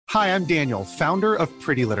Hi, I'm Daniel, founder of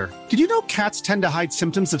Pretty Litter. Did you know cats tend to hide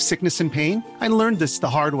symptoms of sickness and pain? I learned this the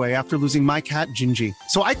hard way after losing my cat, Gingy.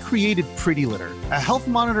 So I created Pretty Litter, a health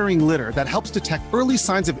monitoring litter that helps detect early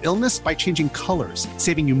signs of illness by changing colors,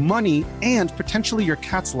 saving you money and potentially your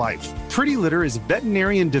cat's life. Pretty Litter is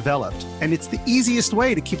veterinarian developed, and it's the easiest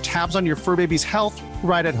way to keep tabs on your fur baby's health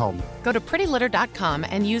right at home. Go to prettylitter.com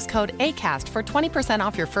and use code ACAST for 20%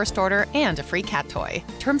 off your first order and a free cat toy.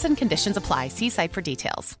 Terms and conditions apply. See site for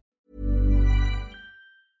details.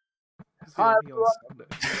 Hi,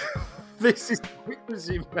 this is Quick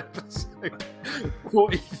Resume episode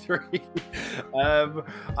 43.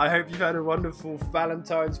 I hope you've had a wonderful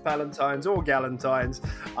Valentine's, or Galentine's.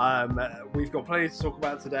 We've got plenty to talk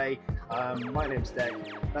about today. My name's Deck.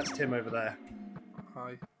 That's Tim over there.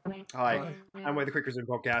 Hi. And we're the Quick Resume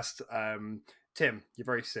podcast. Tim, you're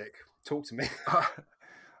very sick. Talk to me.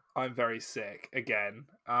 I'm very sick again.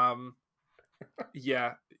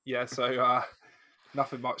 So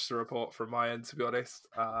nothing much to report from my end, to be honest.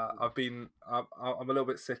 I'm a little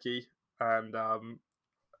bit sicky, and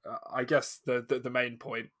I guess the main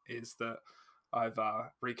point is that I've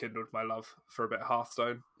rekindled my love for a bit of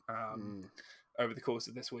Hearthstone over the course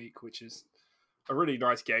of this week, which is a really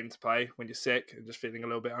nice game to play when you're sick and just feeling a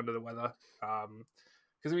little bit under the weather.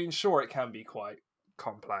 Because I mean, sure, it can be quite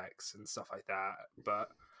complex and stuff like that, but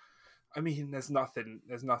I mean, there's nothing.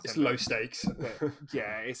 It's low stakes.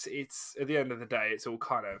 Yeah, it's at the end of the day, it's all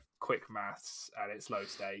kind of quick maths and it's low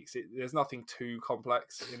stakes. There's nothing too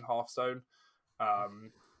complex in Hearthstone,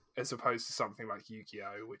 as opposed to something like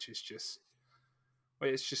Yu-Gi-Oh, which is just,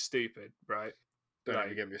 it's just stupid, right?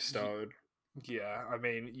 Don't get me started. Yeah, I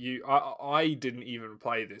mean, I didn't even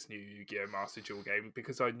play this new Yu-Gi-Oh Master Duel game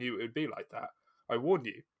because I knew it would be like that. I warned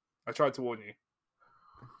you. I tried to warn you.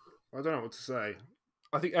 I don't know what to say.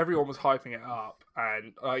 I think everyone was hyping it up,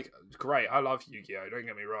 and like, great, I love Yu-Gi-Oh, don't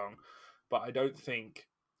get me wrong, but I don't think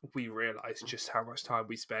we realised just how much time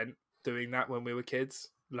we spent doing that when we were kids.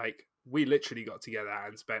 Like, we literally got together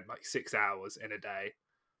and spent like 6 hours in a day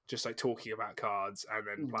just like talking about cards and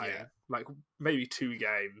then playing like maybe 2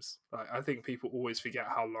 games. Like, I think people always forget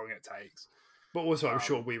how long it takes. But also, I'm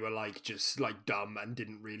sure we were like just like dumb and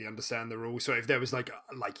didn't really understand the rules. So if there was like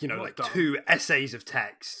 2 essays of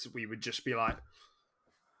text, we would just be like,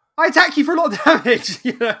 I attack you for a lot of damage,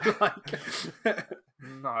 No,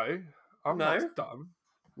 I'm not dumb.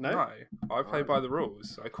 No, I play by the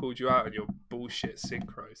rules. I called you out on your bullshit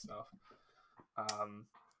synchro stuff.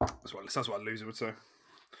 Sounds what a loser would say.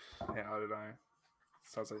 Yeah, I don't know.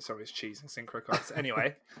 Sounds like somebody's cheesing synchro cards.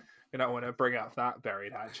 Anyway, you don't want to bring up that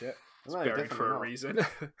buried hatchet. It's buried for a reason.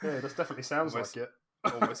 Yeah, that definitely sounds like it.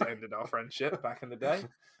 Almost ended our friendship back in the day.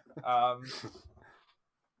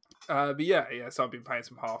 But yeah, so I've been playing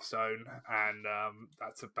some Hearthstone, and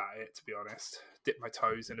that's about it, to be honest. Dipped my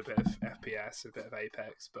toes in a bit of FPS, a bit of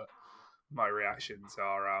Apex, but my reactions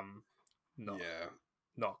are not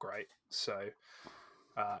great. So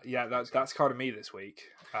that's kind of me this week,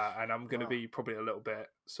 and I'm going to be probably a little bit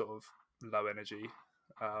sort of low energy.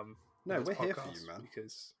 No, we're here for you, man.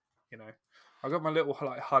 Because I got my little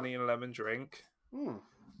like honey and lemon drink.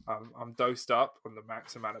 I'm dosed up on the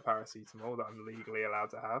max amount of paracetamol that I'm legally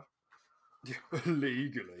allowed to have.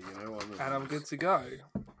 Legally, and I'm good to go.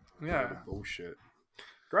 Yeah. Bullshit.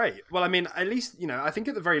 Great. Well, I mean, at least, I think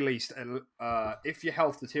at the very least, if your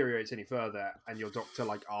health deteriorates any further and your doctor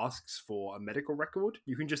like asks for a medical record,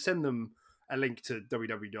 you can just send them a link to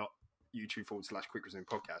www.youtube.com/quickresume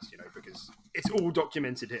podcast, because it's all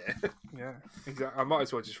documented here. Yeah, exactly. I might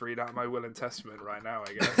as well just read out my will and testament right now,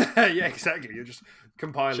 I guess. Yeah, exactly. You're just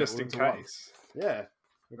compiling just it in case. One. Yeah,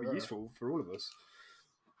 it'll be useful for all of us.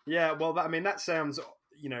 Yeah, well, that sounds,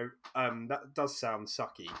 that does sound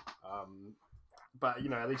sucky. But,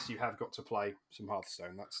 at least you have got to play some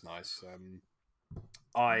Hearthstone. That's nice.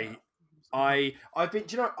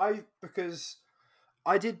 Because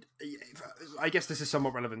I did, I guess this is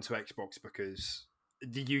somewhat relevant to Xbox because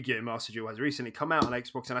the Yu-Gi-Oh! Master Duel has recently come out on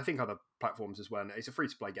Xbox and I think other platforms as well. And it's a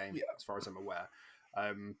free-to-play game, as far as I'm aware.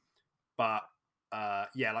 But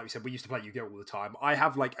like we said, we used to play Yu-Gi-Oh! All the time. I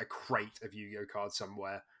have like a crate of Yu-Gi-Oh! Cards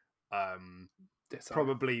somewhere.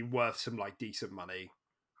 Probably worth some like decent money.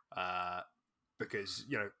 Because,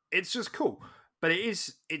 it's just cool. But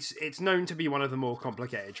it's known to be one of the more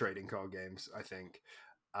complicated trading card games, I think.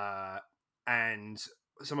 And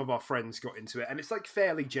some of our friends got into it, and it's like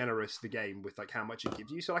fairly generous, the game, with like how much it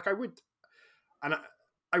gives you. So like I would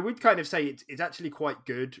kind of say it's actually quite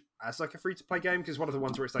good as like a free to play game, because one of the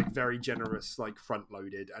ones where it's like very generous, like front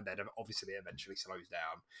loaded, and then obviously eventually slows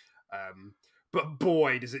down. But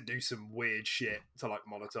boy, does it do some weird shit to like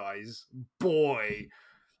monetize. Boy,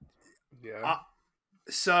 yeah.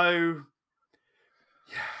 So,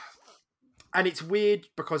 and it's weird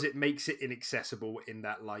because it makes it inaccessible in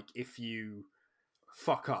that, like, if you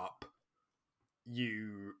fuck up,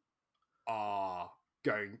 you are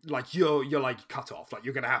going, like, you're like cut off. Like,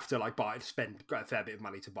 you're gonna have to like spend a fair bit of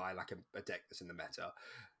money to buy like a deck that's in the meta.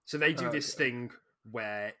 So they do this thing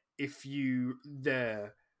where if you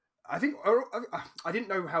I think I didn't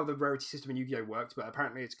know how the rarity system in Yu-Gi-Oh worked, but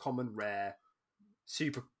apparently it's common, rare,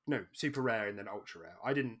 super rare, and then ultra rare.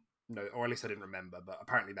 I didn't know, or at least I didn't remember, but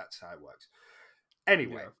apparently that's how it works.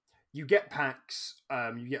 Anyway, you get packs,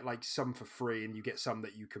 you get like some for free, and you get some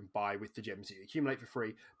that you can buy with the gems that you accumulate for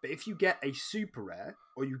free. But if you get a super rare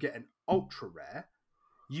or you get an ultra rare,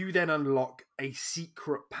 you then unlock a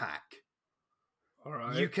secret pack. All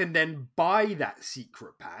right. You can then buy that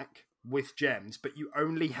secret pack with gems, but you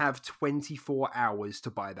only have 24 hours to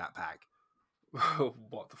buy that pack.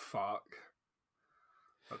 What the fuck?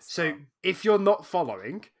 That's so dumb. If you're not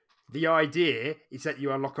following, the idea is that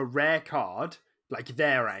you unlock a rare card, like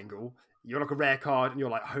their angle. You unlock a rare card and you're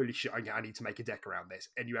like, holy shit, I need to make a deck around this.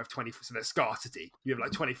 And you have 24, so there's scarcity. You have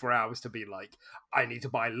like 24 hours to be like, I need to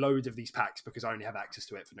buy loads of these packs because I only have access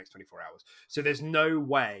to it for the next 24 hours. So there's no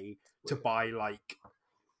way to buy like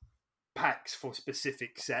packs for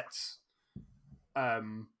specific sets.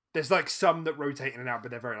 There's like some that rotate in and out,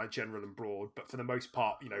 but they're very like general and broad. But for the most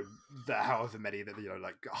part, there are however many that,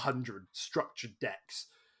 like 100 structured decks,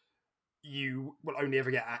 you will only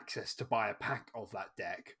ever get access to buy a pack of that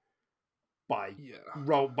deck by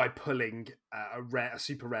pulling a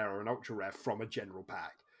super rare or an ultra rare from a general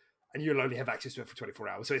pack, and you'll only have access to it for 24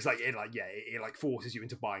 hours. So it's like it forces you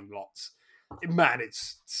into buying lots. Man,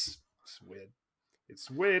 it's weird.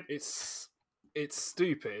 It's weird. It's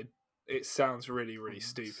stupid. It sounds really, really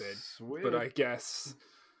stupid. But I guess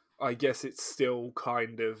it's still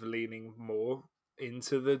kind of leaning more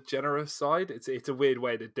into the generous side. It's a weird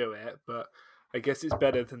way to do it, but I guess it's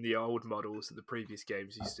better than the old models that the previous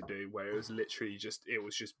games used to do, where it was literally just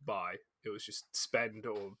buy. It was just spend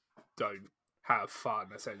or don't have fun,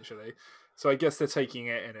 essentially. So I guess they're taking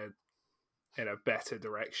it in a better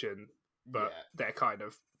direction, but they're kind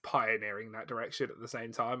of pioneering that direction at the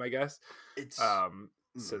same time, I guess. It's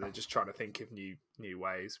so they're just trying to think of new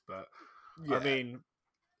ways. But I mean,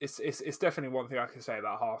 it's definitely one thing I can say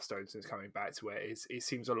about Hearthstone since coming back to it is it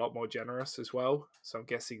seems a lot more generous as well. So I'm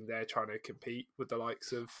guessing they're trying to compete with the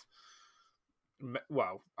likes of.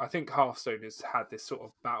 Well, I think Hearthstone has had this sort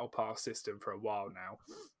of battle pass system for a while now.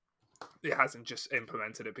 It hasn't just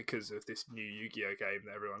implemented it because of this new Yu-Gi-Oh game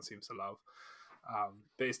that everyone seems to love.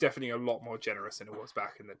 But it's definitely a lot more generous than it was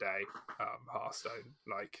back in the day. Hearthstone,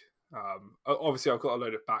 like, obviously I've got a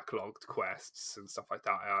load of backlogged quests and stuff like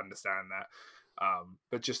that. I understand that,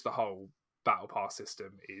 but just the whole battle pass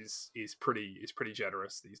system is pretty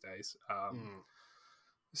generous these days.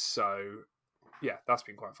 So yeah, that's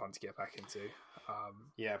been quite fun to get back into.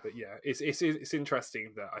 But yeah, it's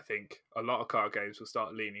interesting that I think a lot of card games will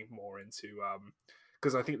start leaning more into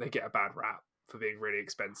because I think they get a bad rap for being really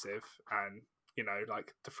expensive, and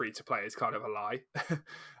like the free to play is kind of a lie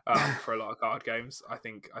for a lot of card games. I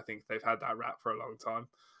think they've had that rap for a long time.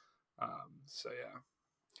 So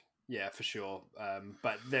yeah, for sure.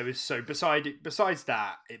 But there was besides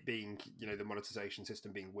that, it being the monetization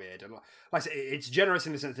system being weird, and like I said, it's generous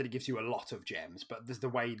in the sense that it gives you a lot of gems, but there's the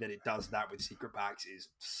way that it does that with secret packs is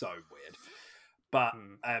so weird. But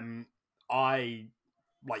I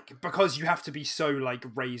like, because you have to be so like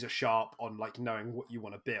razor sharp on like knowing what you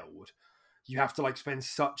want to build. You have to like spend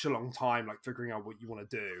such a long time like figuring out what you want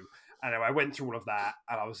to do. And I went through all of that,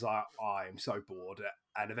 and I was like, I am so bored.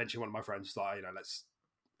 And eventually, one of my friends was like,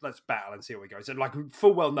 let's battle and see how it goes. And like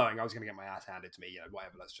full well knowing I was going to get my ass handed to me,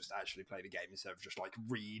 whatever. Let's just actually play the game instead of just like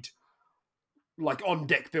read like on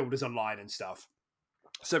deck builders online and stuff.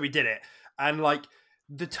 So we did it, and like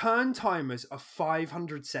the turn timers are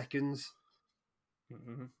 500 seconds.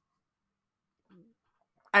 Mm-hmm.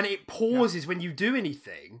 And it pauses when you do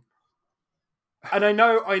anything. And I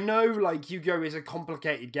know, like Yu-Gi-Oh is a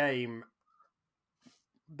complicated game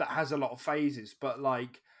that has a lot of phases, but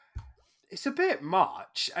like it's a bit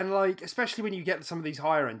much. And like, especially when you get some of these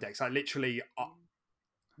higher end decks, like literally,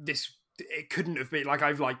 it couldn't have been like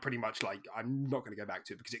I've like pretty much like I'm not going to go back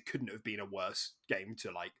to it because it couldn't have been a worse game to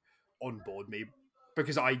like onboard me,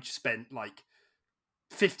 because I spent like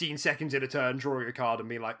 15 seconds in a turn drawing a card and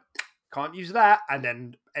being like, can't use that, and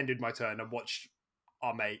then ended my turn and watched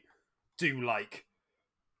our mate do like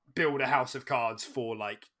build a house of cards for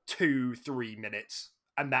like 2-3 minutes,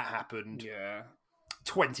 and that happened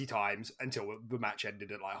 20 times until the match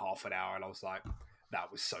ended at like half an hour, and I was like,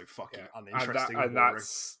 that was so fucking uninteresting.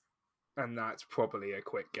 and that's probably a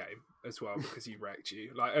quick game as well because he wrecked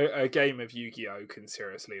you. Like a game of Yu-Gi-Oh can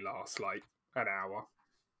seriously last like an hour,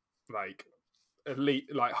 like at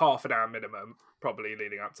least like half an hour minimum, probably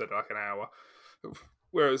leading up to like an hour.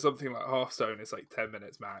 Whereas something like Hearthstone is like 10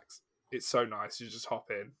 minutes max. It's so nice. You just hop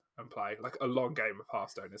in and play. Like a long game of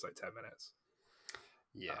Hearthstone is like 10 minutes.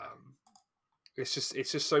 Yeah. It's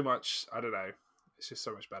just so much, I don't know. It's just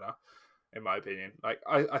so much better, in my opinion. Like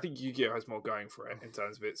I think Yu-Gi-Oh has more going for it in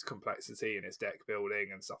terms of its complexity and its deck building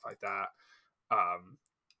and stuff like that.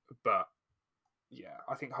 But yeah,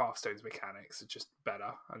 I think Hearthstone's mechanics are just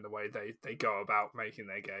better, and the way they go about making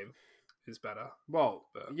their game is better. Well,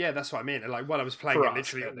 but yeah, that's what I mean. And like while I was playing it,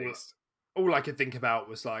 literally all I could think about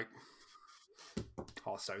was like,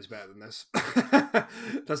 Hearthstone's better than this.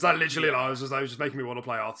 That's like literally like, I was just making me want to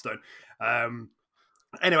play Hearthstone.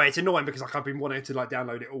 Anyway, it's annoying because like I've been wanting to like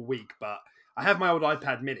download it all week, but I have my old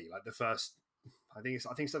iPad Mini, like the first. I think it's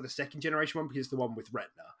like the second generation one because it's the one with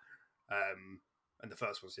Retina, and the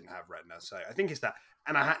first ones didn't have Retina, so I think it's that.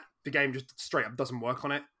 And the game just straight up doesn't work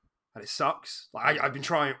on it, and it sucks. Like I've been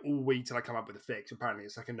trying all week till I come up with a fix. Apparently,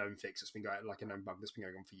 it's like a known fix that's been going, like a known bug that's been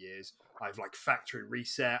going on for years. I've like factory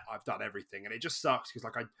reset. I've done everything, and it just sucks because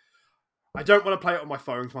like I don't want to play it on my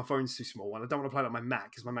phone because my phone's too small, and I don't want to play it on my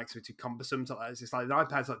Mac because my Mac's a bit too cumbersome. So it's just like the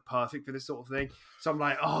iPad's like perfect for this sort of thing. So I'm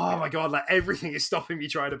like, oh my god, like everything is stopping me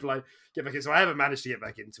trying to get back in. So I haven't managed to get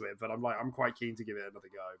back into it, but I'm quite keen to give it another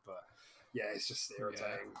go. But yeah, it's just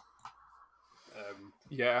irritating.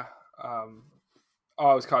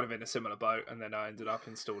 I was kind of in a similar boat, and then I ended up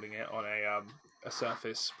installing it on a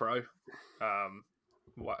Surface Pro, a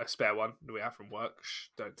spare one that we have from work. Shh,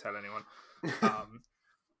 don't tell anyone.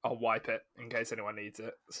 I'll wipe it in case anyone needs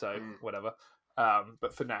it. So whatever.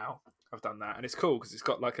 But for now, I've done that, and it's cool because it's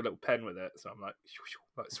got like a little pen with it. So I'm like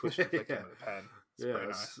swishing flicking with a pen. It's pretty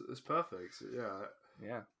nice. It's perfect.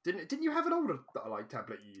 Yeah. Didn't you have an older like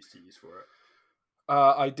tablet you used to use for it?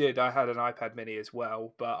 I did. I had an iPad Mini as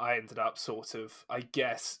well, but I ended up sort of, I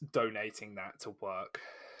guess, donating that to work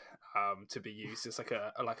to be used as like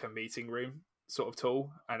a meeting room sort of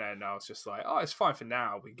tool. And then I was just like, oh, it's fine for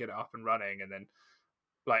now. We can get it up and running, and then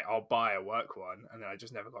like I'll buy a work one. And then I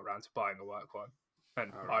just never got around to buying a work one.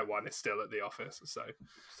 And my one is still at the office, so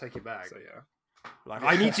just take it back. So yeah. Like,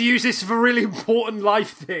 I need to use this for really important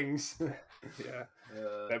life things. Yeah.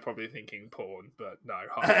 They're probably thinking porn, but no.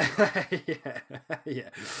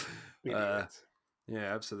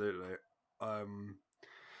 Yeah, absolutely.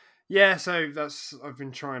 Yeah, so I've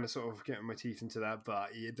been trying to sort of get my teeth into that, but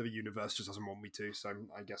the universe just doesn't want me to, so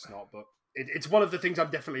I guess not. But it's one of the things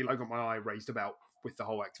I've definitely like got my eye raised about with the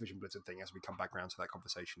whole Activision Blizzard thing as we come back around to that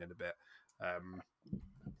conversation in a bit.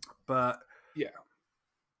 But yeah.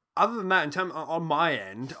 Other than that, on my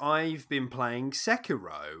end, I've been playing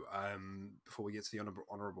Sekiro. Before we get to the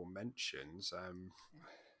honorable mentions,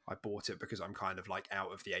 I bought it because I'm kind of like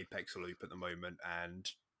out of the Apex loop at the moment, and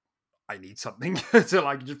I need something to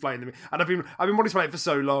like just play in the. And I've been wanting to play it for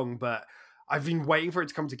so long, but I've been waiting for it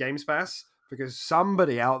to come to Games Pass because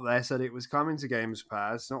somebody out there said it was coming to Games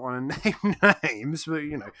Pass. Not want to name names, but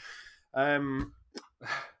you know.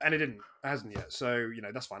 And it hasn't yet, so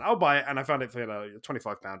that's fine. I'll buy it, and I found it for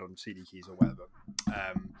 £25 on CD Keys or whatever.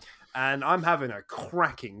 And I'm having a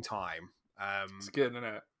cracking time. It's good, isn't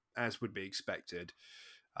it? As would be expected.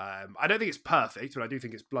 I don't think it's perfect, but I do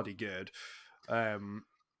think it's bloody good.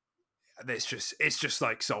 It's just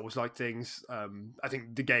like Souls-like things. I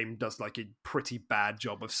think the game does like a pretty bad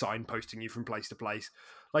job of signposting you from place to place.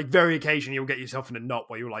 Like very occasionally, you'll get yourself in a knot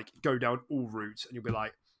where you'll like go down all routes, and you'll be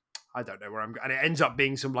like, I don't know where I'm going. And it ends up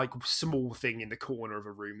being some like small thing in the corner of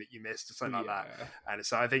a room that you missed or something like that. And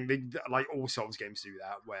so I think like all Souls games do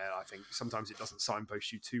that, where I think sometimes it doesn't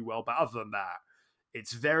signpost you too well. But other than that,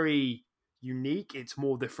 it's very unique. It's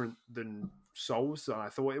more different than Souls than I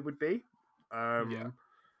thought it would be. Yeah,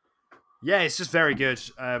 it's just very good.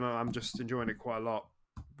 I'm just enjoying it quite a lot.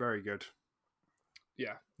 Very good.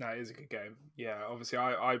 Yeah, no, it is a good game. Yeah, obviously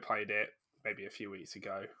I played it maybe a few weeks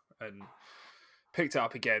ago and picked it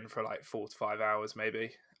up again for like 4 to 5 hours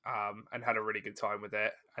maybe, and had a really good time with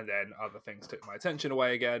it. And then other things took my attention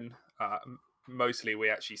away again. Mostly we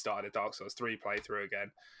actually started a Dark Souls 3 playthrough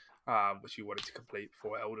again, which we wanted to complete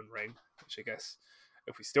before Elden Ring, which I guess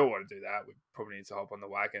if we still want to do that, we probably need to hop on the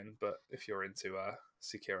wagon. But if you're into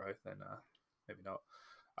Sekiro, then maybe not.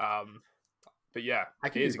 But yeah,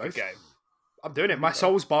 it is a good game. I'm doing it. My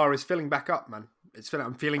Souls bar is filling back up, man. It's filling.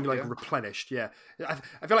 I'm feeling like replenished. Yeah, I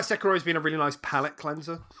feel like Sekiro has been a really nice palate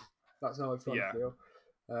cleanser. That's how I feel.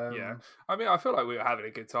 Yeah, I mean, I feel like we were having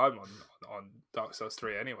a good time on Dark Souls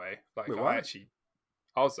 3 anyway. Like I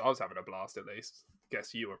was having a blast at least.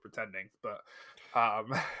 Guess you were pretending, but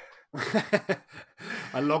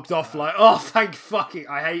I logged off like, oh, thank fucking,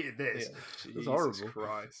 I hated this. Yeah, It was Jesus horrible.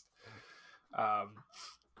 Christ.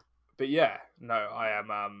 But yeah, no, I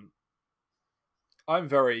am. I'm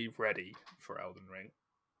very ready for Elden Ring.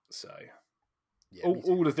 So Yeah,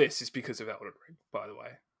 all of this is because of Elden Ring, by the way.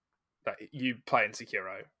 Like you playing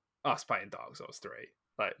Sekiro, us playing Dark Souls 3.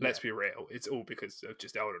 Like, let's be real, it's all because of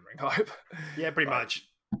just Elden Ring hype. Yeah, pretty much.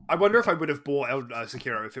 I wonder if I would have bought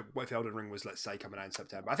Sekiro if Elden Ring was, let's say, coming out in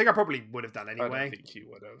September. I think I probably would have done anyway. I don't think you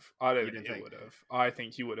would have. I don't think you would have. I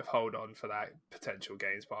think you would have held on for that potential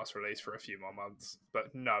Games Pass release for a few more months,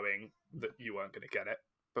 but knowing that you weren't going to get it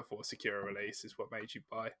before Sekiro release is what made you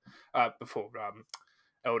buy. Before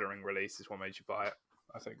Elden Ring release is what made you buy it,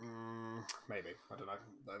 I think. Maybe. I don't know.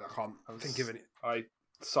 I can't think of it. I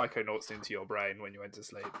psychonauts into your brain when you went to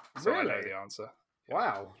sleep, so I know the answer.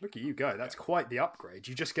 Wow, look at you go. That's quite the upgrade.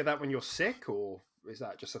 You just get that when you're sick, or is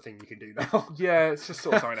that just a thing you can do now? Yeah, it's just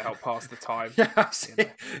sort of something to help pass the time. Yeah, I see. You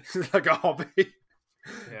know? It's like a hobby.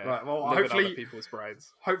 Yeah, right, well, hopefully other people's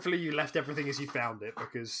brains. Hopefully you left everything as you found it,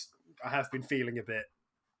 because I have been feeling a bit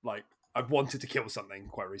like I wanted to kill something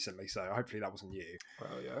quite recently, so hopefully that wasn't you.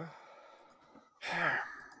 Well, yeah.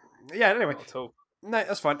 Yeah, anyway. Not at all. No,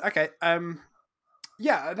 that's fine. Okay.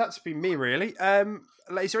 Yeah, that's been me, really.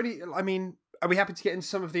 Is there any, I mean, are we happy to get into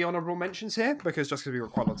some of the honourable mentions here? Because we've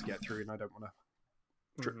got quite a lot to get through, and I don't want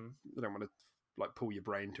to like pull your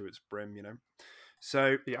brain to its brim, you know.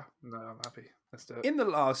 So yeah, no, I'm happy. Let's do it. In the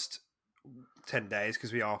last 10 days,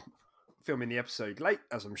 because we are filming the episode late,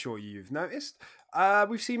 as I'm sure you've noticed,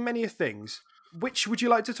 we've seen many things. Which would you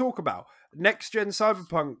like to talk about? Next gen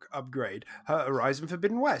Cyberpunk upgrade, Horizon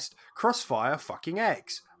Forbidden West, Crossfire fucking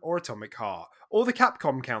X, or Atomic Heart, or the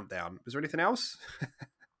Capcom countdown? Was there anything else?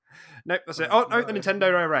 Nope, that's it. Oh, no, the Nintendo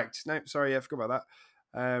Direct. Nope, sorry, I forgot about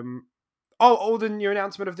that. Oh, the new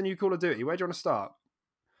announcement of the new Call of Duty. Where do you want to start?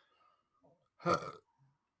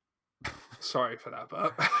 Sorry for that,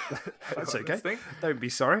 but that's okay. Don't be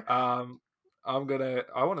sorry. I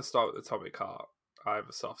want to start with Atomic Heart. I have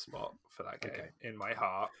a soft spot for that game in my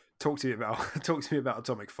heart. Talk to me about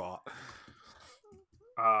Atomic Fart.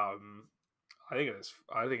 I think it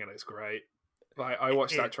is great. Like, I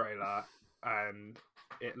watched that trailer and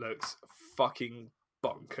it looks fucking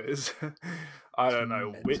bonkers. I don't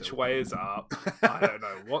know which way is up. I don't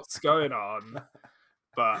know what's going on,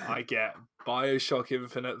 but I get BioShock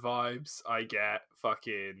Infinite vibes. I get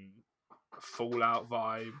fucking Fallout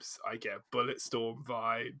vibes. I get Bulletstorm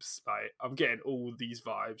vibes. I'm getting all these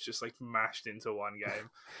vibes just like mashed into one game,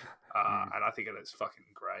 and I think it looks fucking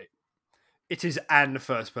great. It is an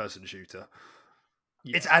first-person shooter.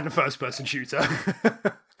 Yeah. It's an first-person shooter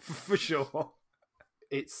for sure.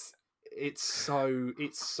 It's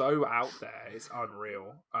so out there. It's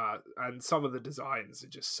unreal, and some of the designs are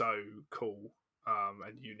just so cool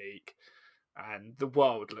and unique, and the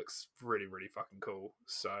world looks really, really fucking cool.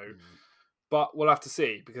 So. But we'll have to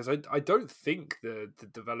see, because I don't think the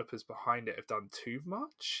developers behind it have done too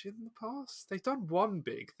much in the past. They've done one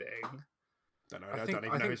big thing. I think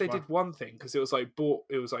they did one thing, because it was like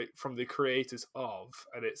from the creators of,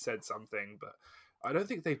 and it said something, but I don't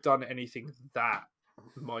think they've done anything that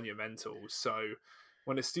monumental. So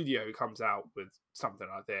when a studio comes out with something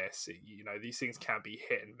like this, you know, these things can be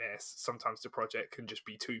hit and miss. Sometimes the project can just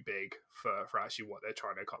be too big for actually what they're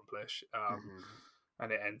trying to accomplish.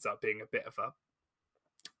 And it ends up being a bit of a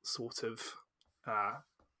sort of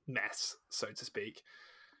mess, so to speak.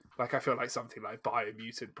 Like, I feel like something like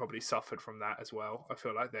Biomutant probably suffered from that as well. I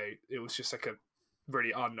feel like it was just like a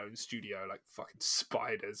really unknown studio, like fucking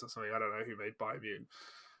Spiders or something. I don't know who made Biomutant.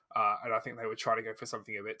 And I think they were trying to go for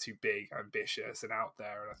something a bit too big, ambitious, and out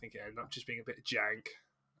there. And I think it ended up just being a bit jank.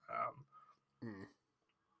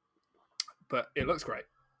 But it looks great.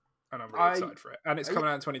 And I'm really excited for it. And it's coming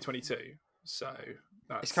out in 2022. So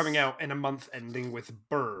it's coming out in a month ending with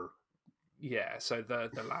Burr. Yeah, so the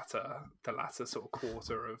latter sort of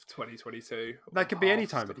quarter of 2022. That could be any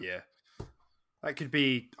time of the year. That could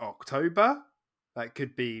be October. That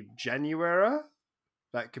could be January.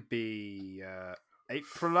 That could be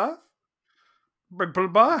April.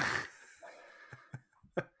 I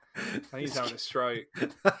think he's having a stroke.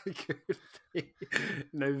 That could be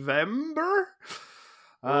November.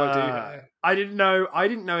 I didn't know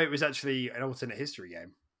it was actually an alternate history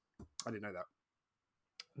game. I didn't know that.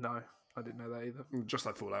 No, I didn't know that either. Just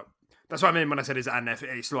like Fallout. That's what I mean when I said it's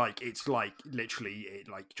like literally it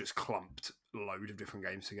like just clumped a load of different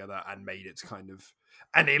games together and made its kind of,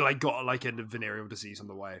 and it like got like a venereal disease on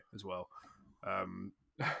the way as well.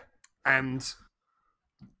 And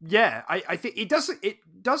yeah, I think it does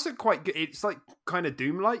it quite good. It's like kind of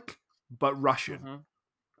Doom like, but Russian.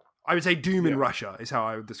 I would say Doom in Russia is how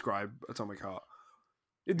I would describe Atomic Heart.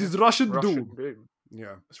 It is Russian Doom.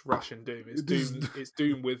 Yeah, it's Russian Doom. It's Doom. It's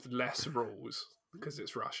Doom with less rules because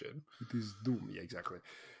it's Russian. It is Doom. Yeah, exactly.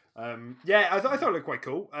 I thought it looked quite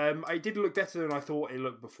cool. I did look better than I thought it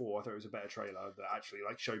looked before. I thought it was a better trailer that actually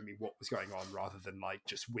like showed me what was going on rather than like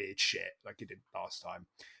just weird shit like it did last time.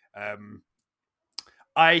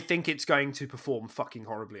 I think it's going to perform fucking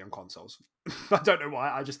horribly on consoles. I don't know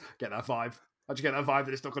why. I just get that vibe. That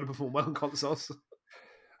it's not going to perform well on consoles.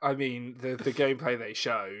 I mean, the gameplay they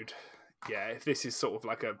showed, if this is sort of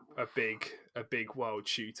like a big world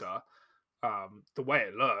shooter, the way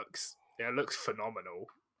it looks phenomenal.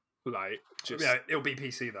 Like, just it'll be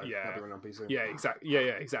PC though. Yeah, it'll be on PC. Yeah, exactly. Yeah,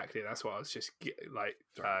 exactly. That's what I was just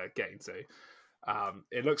getting to.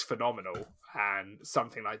 It looks phenomenal, and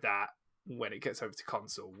something like that, when it gets over to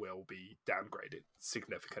console, will be downgraded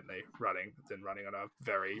significantly running on a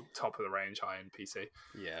very top of the range high end PC.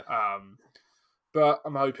 Yeah. But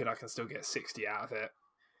I'm hoping I can still get 60 out of it,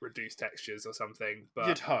 reduced textures or something. But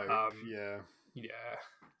you'd hope. Yeah.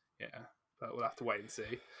 But we'll have to wait and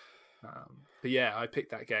see. But yeah, I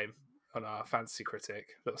picked that game on our Fantasy Critic,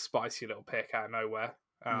 little spicy little pick out of nowhere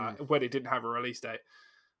when it didn't have a release date.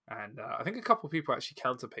 And I think a couple of people actually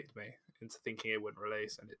counterpicked me into thinking it wouldn't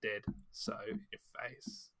release, and it did. So, in your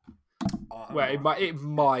face. Well, it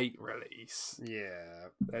might release. Yeah.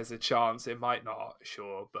 There's a chance it might not,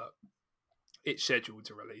 sure, but it's scheduled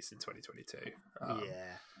to release in 2022.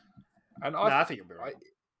 And I think it'll be right.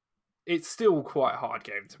 It's still quite a hard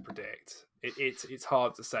game to predict. It's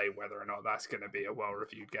hard to say whether or not that's going to be a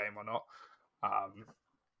well-reviewed game or not.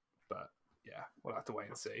 But yeah, we'll have to wait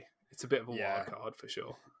and see. It's a bit of a wild card for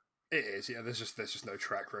sure. It is, yeah. There's just no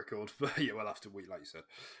track record, but yeah, we'll have to wait. Like you said,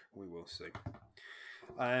 we will see.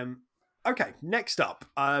 Okay, next up,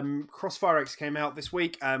 Crossfire X came out this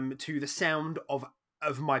week. To the sound of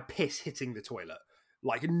my piss hitting the toilet.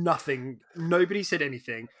 Like nothing. Nobody said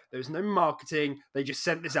anything. There was no marketing. They just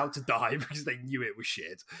sent this out to die because they knew it was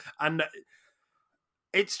shit. And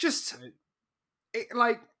it's just,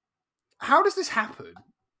 how does this happen?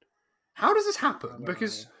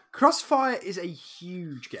 Because Crossfire is a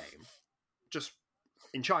huge game, just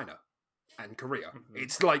in China and Korea. Mm-hmm.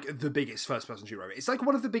 It's like the biggest first-person shooter ever. It's like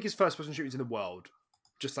one of the biggest first-person shooters in the world,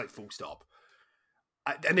 just like full stop.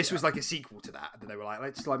 And this was like a sequel to that. And then they were like,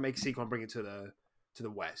 let's like make a sequel and bring it to the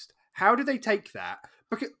West. How did they take that?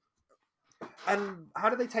 How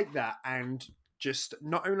did they take that and just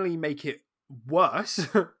not only make it worse,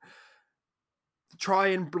 try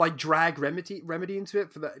and like drag Remedy into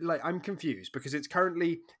it for that? Like, I'm confused because it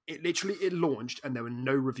launched and there were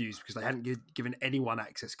no reviews because they hadn't given anyone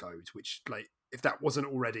access codes, which, like, if that wasn't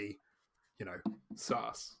already,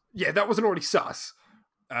 sus. Yeah, that wasn't already sus.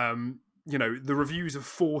 The reviews of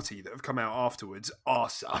 40 that have come out afterwards are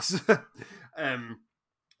sus.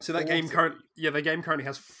 So that 40? The game currently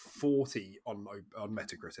has 40 on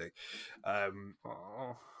Metacritic.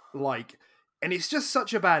 And it's just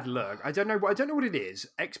such a bad look. I don't know what it is.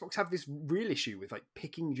 Xbox have this real issue with like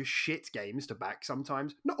picking just shit games to back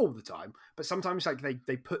sometimes. Not all the time, but sometimes like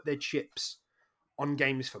they put their chips on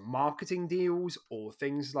games for marketing deals or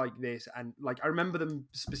things like this. And like I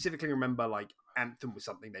specifically remember like Anthem was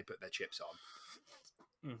something they put their chips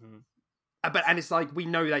on. Mm-hmm. And it's like, we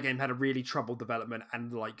know that game had a really troubled development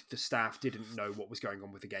and like the staff didn't know what was going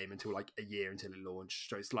on with the game until like a year until it launched.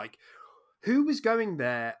 So it's like, who was going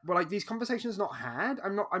there? Well, like these conversations not had?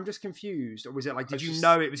 I'm just confused. Or was it like, did you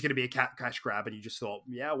know it was going to be a cash grab and you just thought,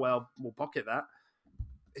 yeah, well, we'll pocket that?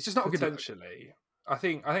 It's just not potentially. I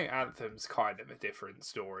think Anthem's kind of a different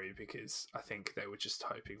story because I think they were just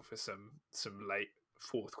hoping for some late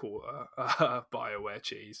fourth quarter BioWare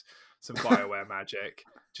cheese, some BioWare magic,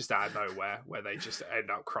 just out of nowhere, where they just end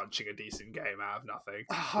up crunching a decent game out of nothing.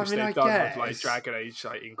 Which they've done with like Dragon Age,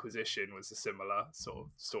 like Inquisition was a similar sort of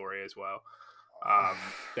story as well.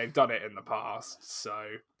 They've done it in the past,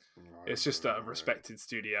 so it's just a respected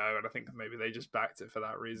studio, and I think maybe they just backed it for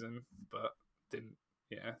that reason, but didn't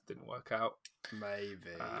work out.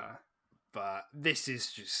 Maybe, but this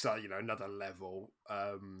is just another level.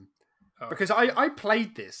 Because I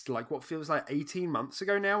played this like what feels like 18 months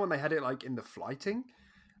ago now when they had it like in the flighting.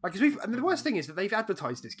 Like, and the worst thing is that they've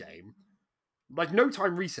advertised this game like no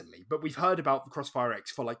time recently, but we've heard about the Crossfire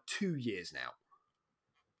X for like 2 years now.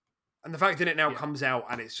 And the fact that it now comes out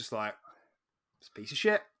and it's just like, it's a piece of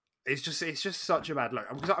shit. It's just such a bad look.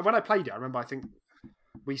 Because when I played it, I remember I think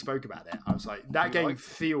we spoke about it. I was like, that game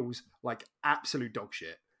feels like absolute dog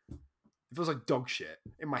shit. It feels like dog shit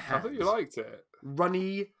in my hands. I thought you liked it.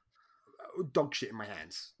 Runny dog shit in my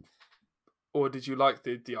hands. Or did you like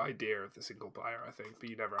the idea of the single player? I think, but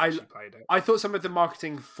you never actually played it. I thought some of the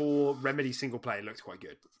marketing for Remedy single player looked quite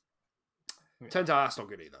good. Yeah. Turns out that's not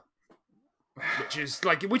good either.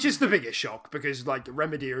 Which is the biggest shock, because like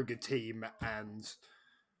Remedy are a good team, and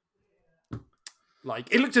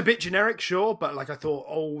like it looked a bit generic, sure, but like I thought,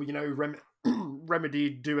 Remedy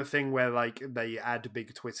do a thing where like they add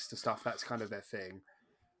big twists to stuff. That's kind of their thing.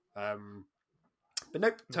 But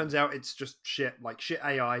nope, turns out it's just shit, like shit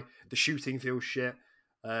AI. The shooting feels shit.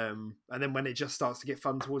 And then when it just starts to get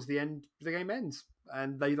fun towards the end, the game ends.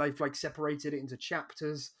 And they've like separated it into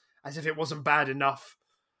chapters as if it wasn't bad enough.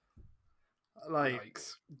 Like,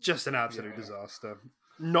 Yikes. just an absolute disaster.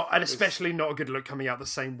 Especially not a good look coming out the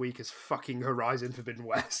same week as fucking Horizon Forbidden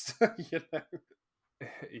West. You know?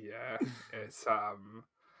 Yeah, it's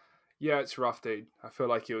rough, dude. I feel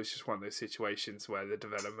like it was just one of those situations where the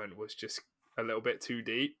development was just a little bit too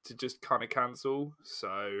deep to just kind of cancel.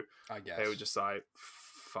 So I guess they were just like,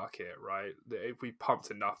 fuck it, right? If we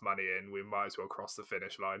pumped enough money in, we might as well cross the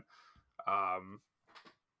finish line.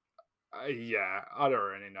 Yeah, I don't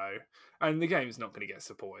really know. And the game's not going to get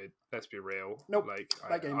supported. Let's be real. Nope. Like,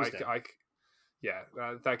 that game is dead.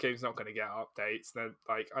 That game's not going to get updates. Then,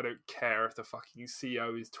 like, I don't care if the fucking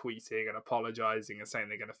CEO is tweeting and apologizing and saying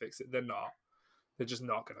they're going to fix it. They're not. They're just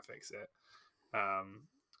not going to fix it.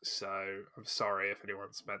 So I'm sorry if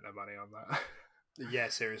anyone spent their money on that. Yeah,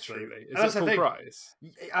 seriously. Truly. Is it full price?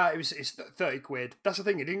 It's 30 quid. That's the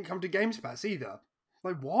thing. It didn't come to Games Pass either.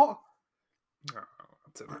 Like, what? Oh, I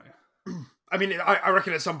don't know. I mean, I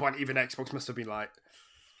reckon at some point even Xbox must have been like,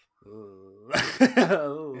 I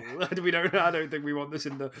don't think we want this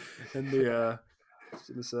in the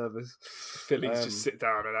service. Phillies just sit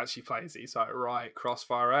down and actually plays it. He's like, right,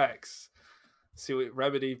 Crossfire X. See what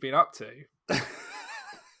Remedy been up to.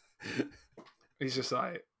 He's just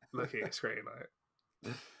like looking at screen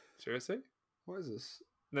like, seriously? What is this?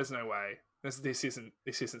 There's no way. This isn't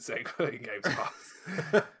saying playing Games Pass.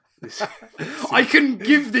 I can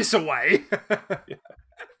give this away. Yeah.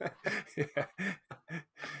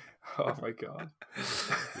 Oh my god.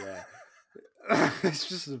 Yeah. It's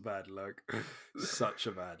just a bad look. Such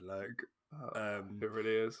a bad look. It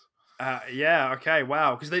really is. Yeah. Okay.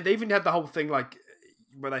 Wow. Because they even had the whole thing like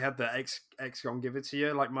where they had the XCOM give it to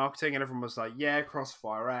you, like marketing, and everyone was like, "Yeah,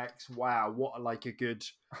 Crossfire X. Wow, what a good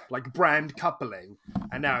like brand coupling."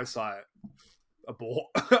 And now it's like abort.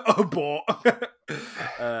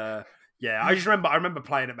 Yeah, I remember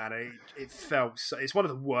playing it, man. It felt so, it's one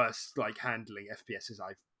of the worst like handling FPSs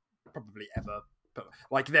I've probably ever. But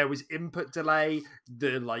like there was input delay,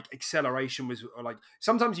 the like acceleration was like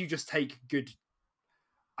sometimes you just take good.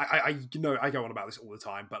 I know I go on about this all the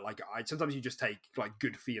time, but like sometimes you just take like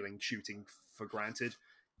good feeling shooting for granted,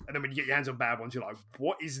 and then when you get your hands on bad ones, you're like,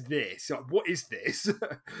 "What is this? Like, what is this?"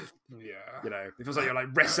 Yeah, you know, it feels like you're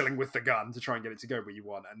like wrestling with the gun to try and get it to go where you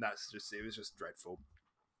want, and it was just dreadful.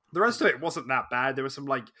 The rest of it wasn't that bad. There were some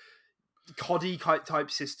like COD type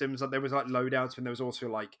systems. Like there was like loadouts, and there was also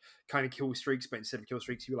like kind of kill streaks, but instead of kill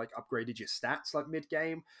streaks, you like upgraded your stats like mid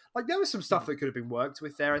game. Like there was some stuff that could have been worked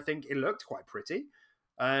with there. I think it looked quite pretty.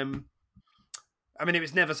 I mean, it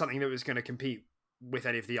was never something that was going to compete with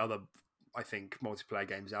any of the other, I think, multiplayer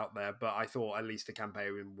games out there. But I thought at least the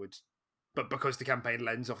campaign would. But because the campaign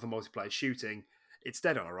lends off the multiplayer shooting, it's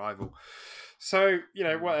dead on arrival. So, you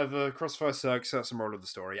know, whatever. Crossfire sucks. That's the moral of the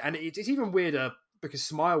story. And it's even weirder because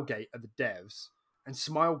Smilegate are the devs, and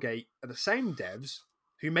Smilegate are the same devs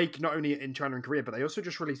who make not only in China and Korea, but they also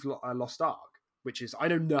just released Lost Ark, which is I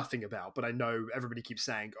know nothing about, but I know everybody keeps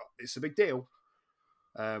saying it's a big deal.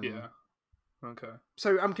 Yeah. Okay.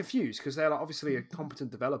 So I'm confused because they're like obviously a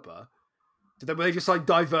competent developer. Were they just like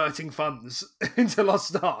diverting funds into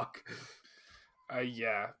Lost Ark?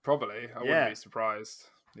 Yeah, probably. I wouldn't be surprised.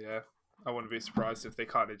 Yeah, I wouldn't be surprised if they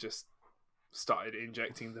kind of just started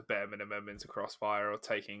injecting the bare minimum into Crossfire or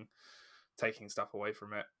taking stuff away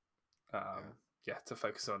from it. To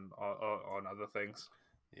focus on other things.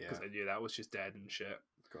 Yeah, because they knew that was just dead and shit.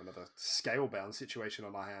 Got another Scalebound situation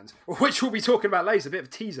on our hands, which we'll be talking about later. A bit of a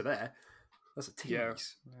teaser there. That's a tease. Yeah.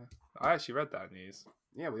 I actually read that news.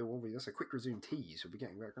 Yeah, that's a quick resume tease. We'll be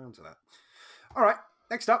getting back around to that. All right,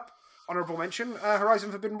 next up, honourable mention. Horizon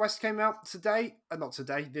Forbidden West came out today. Not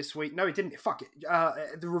today, this week. No, it didn't. Fuck it.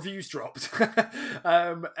 The reviews dropped.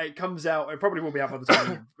 It comes out. It probably will be out by the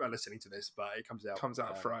time you're listening to this, but it comes out.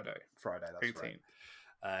 Friday. Friday, that's 18th.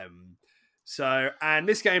 Right. And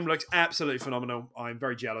this game looks absolutely phenomenal. I'm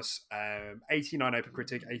very jealous. 89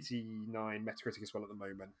 OpenCritic, 89 Metacritic as well at the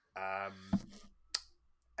moment.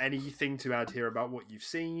 Anything to add here about what you've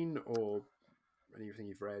seen or anything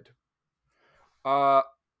you've read?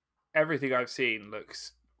 Everything I've seen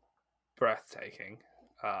looks breathtaking.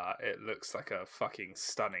 It looks like a fucking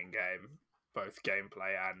stunning game, both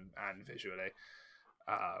gameplay and visually.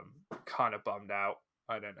 Kind of bummed out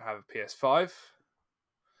I don't have a PS5,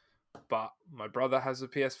 but my brother has a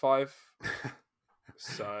PS5.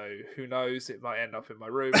 So who knows? It might end up in my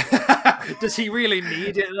room. Does he really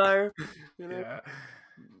need it though? Yeah,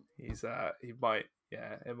 he might.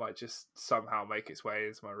 Yeah, it might just somehow make its way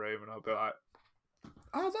into my room, and I'll be like,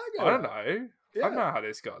 "How's that go?" I don't know. Yeah. I don't know how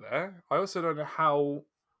this got there. I also don't know how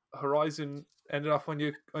Horizon ended up on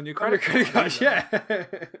your credit card. Yeah,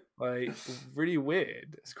 like really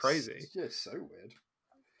weird. It's crazy. It's just so weird.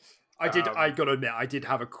 I got to admit, I did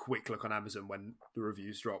have a quick look on Amazon when the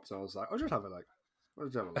reviews dropped, and I was like, I'll just have a look.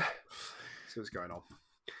 See what's going on.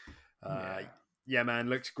 Yeah, man,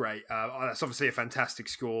 looks great. That's obviously a fantastic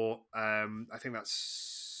score. I think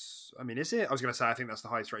that's... I mean, is it? I was going to say, I think that's the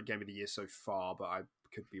highest rated game of the year so far, but I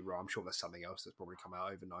could be wrong. I'm sure there's something else that's probably come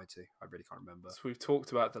out over 90. I really can't remember. So we've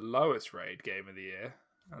talked about the lowest rated game of the year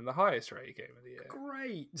and the highest rated game of the year.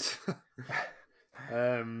 Great.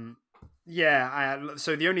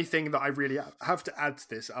 So the only thing that I really have to add to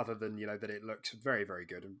this, other than, that it looks very, very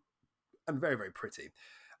good and very, very pretty,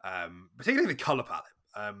 particularly the color palette,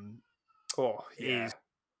 is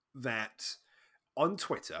that on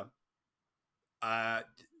Twitter,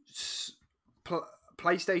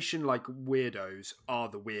 PlayStation weirdos are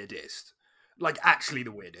the weirdest, actually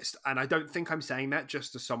the weirdest. And I don't think I'm saying that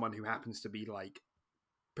just as someone who happens to be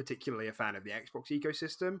particularly a fan of the Xbox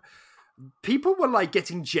ecosystem. People were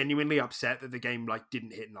getting genuinely upset that the game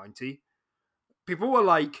didn't hit 90. People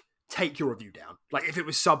were take your review down. If it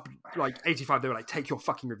was sub 85, they were take your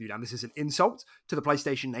fucking review down. This is an insult to the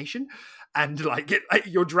PlayStation Nation, and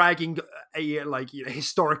you're dragging a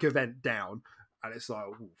historic event down, and it's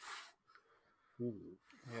ooh.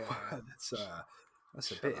 Yeah,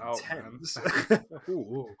 that's a bit intense.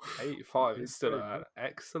 85 is still an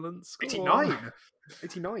excellent score.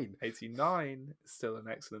 89 is still an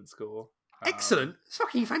excellent score. Excellent. It's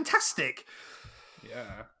fucking fantastic.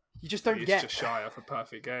 Yeah. You just don't get... just shy of a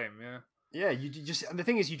perfect game, yeah. Yeah, you just... And the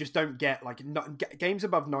thing is, you just don't get... games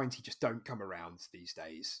above 90 just don't come around these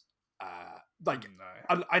days. No.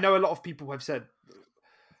 I know a lot of people have said...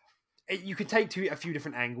 You can take a few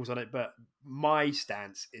different angles on it, but my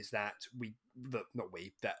stance is that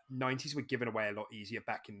that 90s were given away a lot easier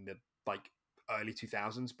back in the early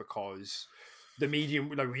 2000s, because the medium,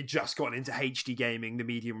 we just got into HD gaming, the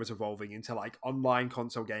medium was evolving into online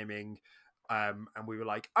console gaming, and we were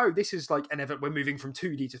oh, this is we're moving from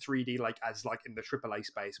 2D to 3D, as in the AAA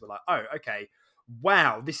space. We're oh, okay,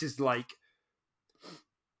 wow, this is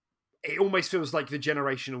it almost feels like the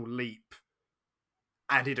generational leap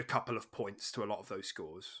added a couple of points to a lot of those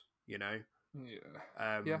scores, Yeah.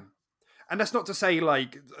 And that's not to say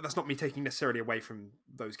that's not me taking necessarily away from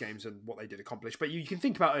those games and what they did accomplish, but you can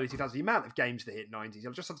think about early 2000s, the amount of games that hit 90s.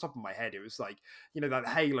 Just off the top of my head, it was the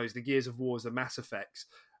Halos, the Gears of Wars, the Mass Effects,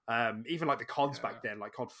 even the CODs back then,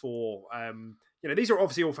 COD 4. These are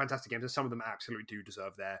obviously all fantastic games, and some of them absolutely do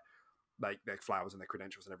deserve their flowers and their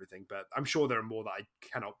credentials and everything. But I'm sure there are more that I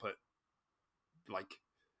cannot put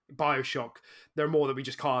BioShock. There are more that we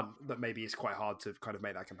just can't, that maybe it's quite hard to kind of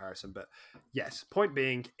make that comparison. But yes, point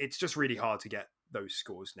being, it's just really hard to get those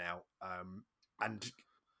scores now. And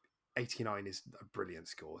 89 is a brilliant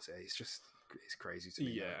score. So it's crazy to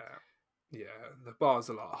me. Yeah, the bar's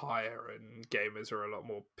a lot higher, and gamers are a lot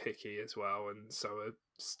more picky as well, and so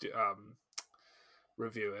are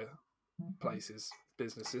reviewer places,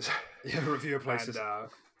 businesses. Reviewer places. And,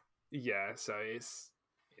 so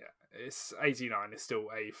it's 89 is still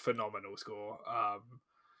a phenomenal score,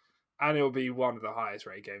 and it'll be one of the highest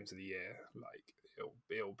rated games of the year.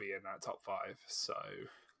 It'll be in that top 5. So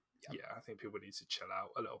I think people need to chill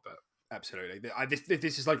out a little bit. Absolutely.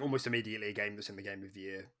 This is almost immediately a game that's in the game of the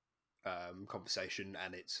year conversation,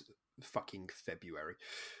 and it's fucking February.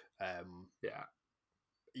 And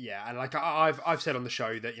I've said on the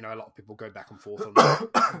show that a lot of people go back and forth on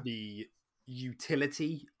the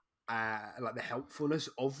utility, the helpfulness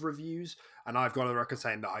of reviews, and I've gone on the record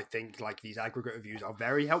saying that I think these aggregate reviews are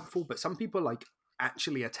very helpful, but some people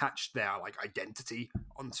actually attach their identity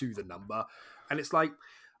onto the number, and it's I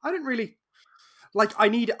don't really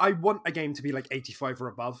I want a game to be 85 or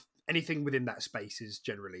above. Anything within that space is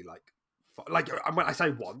generally when I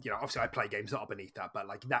say want, obviously I play games that are beneath that, but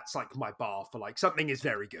that's my bar for something is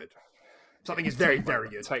very good. Something is very, very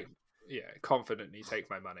good. Confidently take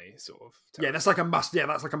my money, sort of. Yeah, that's a must. Yeah,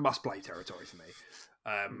 that's a must play territory for me.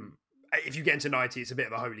 If you get into 90, it's a bit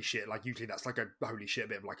of a holy shit. Usually that's a holy shit, a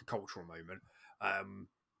bit of a cultural moment.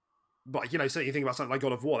 But so you think about something like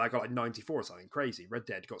God of War, that got like 94 or something crazy. Red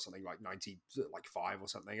Dead got something like 95 or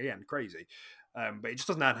something, again crazy. But it just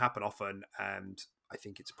doesn't happen often, and I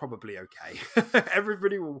think it's probably okay.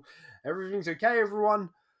 Everything's okay. Everyone,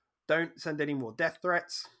 don't send any more death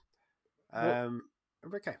threats.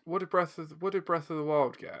 Okay. What did Breath of the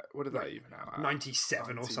Wild get? What did that even out at?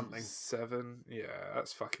 97 or something. 97? Yeah,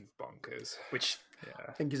 that's fucking bonkers. Which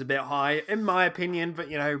I think is a bit high, in my opinion, but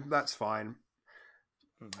that's fine.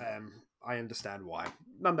 I understand why.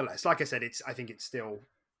 Nonetheless, like I said, I think it's still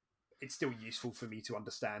useful for me to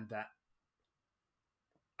understand that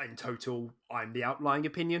in total, I'm the outlying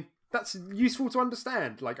opinion. That's useful to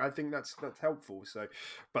understand. Like, I think that's helpful. So,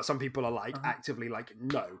 but some people are like actively like,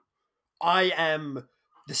 no, I am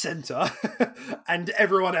the center, and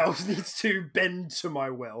everyone else needs to bend to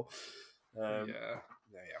my will. Yeah.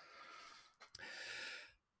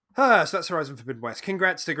 So that's Horizon Forbidden West.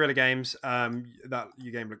 Congrats to Guerrilla Games. That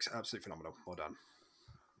your game looks absolutely phenomenal. Well done.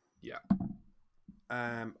 Yeah.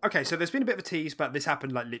 Okay, so there's been a bit of a tease, but this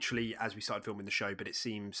happened like literally as we started filming the show. But it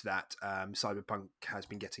seems that Cyberpunk has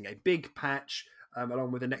been getting a big patch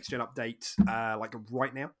along with a next gen update, like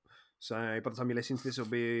right now. So by the time you listen to this, it'll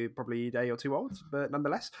be probably a day or two old. But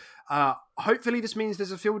nonetheless, hopefully this means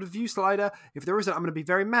there's a field of view slider. If there isn't, I'm going to be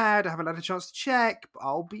very mad. I haven't had a chance to check, but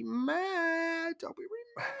I'll be mad. I'll be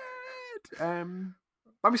really mad.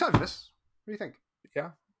 I'm excited for this. What do you think?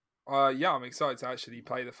 Yeah. I'm excited to actually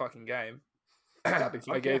play the fucking game. That'd be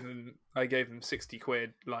fun, I gave them 60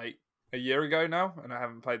 quid like a year ago now, and I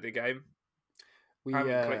haven't played the game. I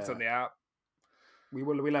haven't clicked on the app. We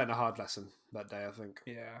learned a hard lesson that day, I think.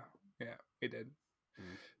 Yeah, we did.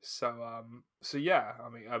 So yeah,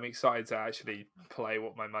 I'm excited to actually play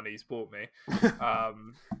what my money's bought me.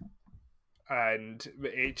 And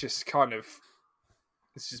it just kind of,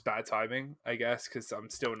 it's just bad timing, I guess, because I'm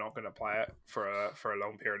still not going to play it for a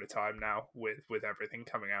long period of time now with everything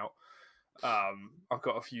coming out. I've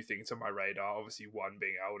got a few things on my radar. Obviously, one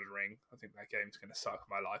being Elden Ring. I think that game's going to suck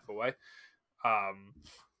my life away.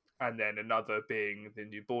 And then another being the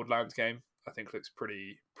new Borderlands game. I think looks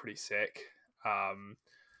pretty sick. And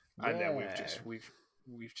then we've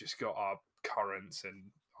just got our currents and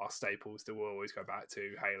our staples that we'll always go back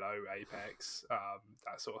to: Halo, Apex,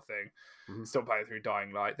 that sort of thing. Mm-hmm. Still playing through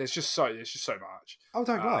Dying Light. There's just so much. Oh,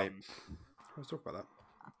 Dying Light. Let's talk about that.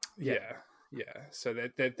 Yeah. So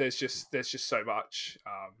there's just so much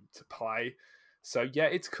to play. So yeah,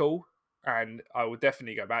 it's cool, and I will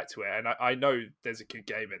definitely go back to it. And I know there's a good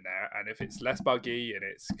game in there, and if it's less buggy and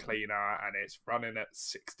it's cleaner and it's running at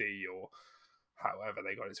 60 or however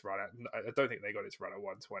they got it to run at, I don't think they got it to run at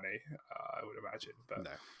 120. I would imagine, but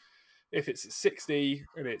no. If it's at 60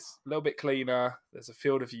 and it's a little bit cleaner, there's a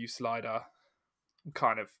field of view slider,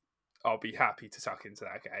 I'll be happy to tuck into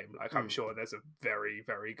that game. Like, I'm sure there's a very,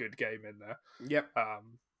 very good game in there. Yep.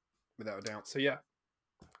 Without a doubt. So yeah.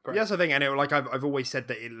 Great. Yeah, that's the thing. And I've always said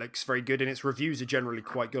that it looks very good, and its reviews are generally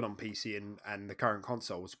quite good on PC and the current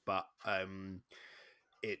consoles. But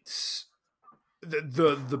it's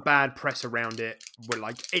the bad press around it were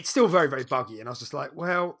like, it's still very, very buggy. And I was just like,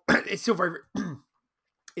 well, it's still very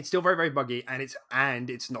very buggy, and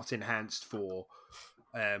it's not enhanced for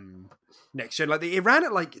next gen. Like, it ran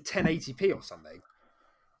at like 1080p or something.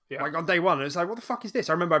 Yeah. Like on day one, and it's like, what the fuck is this?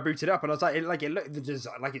 I remember I booted up and I was like, the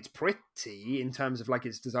design, like, it's pretty in terms of like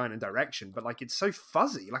its design and direction, but like it's so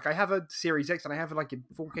fuzzy. Like, I have a Series X and I have like a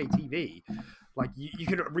 4K TV. Like, you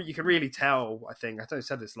can really tell. I think I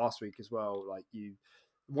said this last week as well. Like,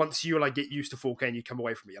 once you like get used to 4K and you come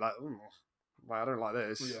away from it, you're like, oh, well, I don't like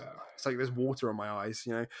this. Yeah. It's like there's water on my eyes,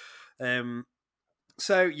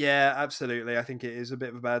 So yeah, absolutely. I think it is a bit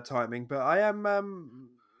of a bad timing, but I am.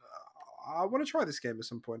 I want to try this game at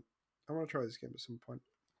some point. Mm-hmm.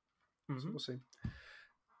 So we'll see.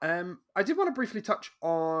 I did want to briefly touch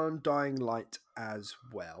on Dying Light as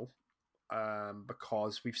well,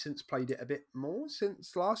 because we've since played it a bit more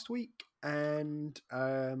since last week, and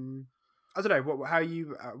I don't know. What are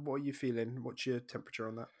you feeling? What's your temperature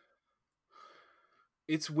on that?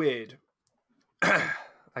 It's weird.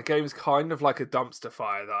 That game's kind of like a dumpster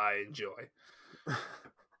fire that I enjoy.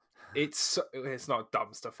 It's not a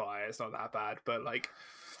dumpster fire. It's not that bad, but like,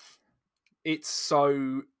 it's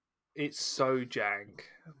so jank.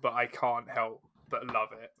 But I can't help but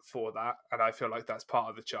love it for that, and I feel like that's part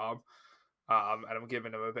of the charm. And I'm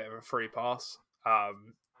giving them a bit of a free pass.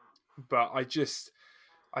 But I just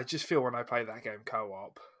feel when I play that game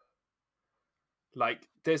co-op, like,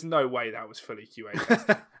 there's no way that was fully QA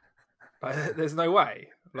tested. Like, there's no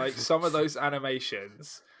way. Like, some of those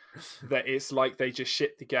animations, that it's like they just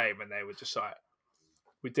shipped the game and they were just like,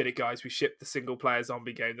 we did it, guys. We shipped the single player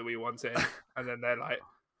zombie game that we wanted. And then they're like,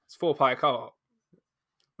 It's 4-player co-op.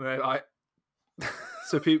 And they're like,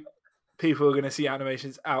 so people are going to see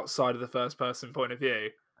animations outside of the first person point of view.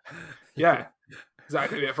 Yeah. Is that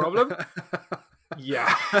going to be a problem?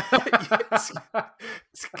 Yeah.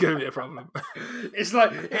 it's going to be a problem. It's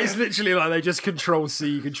literally like they just Control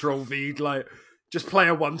C, Control V, like just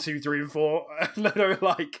player 1, 2, 3, and 4. And they're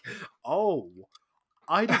like, oh,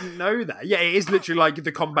 I didn't know that. Yeah, it is literally like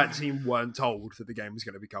the combat team weren't told that the game was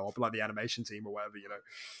going to be co-op, like the animation team or whatever,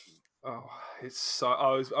 Oh, it's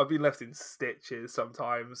so. I've been left in stitches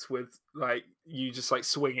sometimes with like you just like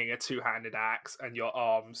swinging a 2-handed axe and your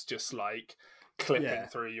arms just like clipping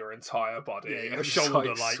through your entire body. Yeah, your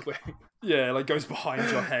shoulder like goes behind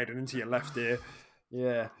your head and into your left ear.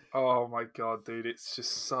 Yeah. Oh my god, dude, it's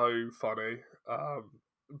just so funny.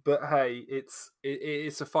 But hey,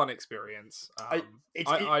 it's a fun experience. I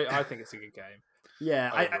think it's a good game. Yeah,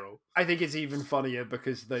 I think it's even funnier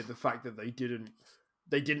because the fact that they didn't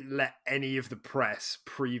let any of the press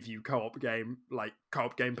preview co-op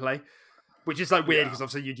gameplay, which is like weird because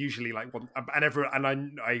obviously you'd usually like want, and everyone,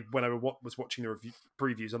 and I when I was watching the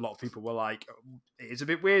previews, a lot of people were like, it's a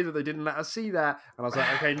bit weird that they didn't let us see that, and I was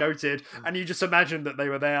like, okay, noted. And you just imagine that they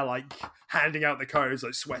were there like handing out the codes,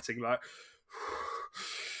 like sweating, like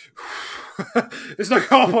there's no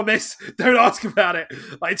co-op on this, don't ask about it,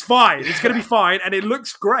 like it's fine, it's gonna be fine, and it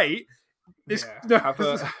looks great.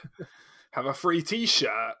 Have a free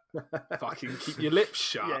t-shirt. Fucking keep your lips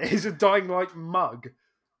shut. Yeah, it's a Dying Light mug.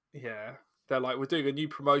 Yeah. They're like, we're doing a new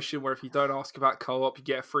promotion where if you don't ask about co-op, you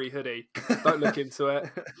get a free hoodie. Don't look into it.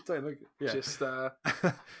 Don't look. Yeah. Just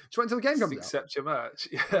wait until the game comes out. Accept your merch.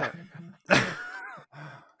 Yeah.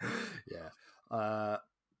 Yeah.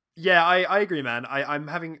 Yeah, I agree, man. I'm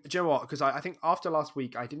having... Do you know what? Because I think after last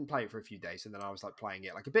week, I didn't play it for a few days, and then I was like playing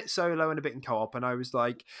it like a bit solo and a bit in co-op, and I was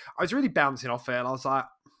really bouncing off it, and I was like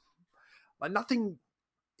nothing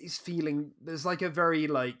is feeling... There's like a very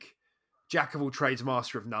like jack of all trades,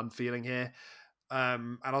 master of none feeling here.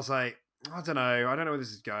 And I was like, I don't know where this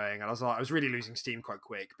is going. And I was really losing steam quite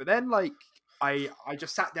quick. But then like I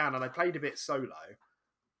just sat down and I played a bit solo.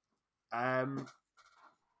 And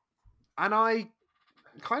I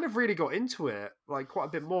kind of really got into it, like quite a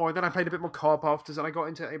bit more. And then I played a bit more co-op after, and I got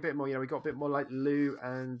into it a bit more. We got a bit more like loot,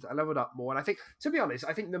 and I leveled up more. And I think, to be honest,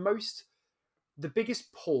 I think the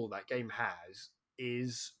biggest pull that game has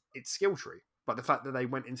is its skill tree. Like the fact that they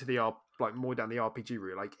went into the more down the RPG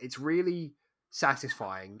route. Like it's really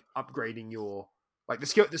satisfying upgrading your like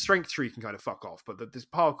the strength tree can kind of fuck off, but this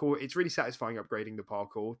parkour, it's really satisfying upgrading the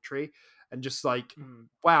parkour tree, and just like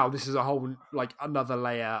wow, this is a whole like another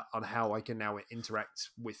layer on how I can now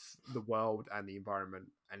interact with the world and the environment.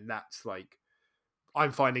 And that's like,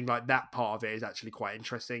 I'm finding like that part of it is actually quite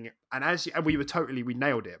interesting. And we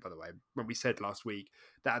nailed it, by the way, when we said last week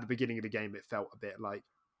that at the beginning of the game it felt a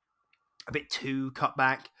bit too cut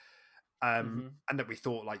back, and that we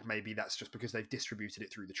thought like maybe that's just because they've distributed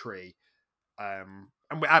it through the tree. And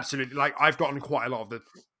we're absolutely like, I've gotten quite a lot of the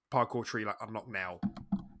parkour tree like unlocked now,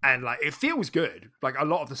 and like it feels good. Like a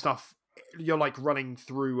lot of the stuff you're like running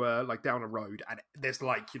through like down a road, and there's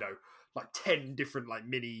like like 10 different like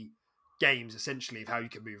mini games essentially of how you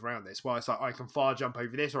can move around this. Well, it's like I can far jump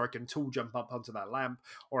over this, or I can tool jump up onto that lamp,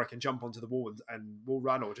 or I can jump onto the wall and wall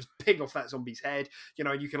run, or just ping off that zombie's head.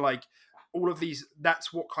 You can like all of these.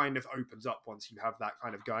 That's what kind of opens up once you have that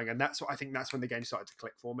kind of going, and that's what I think. That's when the game started to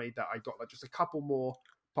click for me. That I got like just a couple more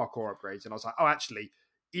parkour upgrades, and I was like, oh, actually,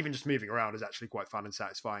 even just moving around is actually quite fun and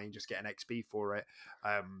satisfying. Just getting XP for it,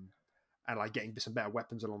 and like getting some better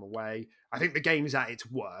weapons along the way. I think the game's at its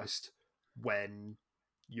worst when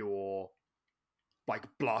you're like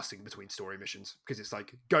blasting between story missions, because it's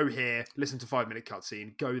like, go here, listen to 5-minute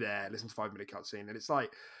cutscene, go there, listen to 5-minute cutscene, and it's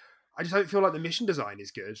like, I just don't feel like the mission design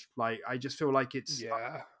is good. Like I just feel like it's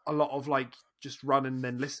a lot of like just run and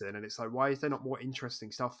then listen, and it's like, why is there not more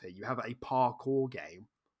interesting stuff here? You have a parkour game,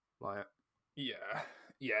 like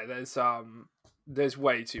there's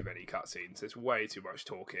way too many cutscenes, there's way too much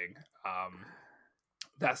talking.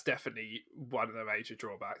 That's definitely one of the major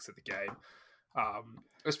drawbacks of the game.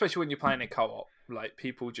 Especially when you're playing in co-op, like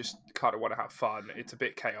people just kind of want to have fun. It's a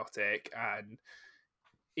bit chaotic, and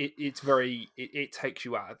it takes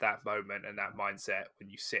you out of that moment and that mindset when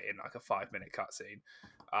you sit in like a 5-minute cutscene,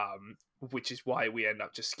 which is why we end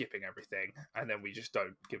up just skipping everything, and then we just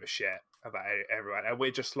don't give a shit about everyone, and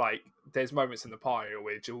we're just like, there's moments in the party where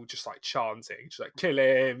we're all just like chanting, just like kill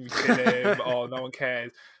him, oh, no one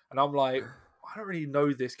cares, and I'm like, I don't really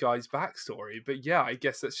know this guy's backstory, but yeah, I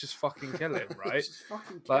guess let's just fucking kill him, right? Just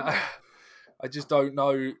fucking kill him. I just don't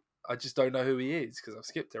know who he is because I've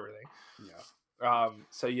skipped everything. Yeah.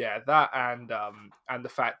 So yeah, that and the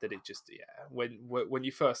fact that it just when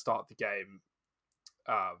you first start the game,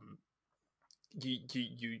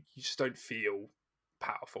 you just don't feel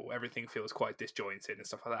powerful. Everything feels quite disjointed and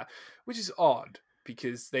stuff like that, which is odd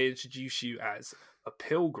because they introduce you as a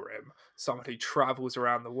pilgrim, someone who travels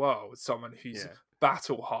around the world, someone who's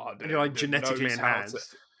battle hardened, and you're like and genetically knows how to.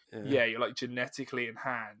 enhanced. Yeah, you're like genetically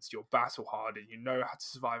enhanced. You're battle hardened. You know how to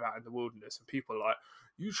survive out in the wilderness. And people are like,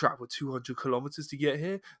 you travel 200 kilometers to get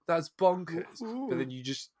here. That's bonkers. Ooh. But then you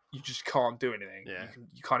just can't do anything. Yeah.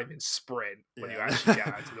 You can't even sprint when you actually get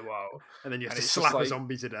out into the world. And then you have to it's slap like, a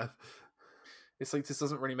zombie to death. It's like, this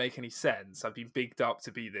doesn't really make any sense. I've been bigged up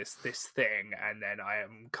to be this thing, and then I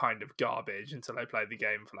am kind of garbage until I play the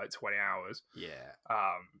game for like 20 hours. Yeah.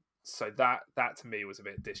 So that to me was a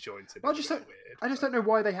bit disjointed. I just don't know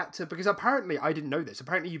why they had to, because apparently I didn't know this.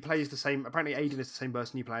 Apparently you play as the same. Apparently Aiden is the same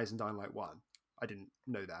person you play as in Dying Light 1. I didn't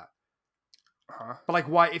know that. But like,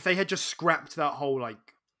 why, if they had just scrapped that whole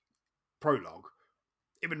like prologue,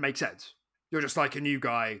 it would make sense. You're just like a new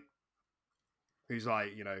guy who's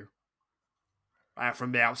like, you know,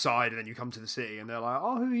 from the outside, and then you come to the city, and they're like,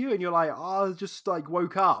 "Oh, who are you?" And you're like, "Oh, I just like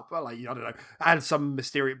woke up." But like, I don't know, add some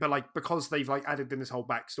mysterious, but like because they've like added in this whole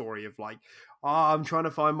backstory of like, "Oh, I'm trying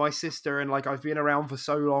to find my sister," and like I've been around for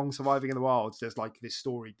so long, surviving in the wilds. There's like this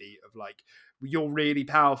story beat of like, you're really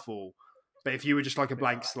powerful, but if you were just like a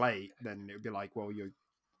blank slate, then it would be like, well,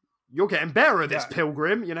 you're getting better at this,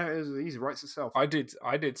 pilgrim. You know, it easy writes itself. I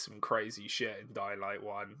did some crazy shit in Dying Light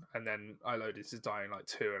 1, and then I loaded to Dying Light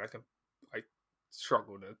 2, and I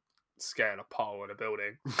struggle to scale a pole in a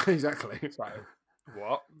building. Exactly. So,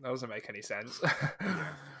 what? That doesn't make any sense.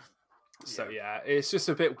 So yeah, it's just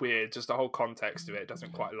a bit weird. Just the whole context of it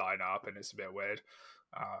doesn't quite line up, and it's a bit weird.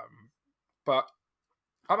 But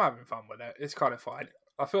I'm having fun with it. It's kind of fine.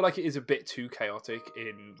 I feel like it is a bit too chaotic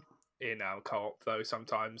in co-op though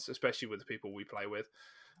sometimes, especially with the people we play with.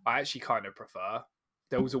 I actually kind of prefer.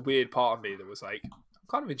 There was a weird part of me that was like, I'm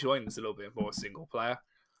kind of enjoying this a little bit more single player.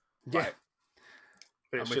 Yeah.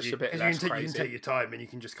 But it's just a bit less crazy. You can take your time and you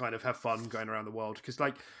can just kind of have fun going around the world. Because,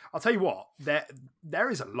 like, I'll tell you what, there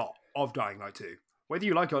is a lot of Dying Light 2. Whether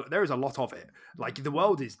you like it, there is a lot of it. Like, the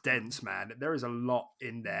world is dense, man. There is a lot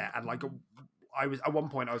in there. And, like, at one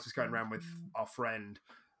point, I was just going around with our friend.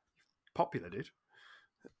 Popular, dude.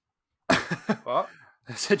 What?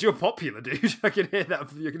 I said you're popular, dude. I can hear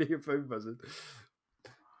that. You can hear your phone buzzing.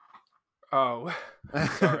 Oh,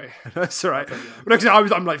 sorry. That's all right. But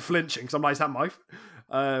I'm like flinching because I'm like, is that my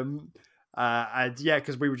phone? And yeah,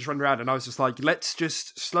 because we were just running around and I was just like, let's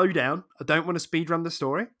just slow down. I don't want to speed run the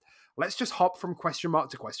story. Let's just hop from question mark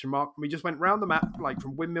to question mark. And we just went round the map, like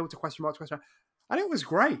from windmill to question mark to question mark. And it was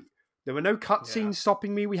great. There were no cutscenes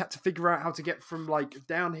stopping me. We had to figure out how to get from like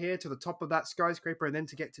down here to the top of that skyscraper and then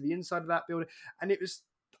to get to the inside of that building. And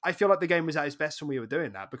I feel like the game was at its best when we were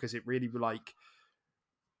doing that because it really like,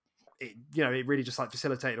 it really just like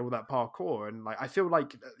facilitated all that parkour. And like, I feel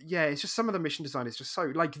like, it's just some of the mission design is just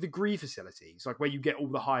so like the Gree facilities, like where you get all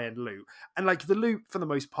the high end loot, and like the loot for the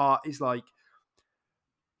most part is like,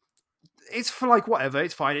 it's for like whatever,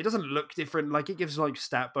 it's fine. It doesn't look different. Like it gives like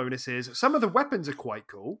stat bonuses. Some of the weapons are quite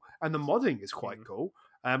cool, and the modding is quite cool.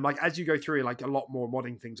 Like as you go through, like a lot more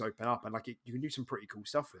modding things open up, and like you can do some pretty cool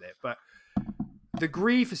stuff with it. But the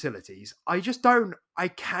Gree facilities, I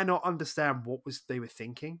cannot understand what they were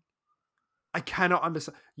thinking. I cannot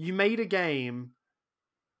understand. You made a game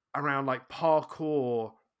around like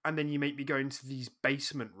parkour, and then you make me go into these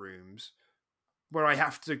basement rooms where I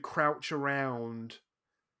have to crouch around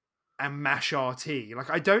and mash RT. Like,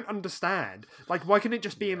 I don't understand. Like, why couldn't it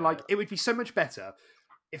just be in like, it would be so much better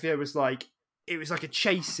if it was like a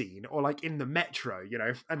chase scene or like in the metro,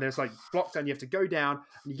 and there's like blocks and you have to go down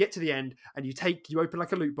and you get to the end and you open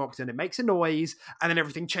like a loot box and it makes a noise and then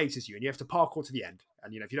everything chases you and you have to parkour to the end.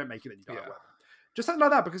 And if you don't make it, then you die. Just something like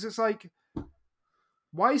that, because it's like,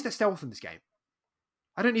 why is there stealth in this game?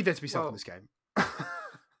 I don't need there to be stealth in this game.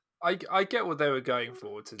 I get what they were going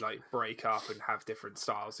for, to like break up and have different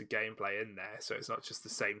styles of gameplay in there, so it's not just the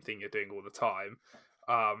same thing you're doing all the time.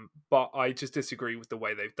 But I just disagree with the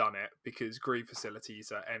way they've done it, because Gree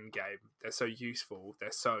facilities are endgame. They're so useful.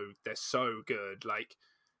 They're so good. Like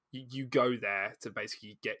you go there to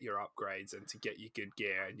basically get your upgrades and to get your good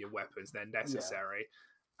gear and your weapons. They're necessary.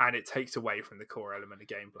 And it takes away from the core element of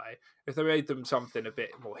gameplay. If they made them something a bit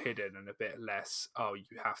more hidden and a bit less,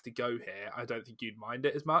 you have to go here, I don't think you'd mind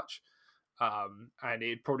it as much. And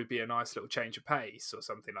it'd probably be a nice little change of pace or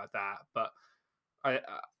something like that. But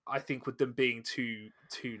I think with them being too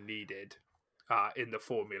needed in the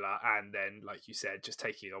formula, and then, like you said, just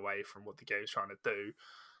taking away from what the game's trying to do,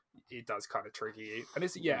 it does kind of trigger you. And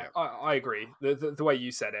it's I agree. The way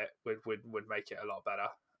you said it would make it a lot better.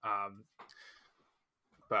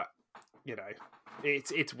 But you know,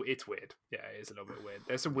 it's weird. Yeah, it is a little bit weird.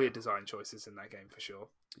 There's some weird design choices in that game for sure.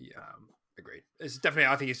 Yeah, agreed. It's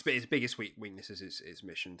definitely, I think its biggest weakness is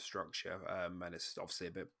mission structure, and it's obviously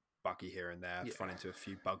a bit buggy here and there. I've run into a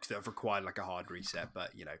few bugs that have required like a hard reset,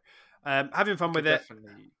 but you know, having fun with it.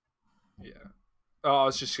 Definitely, yeah. Oh, I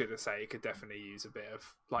was just going to say it could definitely use a bit of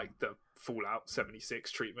like the Fallout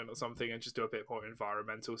 76 treatment or something, and just do a bit more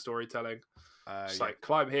environmental storytelling. Like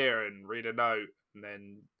climb here and read a note, and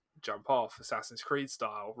then jump off Assassin's Creed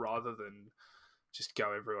style, rather than just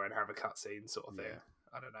go everywhere and have a cutscene sort of thing.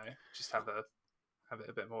 I don't know, just have it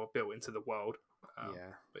a bit more built into the world.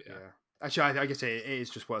 But yeah. Actually, I guess it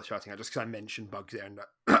is just worth shouting out just because I mentioned bugs there, and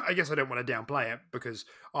I guess I don't want to downplay it because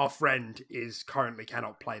our friend currently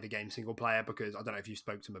cannot play the game single player because I don't know if you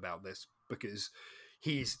spoke to him about this, because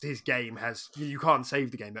his game has, you can't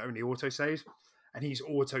save the game, it only auto saves, and he's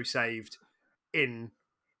auto saved in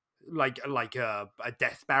like a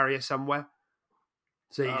death barrier somewhere.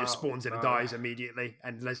 So he just spawns in and dies immediately,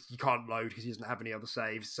 and unless you can't load because he doesn't have any other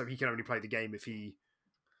saves, so he can only play the game if he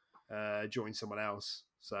joins someone else.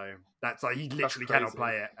 So that's like, he literally cannot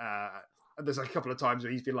play it. And there's like a couple of times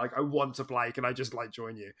where he's been like, I want to play, can I just like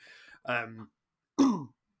join you?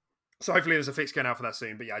 So hopefully there's a fix going out for that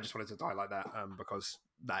soon. But yeah, I just wanted to highlight that because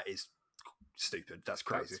that is stupid. That's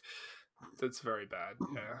crazy. That's very bad.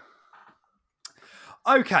 Yeah.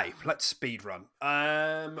 Okay, let's speed run.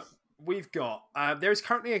 We've got there is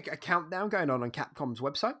currently a countdown going on Capcom's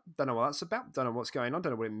website. Don't know what that's about. Don't know what's going on.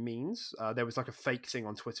 Don't know what it means. There was like a fake thing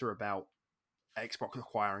on Twitter about Xbox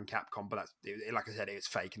acquiring Capcom, but that's, like I said, it's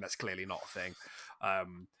fake, and that's clearly not a thing. I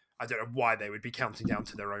don't know why they would be counting down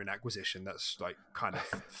to their own acquisition. That's like kind of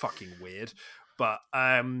fucking weird. But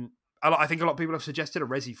I think a lot of people have suggested a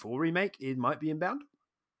Resi 4 remake. It might be inbound,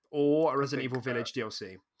 or a Resident Evil Village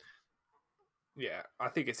DLC. Yeah, I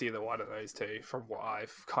think it's either one of those two from what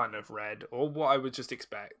I've kind of read, or what I would just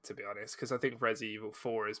expect, to be honest, because I think Resident Evil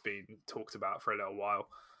 4 has been talked about for a little while.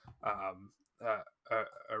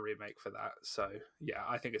 A remake for that. So yeah,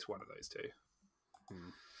 I think it's one of those two.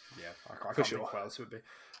 Yeah, I can't think what else it would be.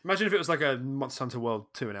 Imagine if it was like a Monster Hunter World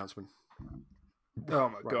 2 announcement. Oh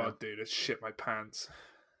my god, dude, I shit my pants.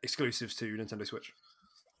 Exclusives to Nintendo Switch.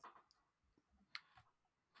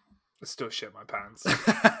 I still shit my pants.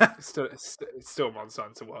 it's still Monster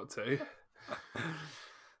Hunter World 2.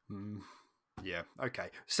 Yeah, okay.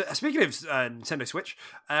 So speaking of Nintendo Switch,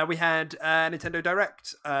 we had Nintendo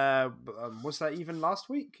Direct. Was that even last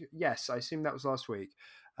week? Yes, I assume that was last week.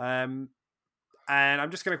 And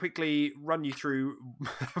I'm just going to quickly run you through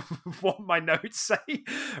what my notes say,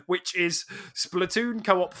 which is Splatoon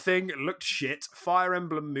co-op thing looked shit, Fire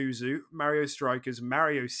Emblem Muzu, Mario Strikers,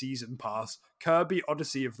 Mario Season Pass, Kirby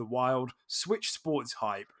Odyssey of the Wild, Switch Sports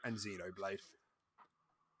Hype, and Xenoblade.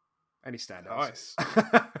 Any standouts?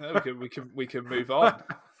 Nice. we can move on.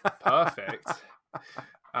 Perfect.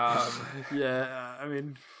 Yeah, I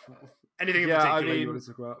mean, anything in particular you want to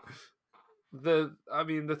talk about?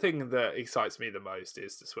 The thing that excites me the most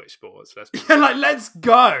is the Switch Sports. Let's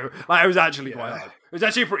go. Like, it was actually quite hard. It was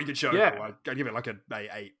actually a pretty good show. Yeah. I'd give it like an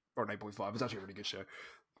 8 or an 8.5. It was actually a really good show.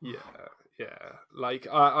 Yeah. Like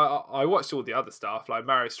I watched all the other stuff. Like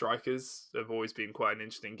Mario Strikers have always been quite an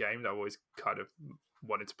interesting game that I've always kind of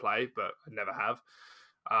wanted to play, but I never have.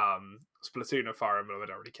 Splatoon and Fire Emblem I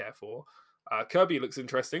don't really care for. Kirby looks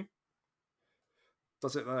interesting.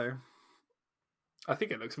 Does it though? I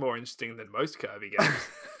think it looks more interesting than most Kirby games.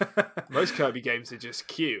 Most Kirby games are just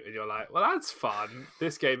cute, and you're like, well, that's fun.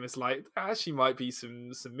 This game is like, there actually might be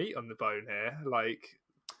some meat on the bone here, like,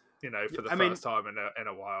 you know, for the first time in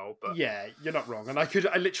a while. But yeah, you're not wrong. And I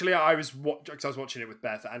was watching it with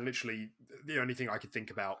Beth, and literally the only thing I could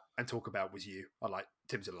think about and talk about was you. I like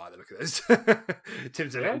Tim's didn't like the look of this.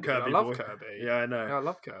 Tim's a little Kirby. I love boy. Kirby. Yeah, I know. Yeah, I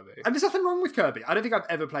love Kirby. And there's nothing wrong with Kirby. I don't think I've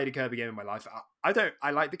ever played a Kirby game in my life.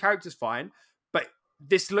 I like the characters fine, but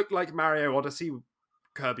this looked like Mario Odyssey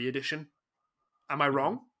Kirby edition. Am I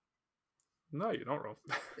wrong? No, you're not wrong.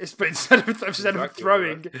 But instead of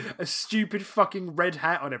throwing a stupid fucking red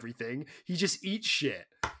hat on everything, he just eats shit.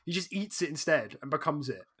 He just eats it instead and becomes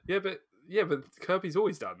it. Yeah, but Kirby's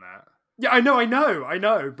always done that. Yeah, I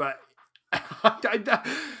know, but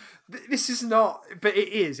this is not. But it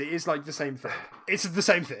is. It is like the same thing. It's the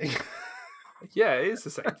same thing. Yeah, it is the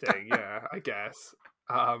same thing. Yeah, I guess.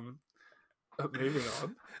 Moving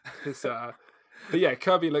on. But yeah,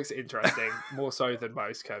 Kirby looks interesting, more so than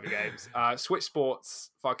most Kirby games. Switch Sports,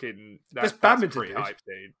 fucking... There's badminton, pretty hype,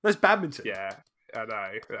 dude. There's badminton. Yeah, I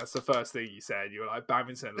know. That's the first thing you said. You were like,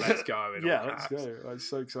 badminton, let's go. Yeah, let's go. I'm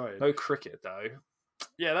so excited. No cricket, though.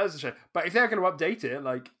 Yeah, that's a shame. But if they're going to update it,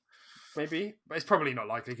 like, maybe. But it's probably not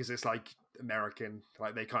likely because it's, like, American.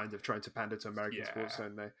 Like, they kind of trying to pander to American sports,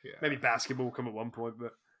 don't they? Yeah. Maybe basketball will come at one point,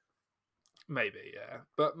 but... Maybe, yeah.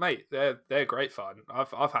 But, mate, they're great fun.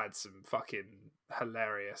 I've had some fucking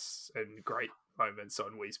hilarious and great moments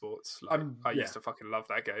on Wii Sports. Like, I used to fucking love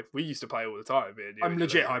that game. We used to play all the time. I'm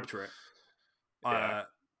legit hyped for it. Yeah.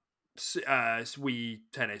 Wii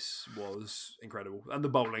tennis was incredible, and the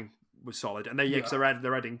bowling was solid. And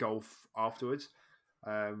they're adding golf afterwards.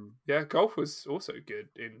 Golf was also good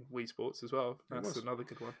in Wii Sports as well. That's another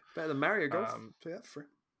good one. Better than Mario Golf.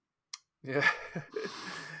 Yeah.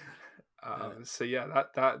 So yeah,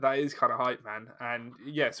 that is kind of hype, man. And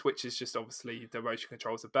yeah, Switch is just obviously the motion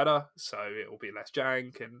controls are better, so it will be less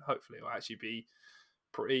jank, and hopefully it will actually be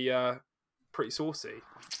pretty saucy.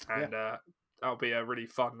 And that'll be a really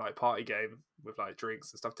fun like party game with like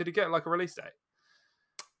drinks and stuff. Did it get like a release date?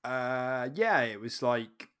 Yeah, it was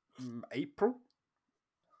like April.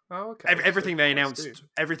 Oh, okay. Everything they announced,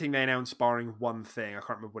 barring one thing, I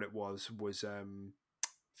can't remember what it was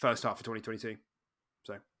first half of 2022.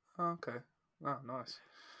 So. Oh, okay. Oh, nice.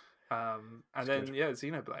 And then good.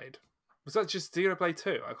 Xenoblade. Was that just Xenoblade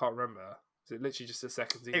 2? I can't remember. Is it literally just the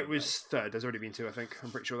second Xenoblade? It was third. There's already been 2, I think.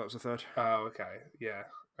 I'm pretty sure that was the third. Oh, okay. Yeah.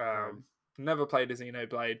 Never played a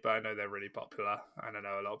Xenoblade, but I know they're really popular, and I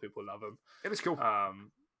know a lot of people love them. It was cool.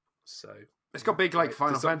 So it's got big like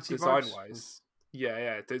Final Fantasy design vibes. Wise.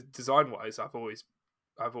 Yeah. Design wise, I've always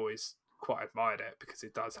quite admired it because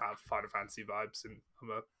it does have Final Fantasy vibes, and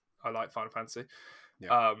I like Final Fantasy.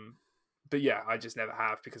 Yeah. But yeah, I just never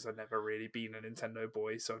have because I've never really been a Nintendo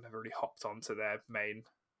boy, so I've never really hopped onto their main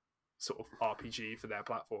sort of RPG for their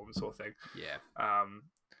platform sort of thing. Yeah.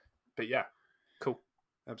 But yeah, cool.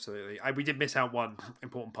 Absolutely. We did miss out one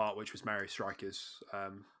important part, which was Mario Strikers.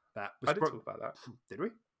 That was I did talk about that. Did we?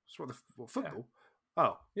 What football? Yeah.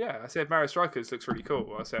 Oh. Yeah, I said Mario Strikers looks really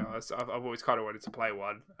cool. I've always kind of wanted to play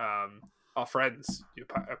one. Our friends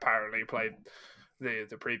apparently played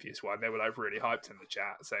the previous one. They were like really hyped in the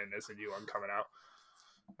chat saying there's a new one coming out.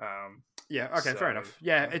 Fair enough.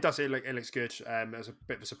 Yeah, it does. It looks good. It was a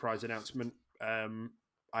bit of a surprise announcement.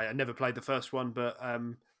 I never played the first one, but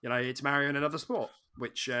it's Mario in another sport,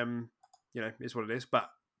 which is what it is. But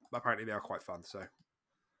apparently they are quite fun, so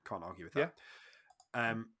can't argue with that.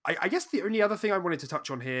 Yeah. I guess the only other thing I wanted to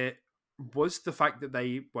touch on here was the fact that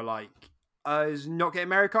they were like, "Is not getting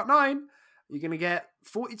Mario Kart 9. You're going to get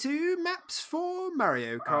 42 maps for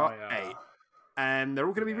Mario Kart 8. And they're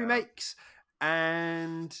all going to be remakes."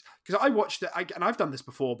 And because I watched it, and I've done this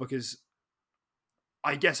before because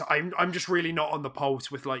I guess I'm just really not on the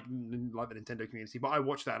pulse with like the Nintendo community. But I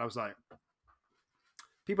watched that and I was like,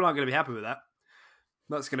 people aren't going to be happy with that.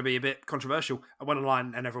 That's going to be a bit controversial. I went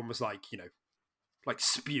online and everyone was like, like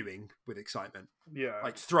spewing with excitement. Yeah.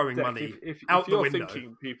 Like throwing money if out the window.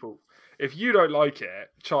 Thinking people, if you don't like it,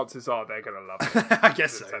 chances are they're going to love it. I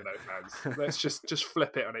guess so. Nintendo fans. Let's just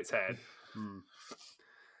flip it on its head.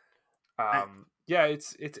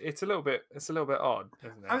 It's a little bit odd,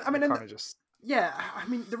 isn't it? I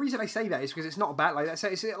mean, the reason I say that is because it's not bad. Like I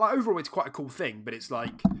say, it's like overall, it's quite a cool thing. But it's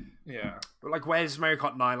like, but like, where's Mario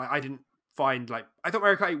Kart 9? Like, I didn't find I thought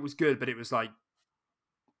Mario Kart 8 was good, but it was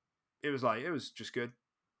just good.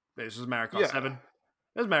 This was Mario Kart 7.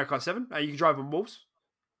 There's Mario Kart 7. You can drive on walls.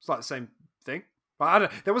 It's like the same thing.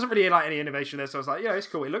 But there wasn't really like any innovation there, so I was like, it's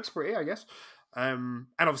cool. It looks pretty, I guess. And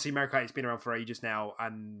obviously Mario Kart 8's been around for ages now,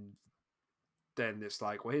 and then it's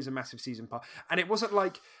like, well, here's a massive season pass. And it wasn't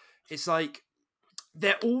like, it's like,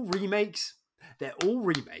 they're all remakes.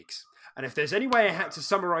 And if there's any way I had to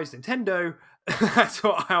summarize Nintendo, that's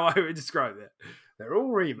how I would describe it. They're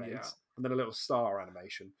all remakes. And then a little star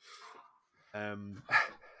animation.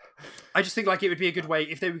 I just think like it would be a good way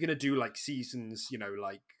if they were going to do like seasons,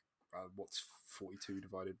 what's 42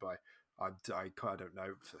 divided by, I don't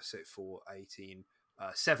know, 4, 18,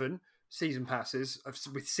 7 season passes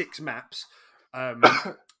with 6 maps.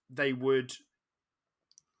 They would,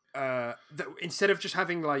 instead of just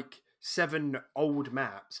having like 7 old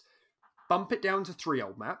maps, bump it down to 3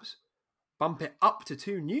 old maps, bump it up to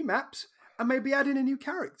 2 new maps, and maybe add in a new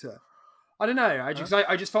character. I don't know. I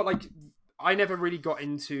just felt like I never really got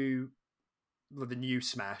into the new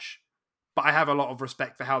Smash, but I have a lot of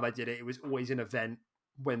respect for how they did it. It was always an event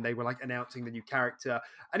when they were like announcing the new character,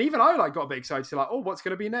 and even I got a bit excited to what's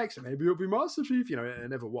going to be next? Maybe it'll be Master Chief. It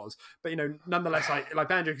never was, but nonetheless, like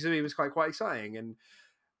Banjo-Kazooie was quite exciting, and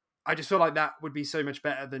I just feel like that would be so much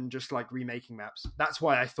better than just like remaking maps. That's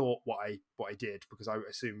why I thought what I did, because I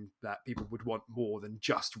assumed that people would want more than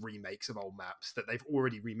just remakes of old maps that they've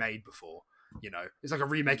already remade before. It's like a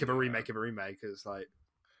remake of a remake of a remake. It's like,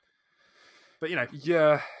 but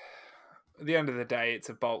yeah. At the end of the day, it's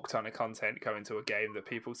a bulk ton of content coming to a game that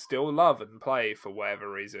people still love and play for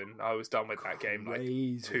whatever reason. I was done with that game like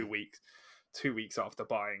 2 weeks. 2 weeks after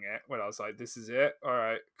buying it, when I was like, "This is it. All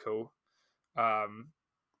right, cool."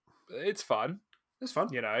 It's fun. It's fun.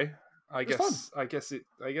 I guess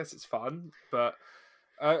it's fun. But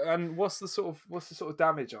and what's the sort of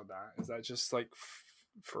damage on that? Is that just like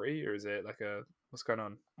free, or is it like what's going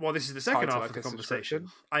on? Well, this is the second half of the conversation.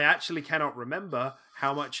 I actually cannot remember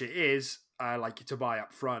how much it is. Like to buy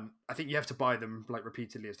up front. I think you have to buy them like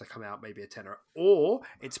repeatedly as they come out, maybe a tenner, or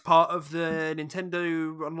it's part of the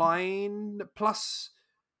Nintendo Online Plus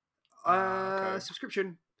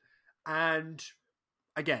subscription. And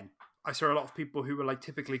again, I saw a lot of people who were like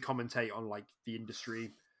typically commentate on like the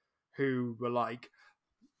industry, who were like,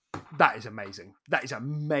 "That is amazing. That is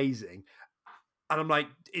amazing." And I'm like,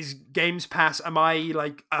 is Games Pass, am I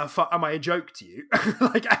like, am I a joke to you?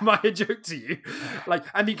 Like, am I a joke to you? Like,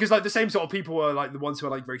 and because like the same sort of people are like the ones who are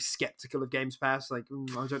like very skeptical of Games Pass. Like,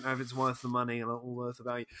 I don't know if it's worth the money and all worth the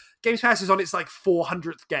value. Games Pass is on its like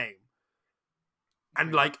 400th game.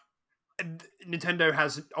 And like, Nintendo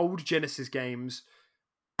has old Genesis games,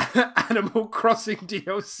 Animal Crossing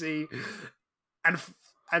DLC,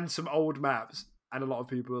 and some old maps. And a lot of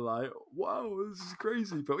people are like, wow, this is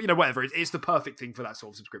crazy. But, whatever. It's the perfect thing for that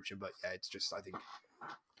sort of subscription. But, yeah, it's just, I think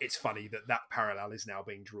it's funny that parallel is now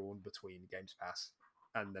being drawn between Games Pass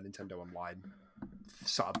and the Nintendo Online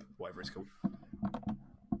sub, whatever it's called.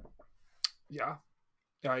 Yeah,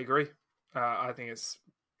 I agree. I think it's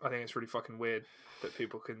really fucking weird that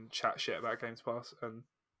people can chat shit about Games Pass and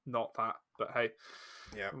not that. But, hey,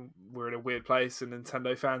 yeah, we're in a weird place. And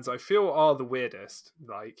Nintendo fans, I feel, are the weirdest.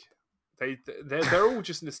 Like... They're all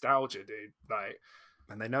just nostalgia, dude. Like,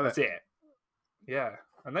 and they know that's it. Yeah,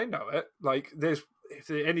 and they know it. Like, if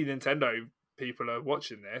any Nintendo people are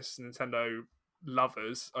watching this, Nintendo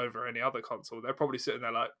lovers over any other console, they're probably sitting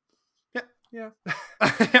there like, yeah, you're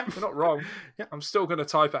not wrong. Yeah. I'm still going to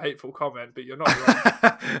type a hateful comment, but you're not wrong.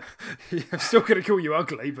 I'm still going to call you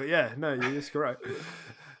ugly, but yeah, no, you're just correct.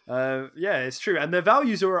 Yeah, it's true, and their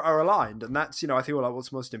values are aligned, and that's I feel like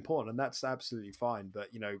what's most important, and that's absolutely fine. But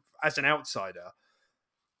as an outsider,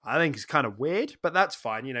 I think it's kind of weird, but that's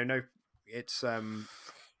fine. No, it's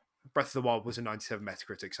Breath of the Wild was a 97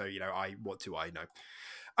 Metacritic, so what do I know?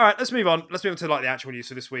 All right, let's move on. Let's move on to like the actual news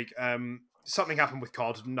for this week. Something happened with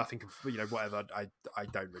COD. Nothing, whatever. I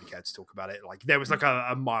don't really care to talk about it. Like there was like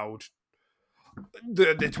a mild.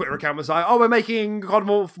 The Twitter account was like, "Oh, we're making COD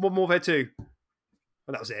Modern Warfare 2."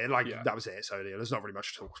 And that was it. That was it. So there's not really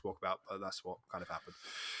much to talk about, but that's what kind of happened.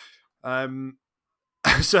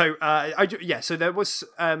 So there was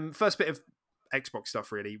first bit of Xbox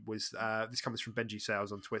stuff. Really was this comes from Benji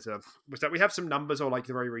Sales on Twitter. Was that we have some numbers, or like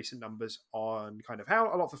the very recent numbers on kind of how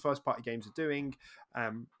a lot of the first party games are doing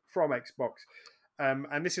from Xbox.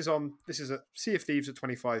 And this is a Sea of Thieves at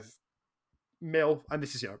 25 mil, and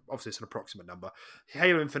this is obviously it's an approximate number.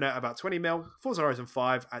 Halo Infinite about 20 mil, Forza Horizon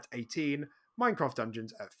 5 at 18. Minecraft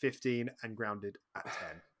Dungeons at 15 and Grounded at 10.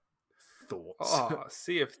 Thoughts? Oh,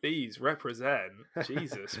 Sea of Thieves represent.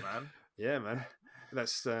 Jesus, man. Yeah, man.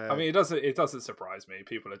 That's. I mean, it doesn't surprise me.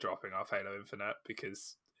 People are dropping off Halo Infinite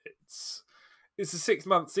because it's a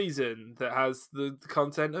 6-month season that has the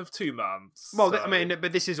content of 2 months. Well, so. I mean,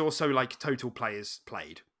 but this is also like total players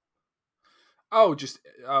played. Oh,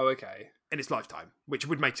 okay. In its lifetime, which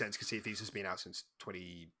would make sense because Sea of Thieves has been out since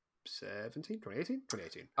 2018.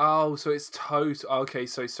 Oh, so it's total. Okay,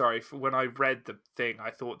 so sorry. When I read the thing,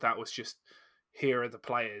 I thought that was just here are the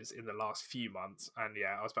players in the last few months, and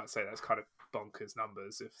yeah, I was about to say that's kind of bonkers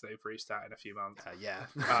numbers if they've reached that in a few months. Yeah.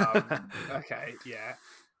 Okay. Yeah.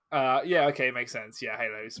 Yeah. Okay, makes sense. Yeah,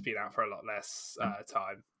 Halo's been out for a lot less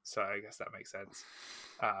time, so I guess that makes sense.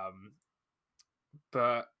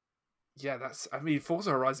 But yeah,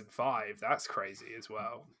 Forza Horizon 5, that's crazy as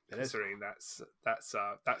well. Considering that's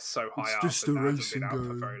so high up. It's just a racing game.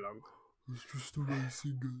 For very long. It's just a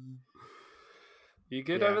racing game. You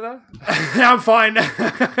good over there? I'm fine. Well,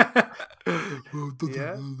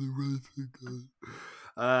 yeah. The racing game.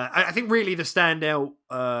 I think really the standout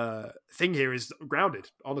thing here is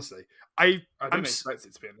Grounded. Honestly, I didn't expect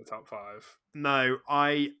it to be in the top 5. No,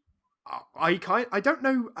 I don't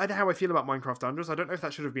know how I feel about Minecraft Dungeons. I don't know if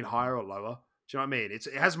that should have been higher or lower. Do you know what I mean? It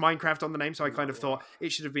has Minecraft on the name, so I kind of thought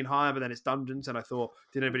it should have been higher, but then it's Dungeons, and I thought,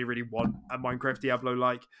 did anybody really want a Minecraft Diablo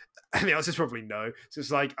like? And the answer is probably no. So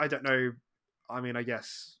it's like, I don't know. I mean, I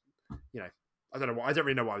guess I don't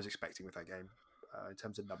really know what I was expecting with that game in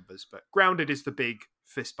terms of numbers, but Grounded is the big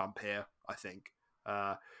fist bump here. I think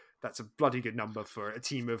that's a bloody good number for a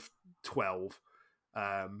team of 12.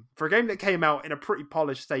 For a game that came out in a pretty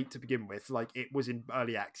polished state to begin with, like it was in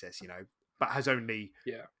early access, but has only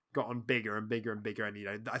gotten bigger and bigger and bigger.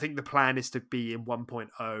 And I think the plan is to be in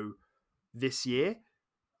 1.0 this year.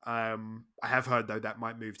 I have heard though that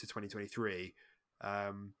might move to 2023.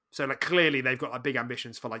 So like clearly they've got like big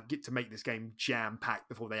ambitions for like get to make this game jam packed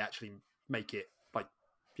before they actually make it like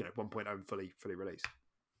 1.0 fully released.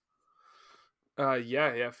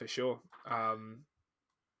 Yeah, for sure. Have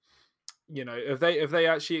they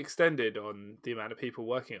actually extended on the amount of people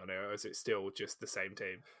working on it, or is it still just the same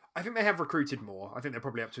team? I think they have recruited more. I think they're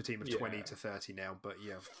probably up to a team of 20 to 30 now, but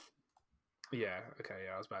yeah. Yeah, okay,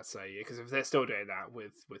 yeah, I was about to say, because if they're still doing that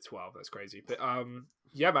with 12, that's crazy. But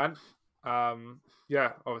yeah, man.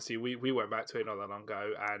 Obviously we went back to it not that long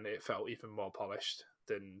ago and it felt even more polished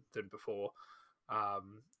than before.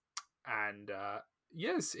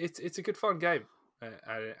 Yes, it's a good fun game.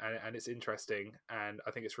 And it's interesting, and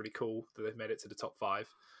I think it's really cool that they've made it to the top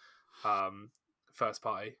 5 first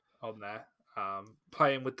party on there.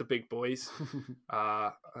 Playing with the big boys.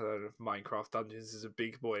 I don't know if Minecraft Dungeons is a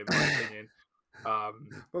big boy in my opinion.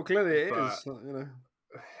 Well, clearly it is.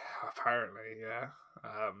 Apparently, yeah.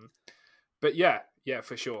 But yeah,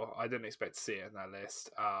 for sure. I didn't expect to see it in that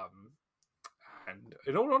list. And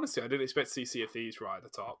in all honesty, I didn't expect to see Sea of Thieves right at the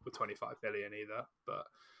top with 25 million either. But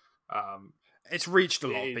it's reached a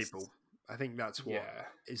lot of people. I think that's what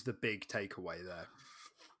is the big takeaway there.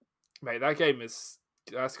 Mate, that game that's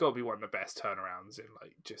got to be one of the best turnarounds in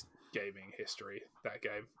like just gaming history. That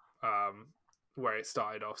game, where it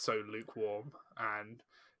started off so lukewarm and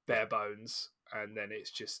bare bones, and then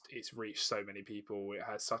it's reached so many people. It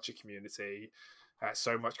has such a community, it has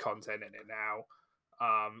so much content in it now,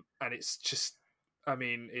 and it's just, I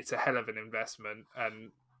mean, it's a hell of an investment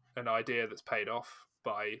and an idea that's paid off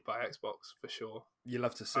by Xbox for sure. You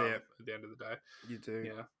love to see it at the end of the day. You do,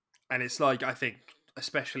 yeah. And it's like, I think,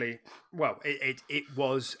 especially, well, it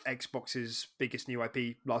was Xbox's biggest new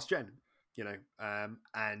IP last gen,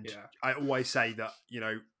 and I always say that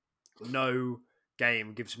no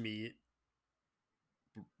game gives me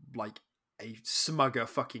like a smugger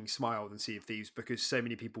fucking smile than Sea of Thieves, because so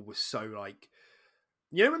many people were so like,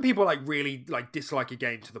 when people like really like dislike a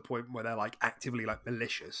game to the point where they're like actively like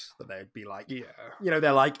malicious, that they'd be like,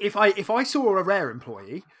 they're like, if I saw a Rare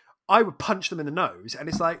employee, I would punch them in the nose, and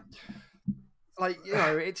it's like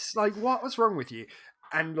it's like, what's wrong with you?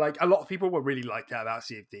 And like a lot of people were really like that about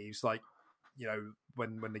Sea of Thieves, like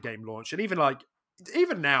when the game launched, and even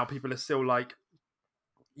now people are still like,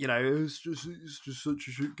 it's just such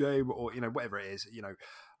a shit game, or whatever it is,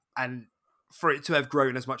 and for it to have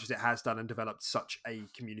grown as much as it has done and developed such a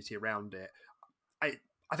community around it, I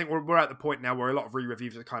think we're at the point now where a lot of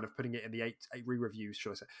re-reviews are kind of putting it in the 8 re-reviews,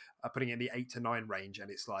 should I say, putting it in the 8 to 9 range, and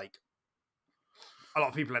it's like a lot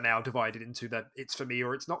of people are now divided into the it's for me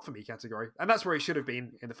or it's not for me category, and that's where it should have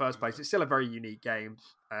been in the first place. It's still a very unique game,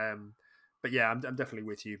 but yeah, I'm definitely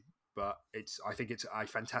with you. But I think it's a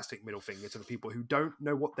fantastic middle finger to the people who don't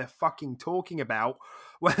know what they're fucking talking about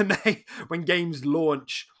when games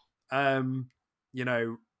launch.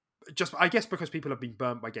 Just I guess because people have been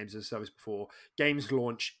burnt by games as a service before, games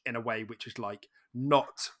launch in a way which is like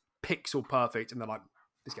not pixel perfect, and they're like,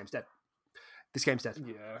 this game's dead. This game's dead.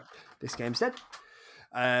 Yeah. This game's dead.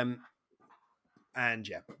 And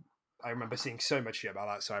yeah, I remember seeing so much shit about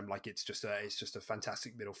that. So I'm like, it's just a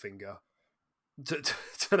fantastic middle finger to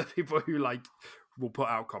the people who like will put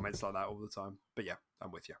out comments like that all the time. But yeah,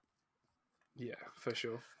 I'm with you. Yeah, for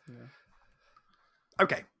sure. Yeah.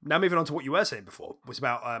 Okay, now moving on to what you were saying before was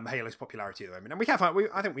about Halo's popularity at the moment, and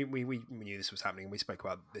I think we knew this was happening, and we spoke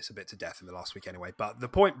about this a bit to death in the last week anyway. But the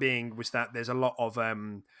point being was that there's a lot of I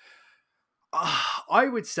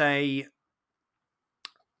would say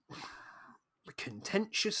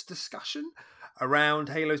contentious discussion around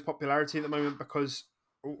Halo's popularity at the moment, because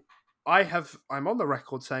I'm on the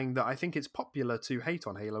record saying that I think it's popular to hate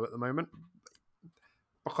on Halo at the moment,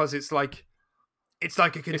 because it's like a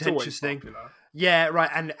contentious thing. Yeah, right.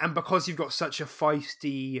 And because you've got such a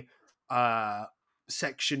feisty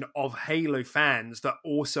section of Halo fans that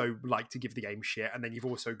also like to give the game shit, and then you've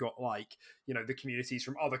also got like, the communities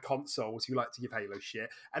from other consoles who like to give Halo shit,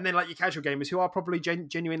 and then like your casual gamers who are probably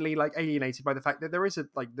genuinely like alienated by the fact that there is the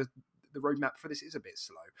roadmap for this is a bit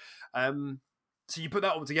slow. So you put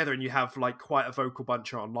that all together and you have like quite a vocal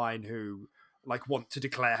bunch online who like want to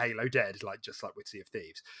declare Halo dead, like just like with Sea of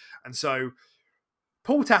Thieves. And so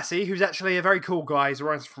Paul Tassi, who's actually a very cool guy, he's a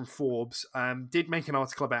writer from Forbes, did make an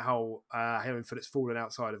article about how Halo Infinite's fallen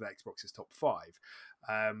outside of Xbox's top 5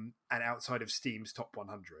 and outside of Steam's top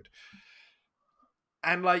 100.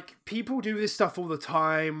 And like, people do this stuff all the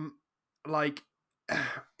time. Like,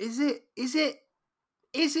 is it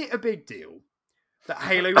a big deal that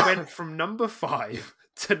Halo went from number 5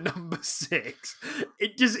 to number 6?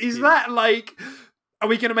 It just is that like, are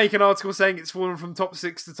we going to make an article saying it's fallen from top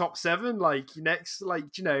 6 to top 7? Like next,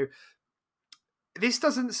 like, you know, this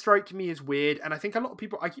doesn't strike me as weird. And I think a lot of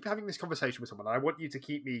people, I keep having this conversation with someone, and I want you to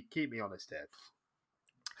keep me honest here.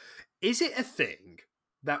 Is it a thing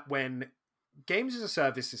that when games as a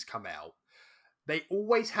services come out, they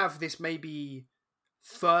always have this maybe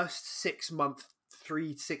first 6 month,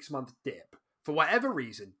 6 month dip for whatever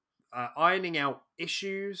reason, ironing out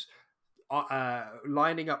issues,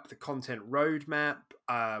 lining up the content roadmap,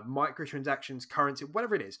 microtransactions, currency,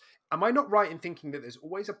 whatever it is. Am I not right in thinking that there's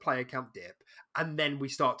always a player count dip and then we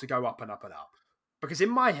start to go up and up and up? Because in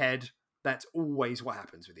my head, that's always what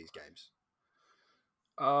happens with these games.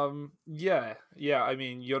 Yeah. I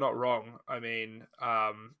mean, you're not wrong. I mean,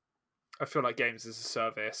 I feel like games as a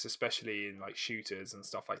service, especially in like shooters and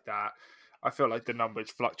stuff like that, I feel like the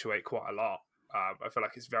numbers fluctuate quite a lot. I feel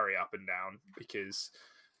like it's very up and down because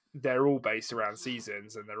they're all based around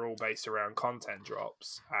seasons and they're all based around content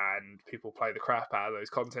drops, and people play the crap out of those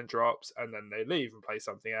content drops and then they leave and play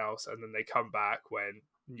something else, and then they come back when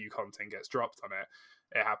new content gets dropped on it.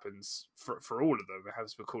 It happens for all of them. It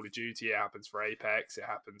happens for Call of Duty, it happens for Apex, it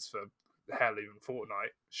happens for hell, even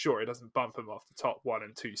Fortnite. Sure, it doesn't bump them off the top 1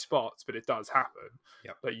 and 2 spots, but it does happen.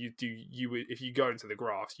 Yep. Like you would, if you go into the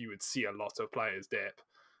graphs, you would see a lot of players dip,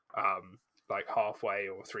 like halfway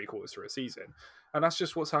or 3/4 through a season, and that's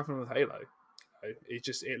just what's happened with Halo.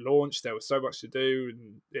 It launched, there was so much to do,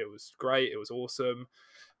 and it was great, it was awesome,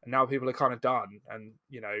 and now people are kind of done, and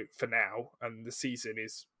you know, for now, and the season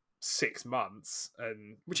is 6 months,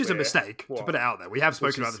 and which is a mistake to put it out there. We have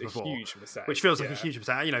spoken about this before. Huge mistake, which feels like a huge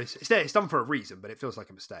mistake. You know, it's done for a reason, but it feels like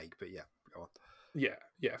a mistake. But yeah, go on.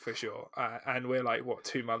 Yeah, for sure. And we're like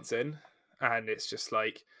 2 months in, and it's just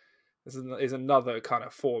like there's another kind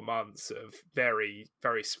of 4 months of very,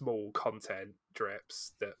 very small content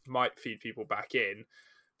drips that might feed people back in,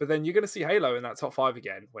 but then you're going to see Halo in that top 5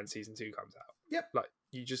 again when season 2 comes out. Yep, like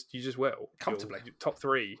you just will comfortably. Top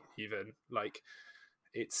 3 even. Like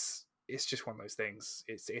it's just one of those things.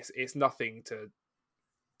 It's nothing to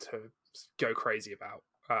go crazy about.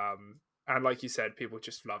 And like you said, people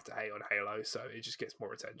just love to hate on Halo, so it just gets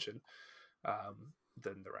more attention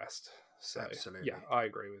than the rest. So absolutely, yeah, I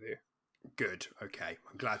agree with you. Good. Okay,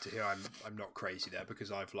 I'm glad to hear I'm not crazy there,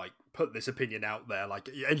 because I've like put this opinion out there, like,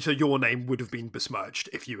 and so your name would have been besmirched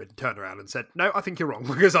if you had turned around and said, no, I think you're wrong,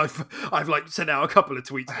 because I've like sent out a couple of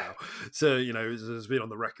tweets now, so you know, it's been on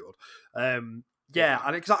the record. Yeah,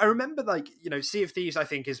 and because I remember, like, you know, Sea of Thieves, I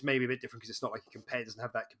think, is maybe a bit different because it's not like it doesn't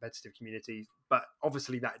have that competitive community, but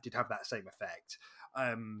obviously that did have that same effect.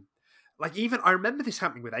 Like, even I remember this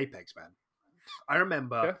happening with Apex, man. I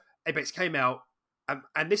remember Apex came out,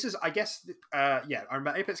 and this is, I guess, I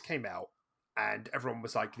remember Apex came out, and everyone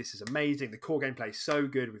was like, "This is amazing. The core gameplay is so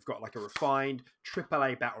good. We've got like a refined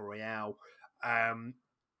AAA battle royale."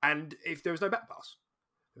 And if there was no battle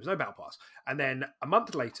pass, and then a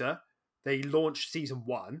month later, they launched season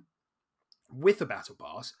 1 with a battle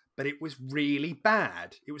pass, but it was really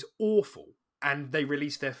bad. It was awful. And they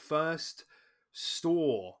released their first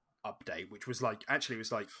store update, which was like, actually, it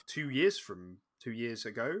was like 3 years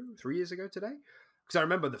ago today. Because I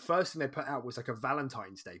remember the first thing they put out was like a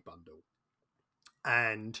Valentine's Day bundle.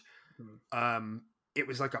 And it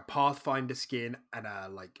was like a Pathfinder skin and a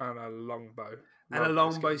longbow. And a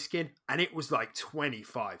longbow skin. And it was like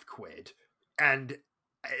 25 quid. And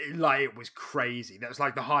like, it was crazy. That was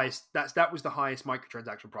like the highest. That was the highest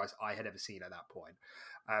microtransaction price I had ever seen at that point.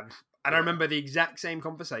 And I remember the exact same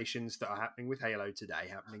conversations that are happening with Halo today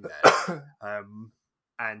happening there.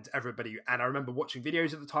 And everybody, and I remember watching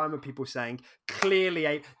videos at the time of people saying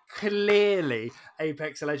clearly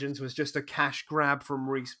Apex Legends was just a cash grab from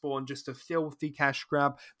Respawn, just a filthy cash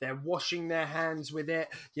grab. They're washing their hands with it.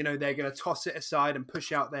 You know, they're going to toss it aside and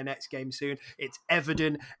push out their next game soon. It's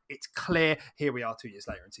evident. It's clear. Here we are 2 years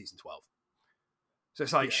later in season 12. So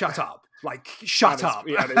it's like, shut up. Like, shut up.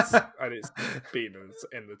 And it's been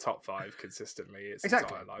in the top 5 consistently its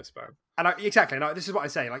entire lifespan. And this is what I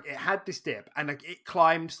say. Like, it had this dip, and like it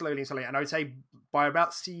climbed slowly. And I would say by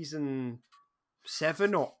about season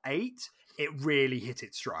 7 or 8, it really hit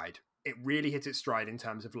its stride. It really hit its stride in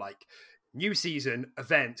terms of like new season,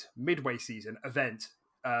 event, midway season, event,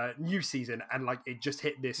 new season, and like it just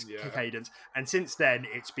hit this cadence. And since then,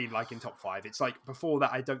 it's been like in top 5. It's like before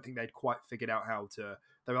that, I don't think they'd quite figured out how to.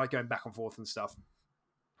 They were like going back and forth and stuff.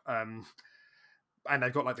 And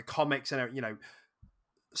they've got like the comics and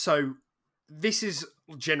so this is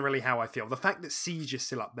generally how I feel. The fact that Siege is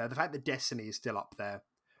still up there, the fact that Destiny is still up there,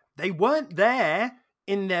 they weren't there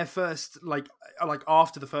in their first like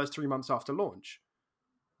after the first 3 months after launch.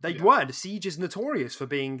 They weren't. Siege is notorious for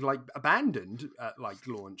being like abandoned at like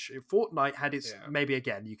launch. Fortnite had its maybe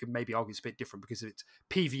again you can maybe argue it's a bit different because of its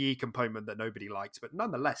PvE component that nobody liked, but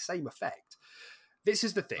nonetheless same effect. This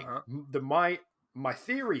is the thing. My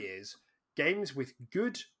theory is games with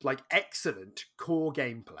good, like excellent core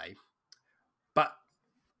gameplay, but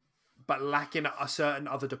lacking a certain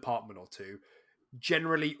other department or two,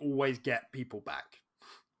 generally always get people back.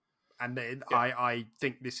 And then I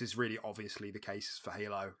think this is really obviously the case for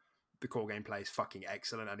Halo. The core gameplay is fucking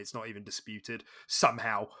excellent, and it's not even disputed.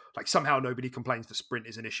 Somehow nobody complains that sprint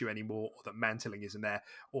is an issue anymore, or that mantling isn't there,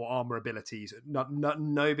 or armor abilities.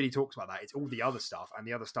 Nobody talks about that. It's all the other stuff, and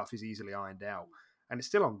the other stuff is easily ironed out, and it's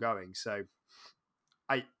still ongoing. So,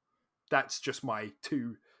 that's just my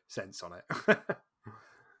 2 cents on it.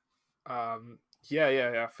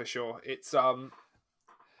 Yeah, for sure. It's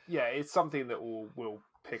it's something that will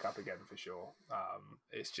pick up again for sure.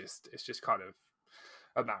 It's just kind of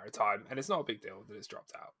a matter of time, and it's not a big deal that it's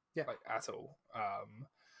dropped out, like at all.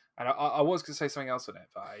 And I was going to say something else on it,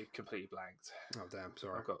 but I completely blanked. Oh damn!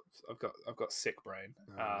 Sorry, I've got sick brain.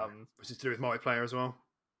 No. Was it to do with multiplayer as well?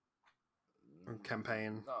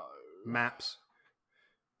 Campaign, no. Maps,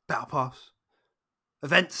 battle pass,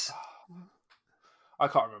 events. I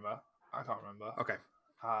can't remember. Okay.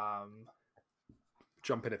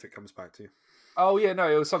 Jump in if it comes back to you. Oh yeah, no,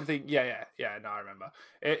 it was something. Yeah. No, I remember.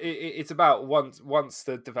 It's about once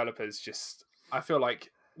the developers just. I feel like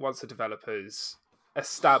once the developers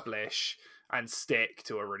establish and stick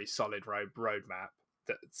to a really solid roadmap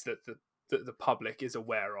that the public is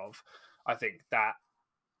aware of, I think that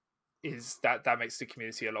makes the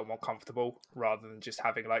community a lot more comfortable rather than just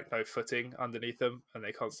having like no footing underneath them, and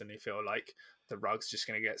they constantly feel like the rug's just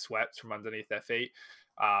going to get swept from underneath their feet.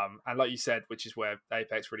 And like you said, which is where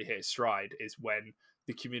Apex really hit its stride, is when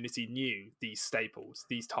the community knew these staples,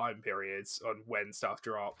 these time periods on when stuff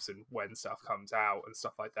drops and when stuff comes out and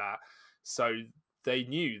stuff like that. So they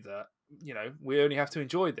knew that, we only have to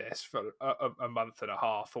enjoy this for a month and a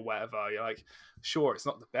half or whatever. You're like, sure, it's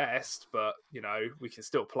not the best, but, we can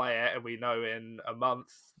still play it. And we know in a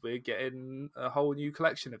month we're getting a whole new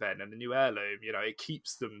collection event and a new heirloom. It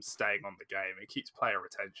keeps them staying on the game. It keeps player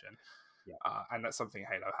retention. Yeah. And that's something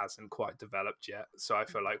Halo hasn't quite developed yet. So I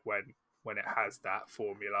feel like when it has that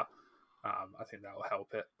formula, I think that will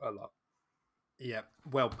help it a lot. Yeah,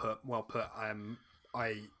 well put.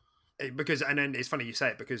 Because, and then it's funny you say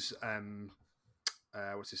it because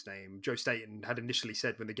what's his name? Joe Staten had initially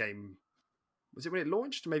said when the game, was it when it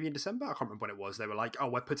launched? Maybe in December? I can't remember when it was. They were like,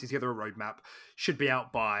 we're putting together a roadmap, should be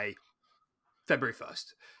out by February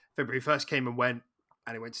 1st. February 1st came and went,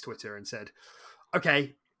 and he went to Twitter and said,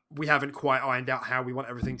 okay, we haven't quite ironed out how we want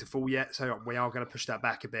everything to fall yet, so we are going to push that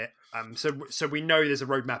back a bit. So we know there's a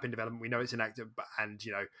roadmap in development. We know it's inactive, and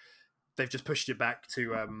they've just pushed it back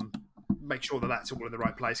to make sure that that's all in the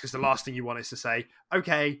right place. Because the last thing you want is to say,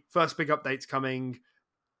 okay, first big update's coming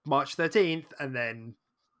March 13th, and then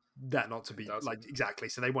that not to be like exactly.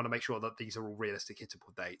 So they want to make sure that these are all realistic,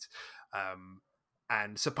 hittable dates.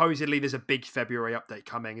 And supposedly there's a big February update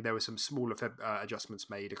coming. There were some smaller adjustments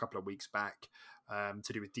made a couple of weeks back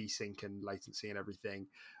to do with desync and latency and everything.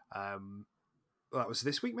 That was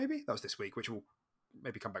this week, maybe? That was this week, which will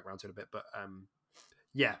maybe come back around to in a bit. But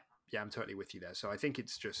yeah, I'm totally with you there. So I think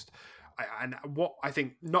it's just... and what I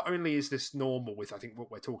think, not only is this normal with, I think, what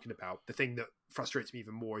we're talking about, the thing that frustrates me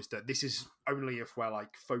even more is that this is only if we're,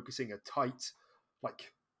 like, focusing a tight,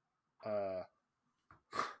 like...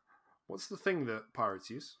 what's the thing that pirates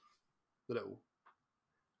use? The little...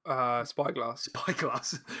 spyglass.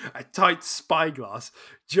 A tight spyglass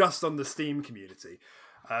just on the Steam community.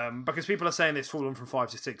 Because people are saying it's fallen from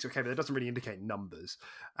 5 to 6. Okay, but that doesn't really indicate numbers.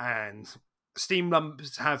 And Steam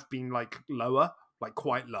numbers have been like lower, like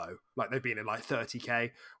quite low. Like they've been in like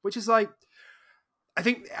 30k, which is like, I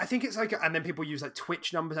think it's like, and then people use like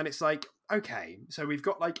Twitch numbers, and it's like, okay, so we've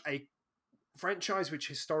got like a franchise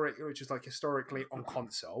which is like historically on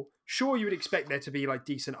console. Sure, you would expect there to be like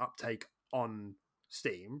decent uptake on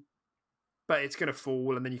Steam, but it's going to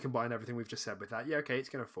fall, and then you combine everything we've just said with that. Yeah, okay, it's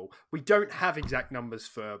going to fall. We don't have exact numbers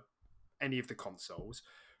for any of the consoles.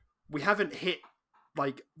 We haven't hit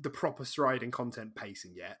like the proper stride in content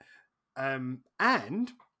pacing yet. And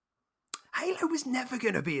Halo was never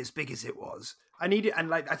going to be as big as it was. I need it, and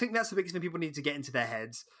like I think that's the biggest thing people need to get into their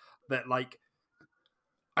heads. That like,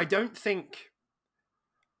 I don't think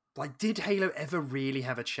like did Halo ever really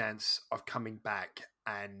have a chance of coming back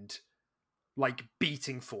and like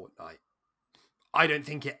beating Fortnite? I don't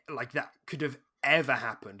think it like that could have ever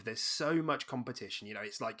happened. There's so much competition. You know,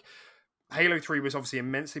 it's like Halo 3 was obviously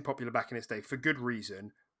immensely popular back in its day for good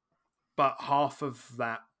reason, but half of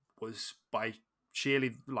that was by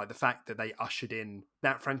sheerly like the fact that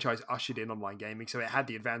that franchise ushered in online gaming, so it had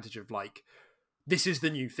the advantage of like this is the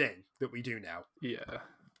new thing that we do now. Yeah.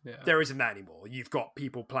 There isn't that anymore. You've got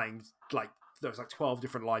people playing like there's like 12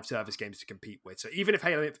 different live service games to compete with. So even if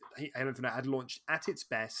Halo Infinite had launched at its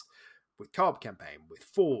best with co-op campaign, with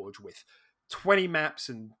Forge, with 20 maps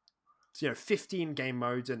and 15 game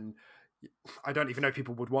modes, and I don't even know if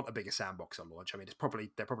people would want a bigger sandbox on launch. I mean,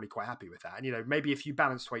 they're probably quite happy with that. And maybe a few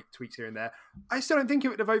balance tweaks here and there, I still don't think it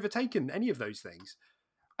would have overtaken any of those things.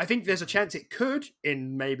 I think there's a chance it could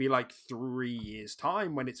in maybe like 3 years'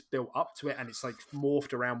 time when it's built up to it and it's like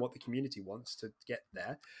morphed around what the community wants to get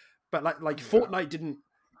there. But like Fortnite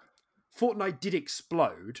did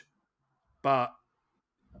explode, but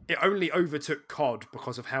it only overtook COD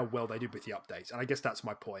because of how well they did with the updates. And I guess that's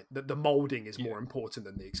my point. That the molding is more important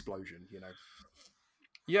than the explosion,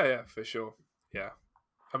 Yeah, for sure. Yeah.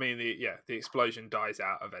 I mean, the explosion dies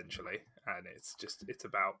out eventually, and it's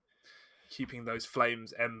about keeping those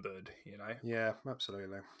flames embered, Yeah,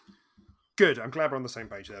 absolutely. Good. I'm glad we're on the same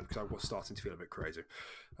page there because I was starting to feel a bit crazy.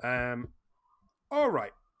 All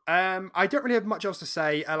right. I don't really have much else to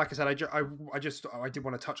say. Like I said, I did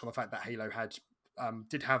want to touch on the fact that Halo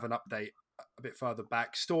did have an update a bit further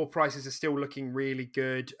back. Store prices are still looking really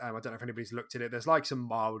good. I don't know if anybody's looked at it. There's like some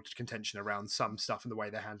mild contention around some stuff in the way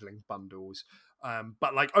they're handling bundles.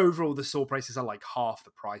 But like overall, the store prices are like half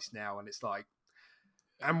the price now, and it's like,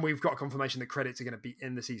 and we've got confirmation that credits are going to be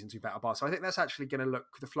in the Season 2 Battle Pass. So I think that's actually going to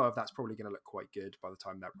the flow of that's probably going to look quite good by the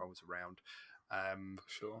time that rolls around. For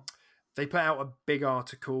sure. They put out a big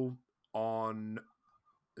article on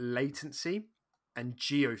latency and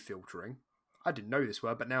geo-filtering. I didn't know this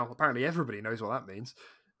word, but now apparently everybody knows what that means,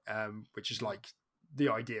 which is like the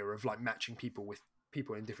idea of like matching people with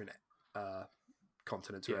people in different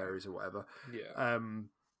continents or areas or whatever. Yeah.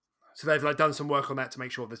 So they've like done some work on that to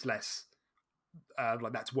make sure there's less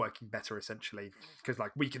like that's working better essentially, because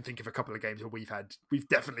like we can think of a couple of games where we've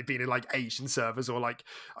definitely been in like Asian servers or like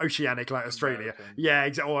oceanic like Australia,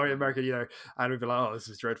 exactly, or America, and we've been like, oh, this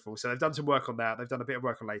is dreadful. So they've done some work on that. They've done a bit of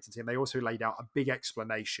work on latency, and they also laid out a big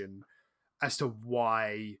explanation as to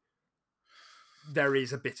why there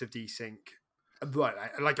is a bit of desync,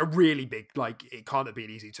 like a really big, like it can't have been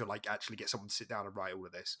easy to like actually get someone to sit down and write all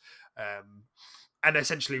of this, and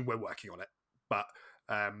essentially we're working on it, but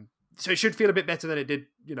so it should feel a bit better than it did,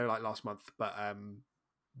 like last month. But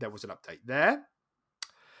there was an update there.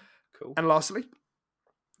 Cool. And lastly,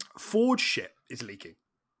 Forge shit is leaking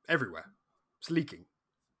everywhere. It's leaking.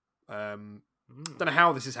 Don't know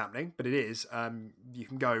how this is happening, but it is. You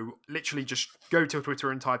can literally just go to Twitter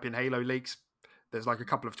and type in Halo leaks. There's like a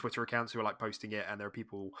couple of Twitter accounts who are like posting it, and there are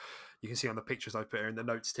people you can see on the pictures I put here in the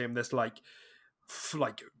notes, Tim. There's like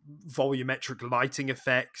volumetric lighting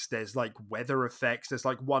effects, there's like weather effects, there's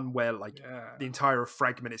like one where like the entire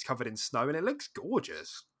fragment is covered in snow and it looks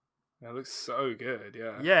gorgeous. It looks so good.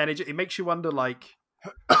 And it makes you wonder like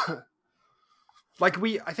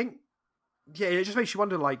it just makes you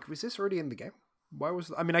wonder like, was this already in the game?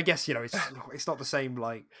 I guess it's not the same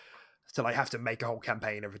like to like have to make a whole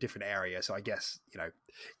campaign of a different area, so I guess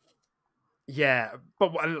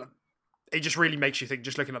but it just really makes you think,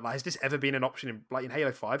 just looking at that, has this ever been an option in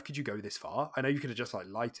Halo 5? Could you go this far? I know you could adjust like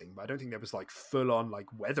lighting, but I don't think there was like full on like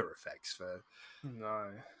weather effects for. No.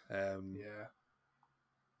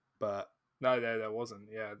 But no, there wasn't.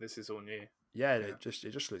 Yeah, this is all new. Yeah, it just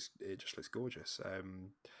looks gorgeous.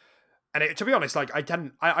 And to be honest, like I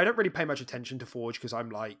don't really pay much attention to Forge because I'm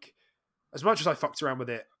like, as much as I fucked around with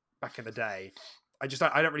it back in the day, I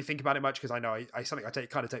don't really think about it much because I know I something I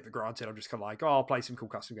take for granted. I'm just kind of like, oh, I'll play some cool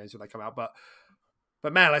custom games when they come out. But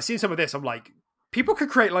man, I've seen some of this. I'm like, people could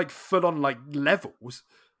create like full on like levels.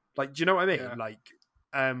 Like, do you know what I mean? Yeah. Like,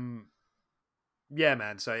 man.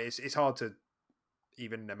 So it's hard to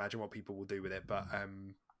even imagine what people will do with it. But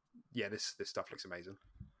this stuff looks amazing.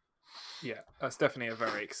 Yeah, that's definitely a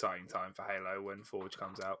very exciting time for Halo when Forge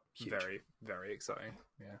comes out. Huge. Very, very exciting.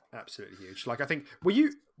 Yeah, absolutely huge. Like, I think will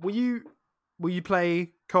you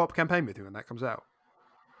play co-op campaign with you when that comes out?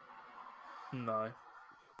 No.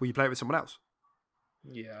 Will you play it with someone else?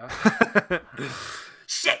 Yeah.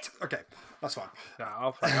 Shit. Okay, that's fine. No,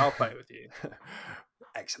 I'll play it with you.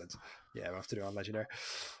 Excellent. Yeah, we'll have to do it on Legendary.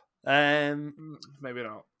 Maybe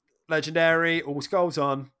not. Legendary, all skulls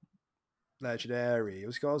on. Legendary,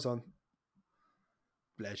 all skulls on.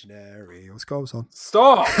 Legendary, all skulls on.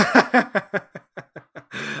 Stop!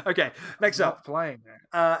 Okay, next I'm up. not playing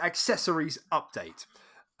it. Accessories update.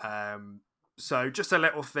 So just a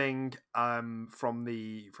little thing from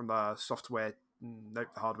the software, the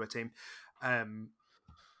hardware team. On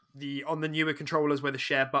the newer controllers where the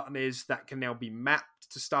share button is, that can now be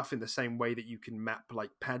mapped to stuff in the same way that you can map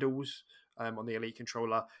like pedals on the Elite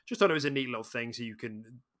controller. Just thought it was a neat little thing. So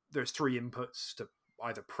there's 3 inputs to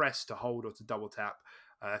either press, to hold, or to double tap.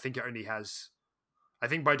 I think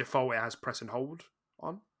by default it has press and hold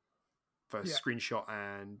on for screenshot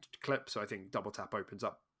and clip. So I think double tap opens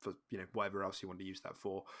up for whatever else you want to use that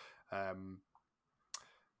for.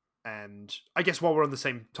 And I guess while we're on the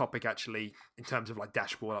same topic, actually, in terms of like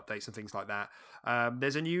dashboard updates and things like that,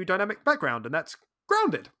 there's a new dynamic background, and that's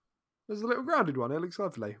grounded. There's a little grounded one. It looks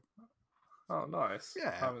lovely. Oh, nice.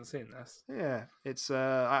 Yeah. I haven't seen this. Yeah, it's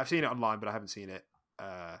I've seen it online, but I haven't seen it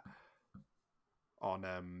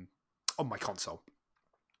on my console.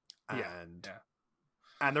 And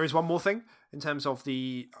there is one more thing in terms of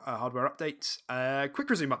the hardware updates. Quick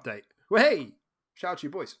resume update. Well, hey, shout out to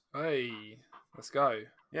you boys. Hey, let's go.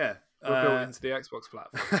 Yeah, We're built into the Xbox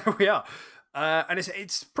platform. we are. And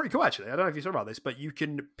it's pretty cool, actually. I don't know if you saw about this, but you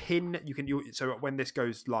can pin. So when this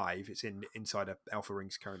goes live, it's inside of Alpha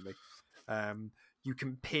Rings currently. You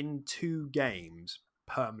can pin 2 games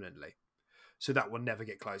permanently, so that will never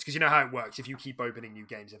get closed. Because you know how it works. If you keep opening new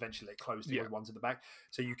games, eventually it closes the old ones at the back.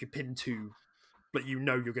 So you could pin 2, but you're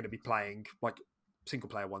going to be playing like single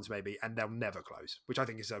player ones maybe, and they'll never close, which I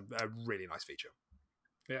think is a really nice feature.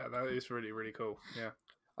 Yeah, that is really, really cool. Yeah.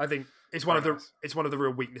 I think it's one of the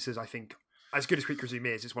real weaknesses. I think as good as Quick Resume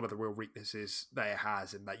is, it's one of the real weaknesses that it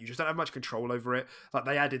has, in that you just don't have much control over it. Like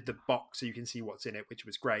they added the box so you can see what's in it, which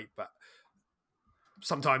was great, but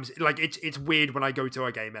sometimes like it's weird when I go to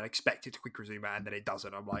a game and expect it to Quick Resume and then it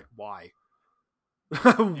doesn't. I'm like, why?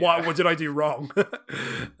 Why? What did I do wrong?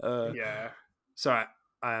 Yeah. So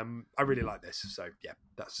I really like this. So yeah,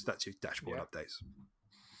 that's your dashboard updates.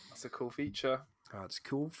 That's a cool feature. That's a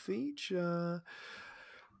cool feature.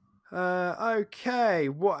 Okay,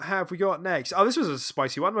 what have we got next? Oh, this was a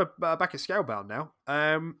spicy one. We're back at Scalebound now.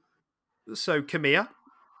 So Kamiya,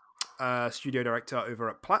 studio director over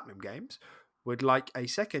at Platinum Games, would like a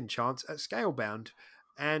second chance at Scalebound.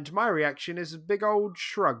 And my reaction is a big old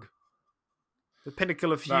shrug. The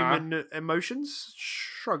pinnacle of human emotions?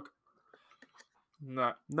 Shrug.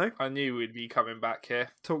 No. No? I knew we'd be coming back here.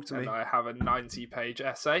 Talk to me. And I have a 90-page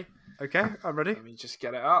essay. Okay, I'm ready. Let me just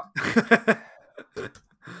get it up.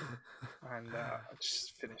 And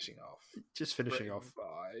just finishing off.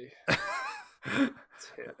 By...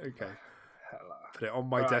 Tip. Okay. Hella. Put it on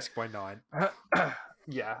my desk by 9.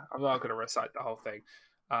 Yeah, I'm not going to recite the whole thing.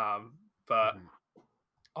 But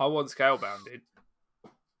I want Scalebound, dude.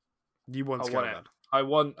 You want Scalebound? I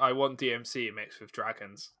want DMC mixed with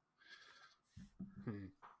dragons.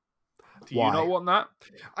 Do you not want that?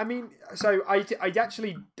 I mean, so I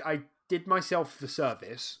did myself the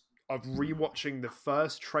service of rewatching the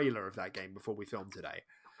first trailer of that game before we filmed today.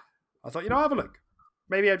 I thought, have a look.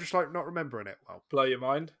 Maybe I just like not remembering it well. Blow your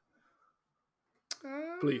mind?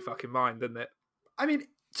 Blew your fucking mind, didn't it? I mean,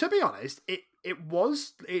 to be honest, it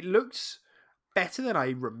looks better than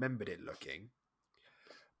I remembered it looking.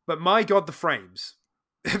 But my God, the frames.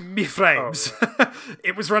 Me frames. Oh, yeah.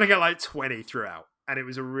 It was running at like 20 throughout. And it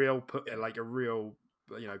was a real put me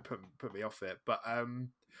off it. But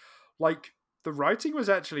like the writing was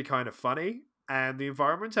actually kind of funny, and the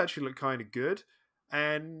environments actually looked kind of good,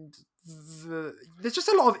 and there's just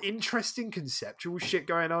a lot of interesting conceptual shit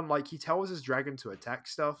going on. Like he tells his dragon to attack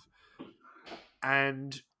stuff,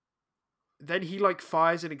 and then he like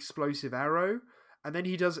fires an explosive arrow, and then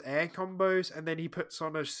he does air combos, and then he puts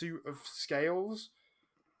on a suit of scales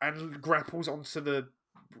and grapples onto the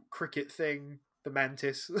cricket thing, the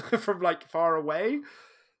mantis, from like far away.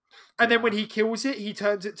 And then when he kills it, he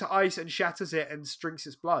turns it to ice and shatters it and drinks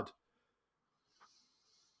its blood.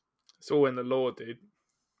 It's all in the lore, dude.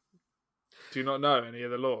 Do you not know any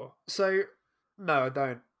of the lore? So, no, I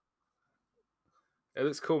don't. It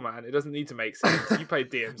looks cool, man. It doesn't need to make sense. You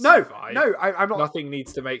played DMC No, 5. no, I'm not. Nothing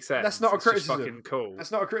needs to make sense. That's not a It's just criticism. fucking cool.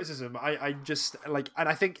 That's not a criticism. I just like, and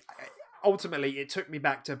I think ultimately it took me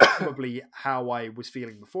back to probably how I was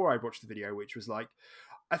feeling before I watched the video, which was like,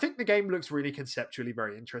 I think the game looks really conceptually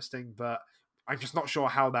very interesting, but I'm just not sure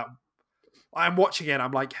how that. I'm watching it.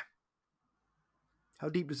 I'm like, how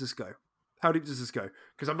deep does this go? How deep does this go?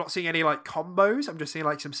 Because I'm not seeing any like combos. I'm just seeing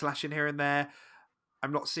like some slashing here and there.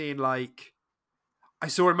 I'm not seeing like. I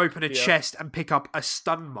saw him open a Yeah. chest and pick up a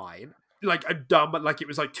stun mine, like a dumb, like it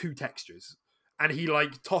was like 2 textures, and he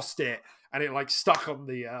like tossed it, and it like stuck on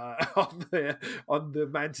the on the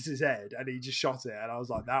mantis's head, and he just shot it, and I was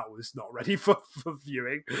like, that was not ready for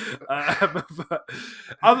viewing. But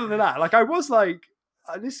other than that, like I was like,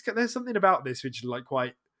 there's something about this which is like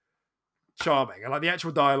quite charming, and like the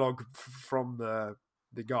actual dialogue from the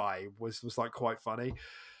guy was like quite funny.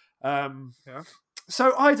 Yeah.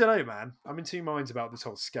 So I don't know, man. I'm in 2 minds about this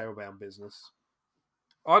whole Scalebound business.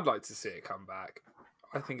 I'd like to see it come back.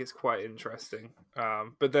 I think it's quite interesting.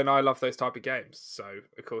 But then I love those type of games, so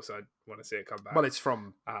of course I'd want to see it come back. Well, it's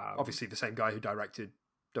from Um, obviously the same guy who directed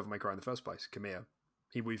Devil May Cry in the first place, Kamiya.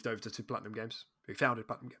 He moved over to Platinum Games. He founded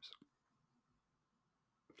Platinum Games.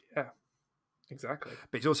 yeah, exactly.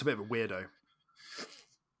 But he's also a bit of a weirdo.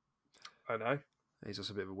 I know. He's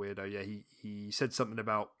also a bit of a weirdo. Yeah, he said something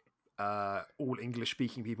about all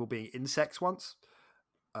English-speaking people being insects once.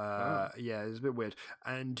 Yeah, it's a bit weird.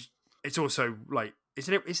 And it's also like,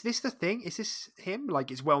 isn't it? Is this the thing? Is this him?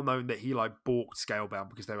 Like, it's well known that he like bought Scalebound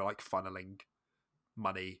because they were like funneling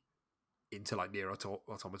money into like Nier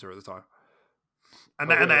Automata at the time. And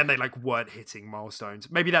then they like weren't hitting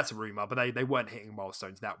milestones. Maybe that's a rumor, but they weren't hitting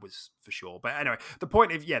milestones. That was for sure. But anyway, the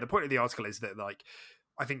point of the article is that like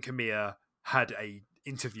I think Kamiya had a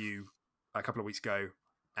interview a couple of weeks ago,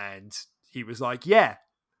 and he was like, "Yeah,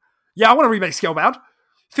 I want to remake Scalebound.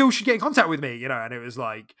 Phil should get in contact with me," you know. And it was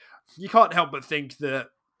like you can't help but think that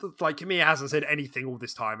like Kamiya hasn't said anything all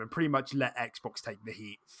this time, and pretty much let Xbox take the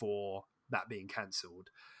heat for that being cancelled.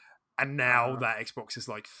 And now that Xbox is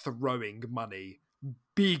like throwing money,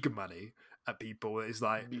 big money at people. It's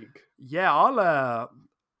like, yeah,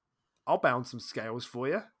 I'll bound some scales for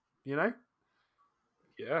you, you know?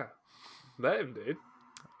 Yeah, let him, dude.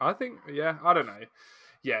 I think, yeah, I don't know.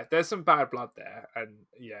 Yeah, there's some bad blood there, and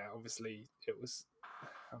yeah, obviously it was.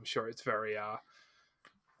 I'm sure it's very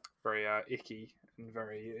icky and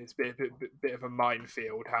it's a bit of a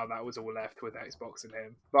minefield how that was all left with Xbox and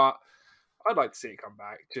him, but. I'd like to see it come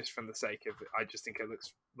back just from the sake of it. I just think it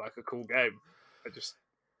looks like a cool game.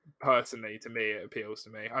 Personally, to me, it appeals to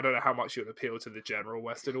me. I don't know how much it would appeal to the general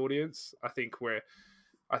Western audience. I think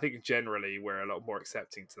generally we're a lot more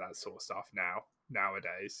accepting to that sort of stuff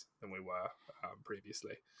nowadays than we were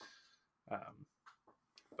previously. But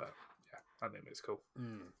yeah, I think it's cool.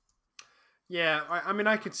 Yeah, I mean,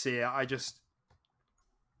 I could see it.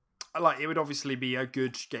 It would obviously be a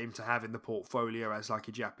good game to have in the portfolio as like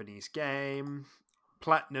a Japanese game.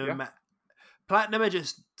 Platinum are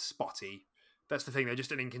just spotty. That's the thing. They're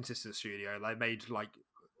just an inconsistent studio. They made like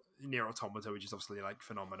Nier Automata, which is obviously like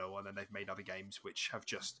phenomenal, and then they've made other games which have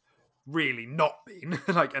just really not been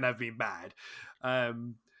like and have been bad.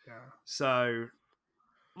 So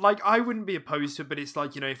like I wouldn't be opposed to it, but it's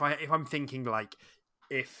like, you know, if I'm thinking like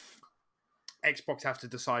if Xbox have to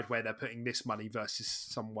decide where they're putting this money versus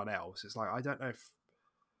someone else. It's like, I don't know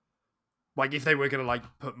if they were going to like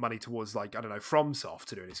put money towards like, I don't know, FromSoft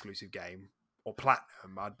to do an exclusive game or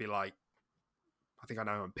Platinum, I'd be like, I think I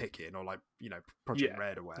know who I'm picking, or like, you know, Project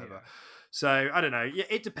Red or whatever. Yeah. So I don't know. Yeah,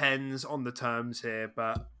 it depends on the terms here,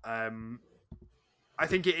 but I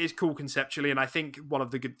think it is cool conceptually. And I think one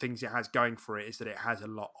of the good things it has going for it is that it has a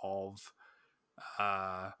lot of,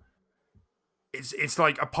 it's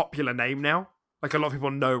like a popular name now. Like a lot of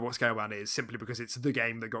people know what Scalebound is simply because it's the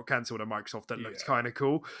game that got cancelled at Microsoft that looks kind of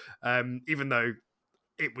cool. Even though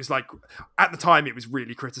it was like, at the time it was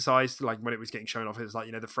really criticised. Like when it was getting shown off, it was like,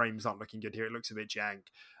 you know, the frames aren't looking good here. It looks a bit jank.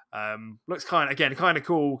 Looks kind of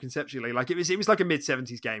cool conceptually. Like it was like a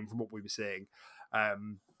mid-70s game from what we were seeing.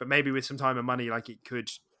 But maybe with some time and money, like it could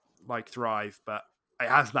like thrive. But it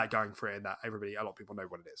has that going for it, and that a lot of people know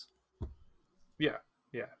what it is.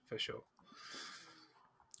 Yeah, for sure.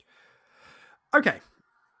 Okay.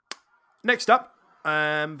 Next up, for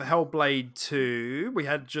Hellblade 2,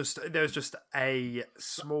 there was just a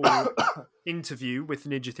small interview with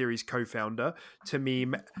Ninja Theory's co-founder,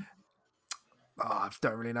 Tamim. I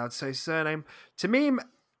don't really know how to say his surname. Tamim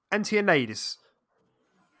Antianadis.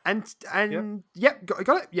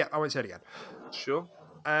 Got it? Yeah, I won't say it again. Sure.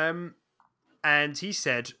 And he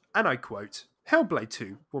said, and I quote, "Hellblade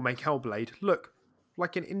 2 will make Hellblade look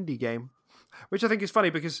like an indie game," which I think is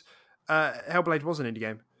funny because Hellblade was an indie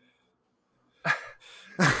game.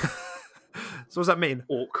 So what does that mean?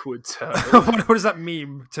 Awkward term. What does that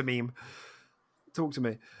mean to meme? Talk to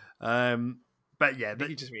me. But yeah,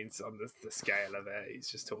 he just means on the scale of it. He's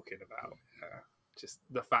just talking about just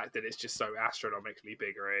the fact that it's just so astronomically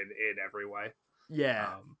bigger in every way.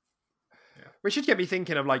 Yeah. Which should get me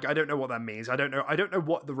thinking of like, I don't know what that means. I don't know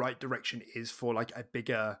what the right direction is for like a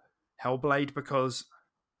bigger Hellblade, because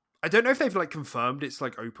I don't know if they've like confirmed it's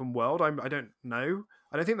like open world. I don't know.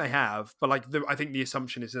 I don't think they have, but like I think the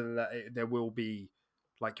assumption is that there will be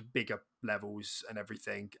like bigger levels and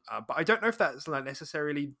everything. But I don't know if that's like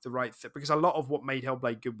necessarily the right thing, because a lot of what made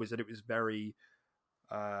Hellblade good was that it was very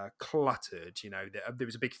cluttered. You know, there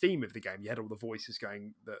was a big theme of the game. You had all the voices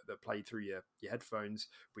going that played through your headphones,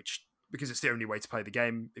 which, because it's the only way to play the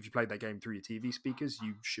game. If you played that game through your TV speakers,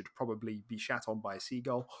 you should probably be shat on by a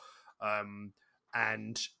seagull.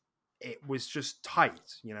 And it was just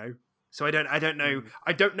tight, you know. So I don't know.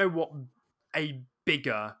 I don't know what a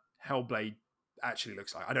bigger Hellblade actually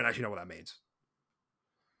looks like. I don't actually know what that means.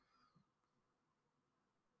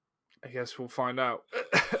 I guess we'll find out.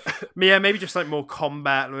 Yeah, maybe just like more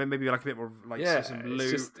combat, maybe like a bit more like some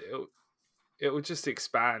loot. It will just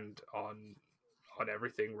expand on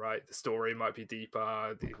everything, right? The story might be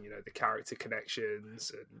deeper, the character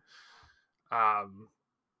connections, and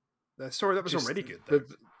the story that was already good though.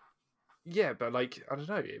 Yeah, but like, I don't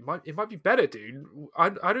know, it might be better, dude.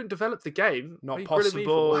 I don't develop the game. Not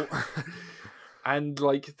possible. And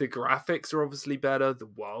like, the graphics are obviously better. The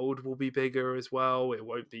world will be bigger as well. It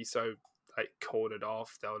won't be so like cornered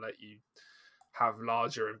off. They'll let you have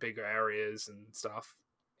larger and bigger areas and stuff.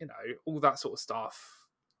 You know, all that sort of stuff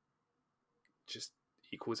just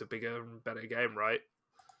equals a bigger and better game, right?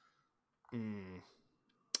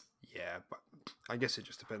 Yeah, but I guess it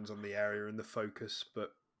just depends on the area and the focus.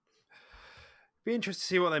 But be interested to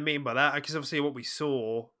see what they mean by that, because obviously what we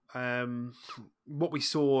saw in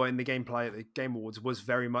the gameplay at the Game Awards was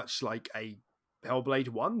very much like a Hellblade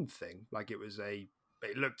 1 thing. Like, it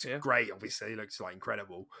looked great, obviously, it looked like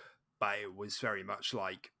incredible, but it was very much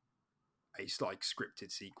like a like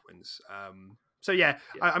scripted sequence. So yeah.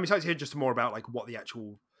 I'm excited to hear just more about like what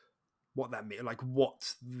that means, like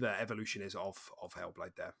what the evolution is of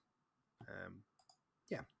Hellblade there.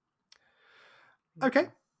 Yeah. Okay.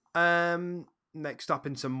 Next up,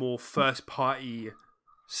 in some more first party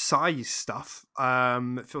size stuff,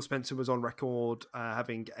 Phil Spencer was on record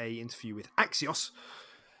having a interview with Axios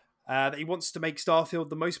that he wants to make Starfield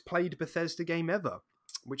the most played Bethesda game ever,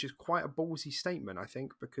 which is quite a ballsy statement, I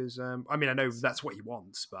think, because I know that's what he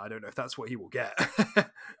wants, but I don't know if that's what he will get.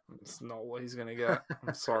 It's not what he's gonna get.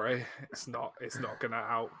 I'm sorry, it's not gonna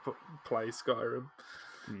outplay Skyrim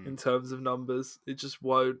in terms of numbers. It just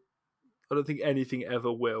won't. I don't think anything ever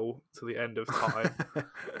will to the end of time.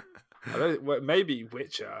 Maybe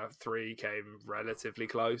Witcher 3 came relatively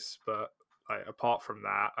close, but like, apart from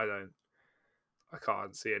that, I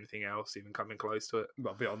can't see anything else even coming close to it.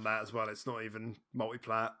 Well, beyond that as well, it's not even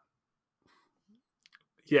multi-plat.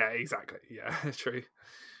 Yeah, exactly. Yeah, true.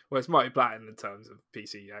 Well, it's multi-plat in terms of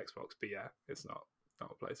PC, Xbox, but yeah, it's not a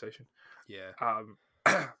PlayStation. Yeah.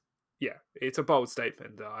 Yeah, it's a bold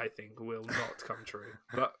statement that I think will not come true,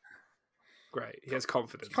 but great. He has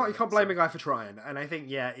confidence. You can't blame a guy for trying, and I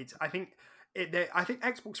think I think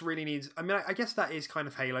Xbox really needs. I mean, I guess that is kind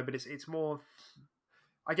of Halo, but it's more.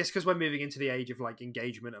 I guess because we're moving into the age of like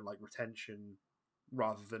engagement and like retention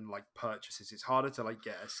rather than like purchases, it's harder to like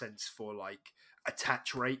get a sense for like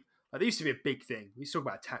attach rate. Like, there used to be a big thing. We used to talk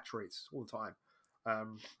about attach rates all the time,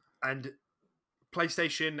 and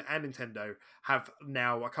PlayStation and Nintendo have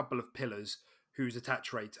now a couple of pillars whose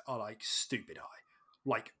attach rates are like stupid high.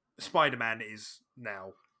 Like, Spider-Man is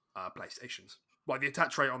now PlayStation's. Like, the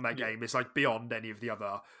attach rate on that game is like beyond any of the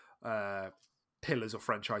other pillars or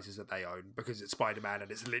franchises that they own, because it's Spider-Man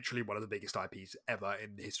and it's literally one of the biggest IPs ever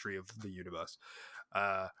in the history of the universe.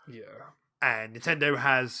 And Nintendo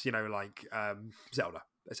has, like Zelda,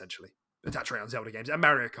 essentially. Attach rate on Zelda games. And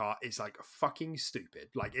Mario Kart is like fucking stupid.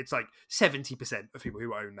 Like, it's like 70% of people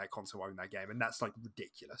who own that console own that game, and that's like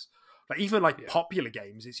ridiculous. Like, even like popular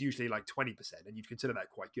games, it's usually like 20%, and you'd consider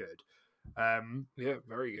that quite good. Yeah,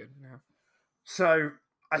 very good. Yeah. So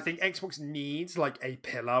I think Xbox needs like a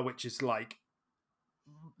pillar, which is like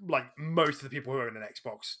most of the people who own an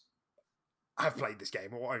Xbox have played this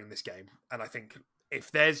game or own this game. And I think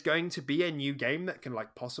if there's going to be a new game that can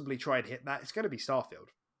like possibly try and hit that, it's going to be Starfield.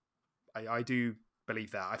 I do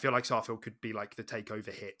believe that. I feel like Starfield could be like the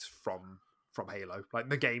takeover hit from Halo, like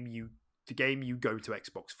the game you go to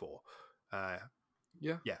Xbox for.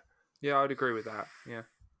 Yeah, I'd agree with that. Yeah.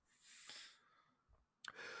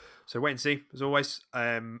 So wait and see, as always.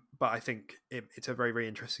 But I think it's a very, very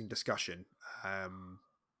interesting discussion.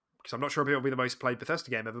 Because I'm not sure if it'll be the most played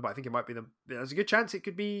Bethesda game ever, but I think it might be there's a good chance it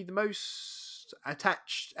could be the most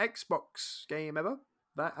attached Xbox game ever.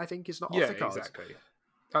 That, I think, is not off the cards. Yeah, exactly.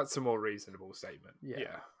 That's a more reasonable statement.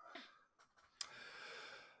 Yeah.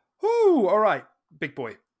 Ooh, all right. Big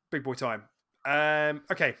boy time.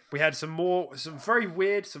 Okay, we had some very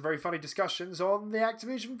weird, some very funny discussions on the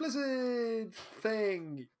Activision Blizzard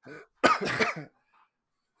thing.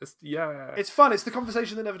 Yeah. It's fun. It's the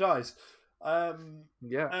conversation that never dies.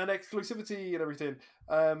 Yeah. And exclusivity and everything.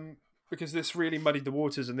 Because this really muddied the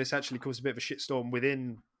waters, and this actually caused a bit of a shitstorm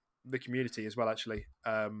within the community as well. Actually,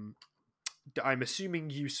 I'm assuming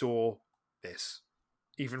you saw this,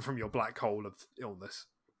 even from your black hole of illness.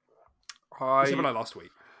 This happened like last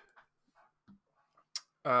week.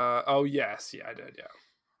 Oh yes, yeah, I did. Yeah.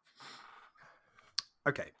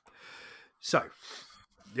 Okay, so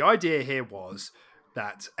the idea here was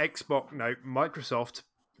that Microsoft,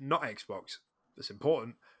 not Xbox. That's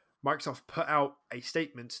important. Microsoft put out a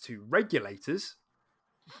statement to regulators.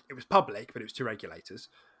 It was public, but it was to regulators.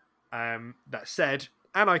 That said,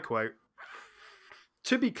 and I quote,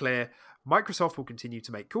 "To be clear, Microsoft will continue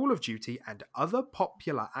to make Call of Duty and other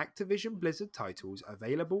popular Activision Blizzard titles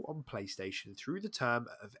available on PlayStation through the term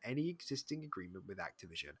of any existing agreement with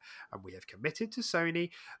Activision, and we have committed to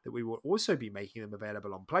Sony that we will also be making them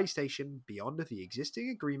available on PlayStation beyond the existing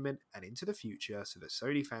agreement and into the future so that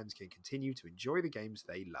Sony fans can continue to enjoy the games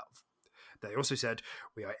they love." They also said,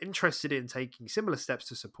 "We are interested in taking similar steps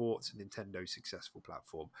to support Nintendo's successful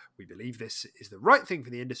platform. We believe this is the right thing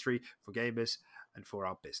for the industry, for gamers, and for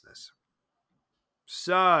our business."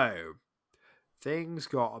 So, things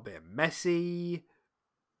got a bit messy.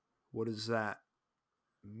 What does that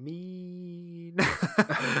mean?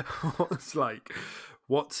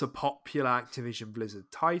 What's a popular Activision Blizzard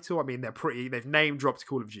title? I mean, they've name dropped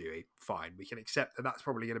Call of Duty. Fine, we can accept that that's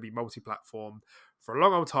probably going to be multi-platform for a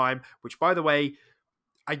long old time, which, by the way,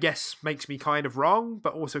 I guess makes me kind of wrong,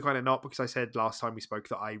 but also kind of not, because I said last time we spoke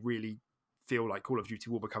that I really feel like Call of Duty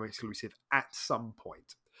will become exclusive at some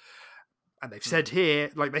point. And they've said here,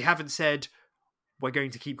 like, they haven't said we're going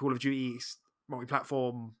to keep Call of Duty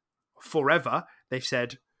multi-platform forever. They've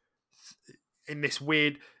said in this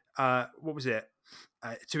weird, what was it?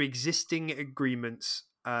 To existing agreements,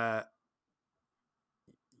 to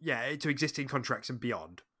existing contracts and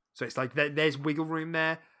beyond. So it's like there's wiggle room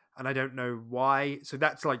there, and I don't know why. So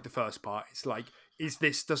that's like the first part. It's like, does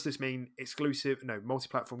this mean exclusive? No,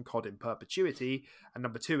 multi-platform COD in perpetuity. And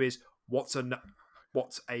number two is, what's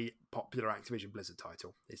a popular Activision Blizzard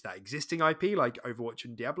title? Is that existing IP like Overwatch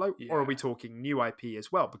and Diablo? Yeah. Or are we talking new IP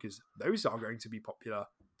as well? Because those are going to be popular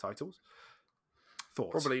titles.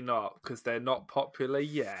 Thoughts? Probably not, because they're not popular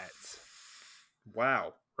yet.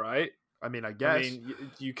 Wow. Right? I mean, I guess. I mean,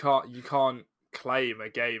 you can't claim a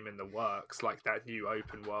game in the works like that new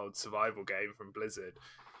open world survival game from Blizzard.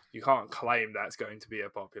 You can't claim that's going to be a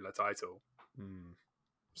popular title.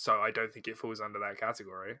 So I don't think it falls under that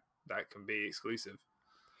category. That can be exclusive.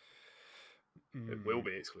 It will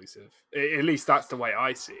be exclusive. At least that's the way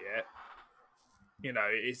I see it. You know,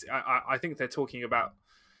 I think they're talking about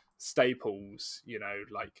staples, you know,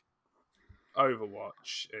 like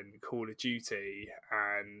Overwatch and Call of Duty,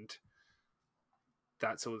 and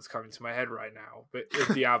that's all that's coming to my head right now. But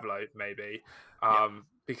Diablo, maybe,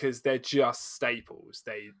 because they're just staples.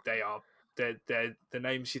 They're the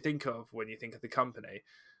names you think of when you think of the company.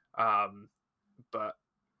 But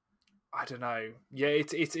I don't know. Yeah,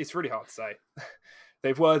 it's really hard to say.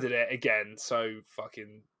 They've worded it again so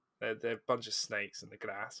fucking. They're a bunch of snakes in the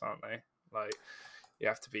grass, aren't they? Like, you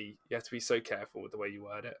have to be so careful with the way you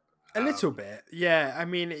word it. A little bit, yeah. I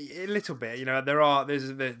mean, a little bit. You know, there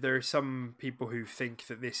are some people who think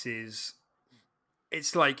that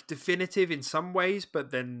it's like definitive in some ways,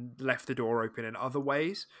 but then left the door open in other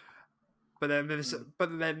ways. But then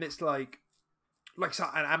it's like so,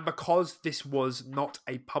 and because this was not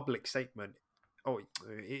a public statement. What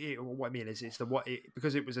I mean is,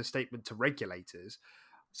 because it was a statement to regulators.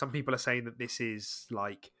 Some people are saying that this is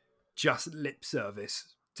like just lip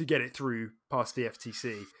service to get it through past the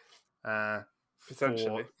FTC.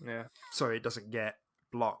 Potentially, yeah. So it doesn't get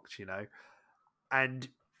blocked, you know. And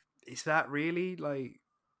is that really like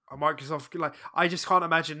a Microsoft? Like, I just can't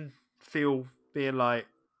imagine Phil being like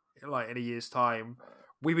in a year's time,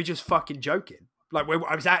 we were just fucking joking. Like,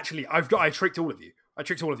 I tricked all of you. I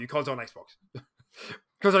tricked all of you. COD's on Xbox.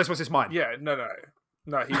 COD's on Xbox is mine. Yeah, no,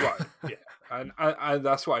 he won't. Yeah, and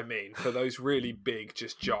that's what I mean. For those really big,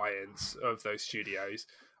 just giants of those studios,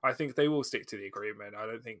 I think they will stick to the agreement. I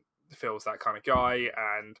don't think Phil's that kind of guy,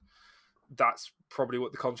 and that's probably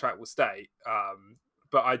what the contract will state.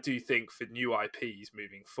 But I do think for new IPs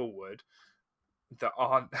moving forward that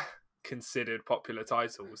aren't considered popular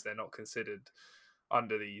titles, they're not considered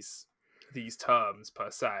under these terms per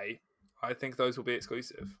se. I think those will be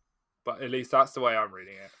exclusive. But at least that's the way I'm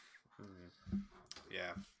reading it.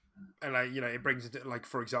 Yeah. And like, it brings it, like,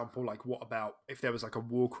 for example, like, what about if there was like a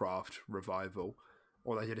Warcraft revival,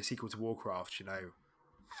 or they did a sequel to Warcraft?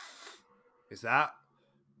 Is that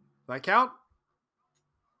count?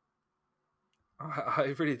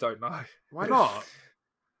 I really don't know. Why not?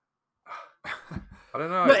 I don't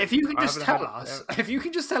know. Look, if you can I just haven't tell had- us, if you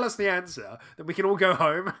can just tell us the answer, then we can all go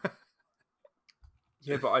home.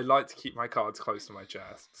 Yeah, but I like to keep my cards close to my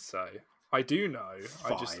chest, so I do know.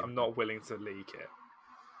 Fine. I'm not willing to leak it.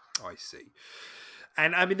 I see.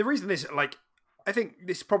 And I mean, the reason this, like, I think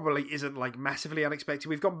this probably isn't like massively unexpected.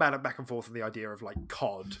 We've gone back and forth on the idea of like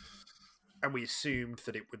COD, and we assumed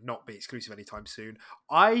that it would not be exclusive anytime soon.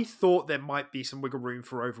 I thought there might be some wiggle room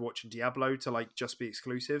for Overwatch and Diablo to like just be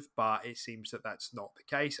exclusive, but it seems that that's not the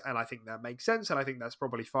case, and I think that makes sense, and I think that's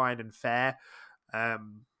probably fine and fair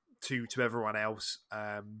to everyone else.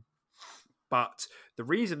 But the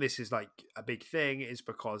reason this is like a big thing is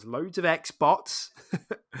because loads of Xbots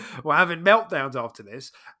were having meltdowns after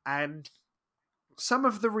this, and some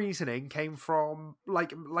of the reasoning came from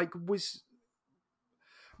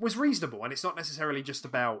was reasonable, and it's not necessarily just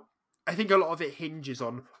about. I think a lot of it hinges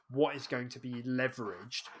on what is going to be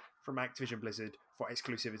leveraged from Activision Blizzard for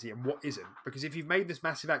exclusivity and what isn't. Because if you've made this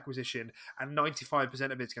massive acquisition and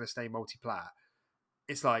 95% of it's going to stay multiplayer,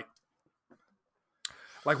 it's like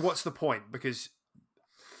what's the point? Because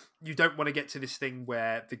you don't want to get to this thing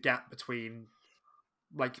where the gap between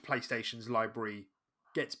like PlayStation's library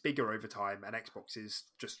gets bigger over time and Xbox's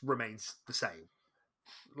just remains the same.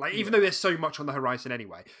 Like, even though there's so much on the horizon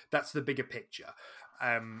anyway, that's the bigger picture.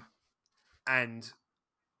 And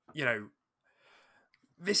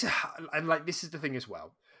this is the thing as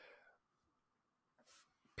well.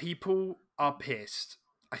 People are pissed,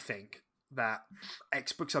 I think, that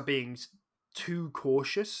Xbox are being too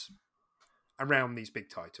cautious around these big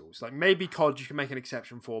titles. Like, maybe COD you can make an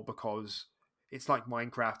exception for because it's like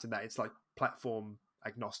Minecraft and that it's like platform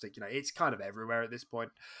agnostic. It's kind of everywhere at this point.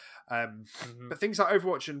 But things like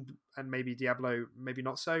Overwatch and maybe Diablo, maybe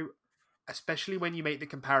not so, especially when you make the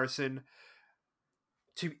comparison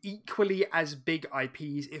to equally as big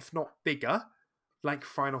IPs, if not bigger, like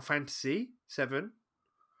Final Fantasy VII,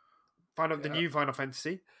 the new Final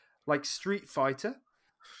Fantasy, like Street Fighter.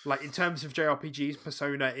 Like, in terms of JRPGs,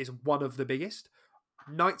 Persona is one of the biggest.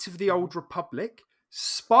 Knights of the Old Republic,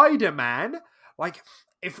 Spider-Man. Like,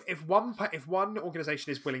 if one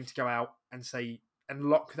organization is willing to go out and say and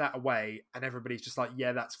lock that away, and everybody's just like,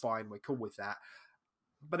 yeah, that's fine, we're cool with that.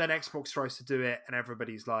 But then Xbox tries to do it, and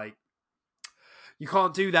everybody's like, you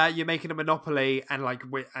can't do that. You're making a monopoly, and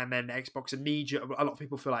then Xbox a lot of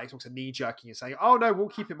people feel like Xbox are knee jerking and saying, oh no, we'll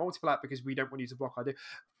keep it multiplayer because we don't want you to block our do.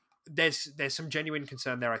 There's some genuine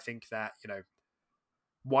concern there. I think that,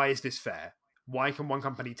 why is this fair? Why can one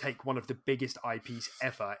company take one of the biggest IPs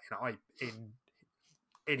ever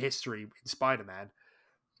in history in Spider-Man,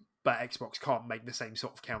 but Xbox can't make the same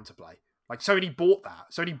sort of counterplay? Like, Sony bought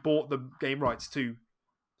that. Sony bought the game rights to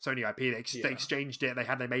Sony IP. They exchanged it.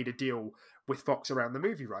 They made a deal with Fox around the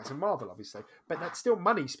movie rights and Marvel, obviously. But that's still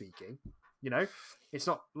money speaking. It's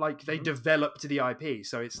not like they developed the IP.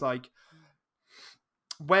 So it's like,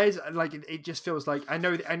 where's, like, it just feels like, I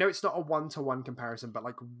know it's not a one-to-one comparison, but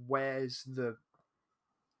like, where's the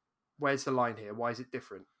line here? Why is it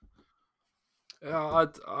different? I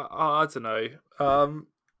don't know.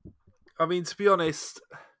 I mean, to be honest,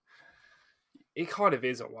 it kind of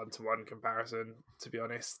is a one-to-one comparison. To be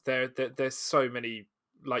honest, there's so many,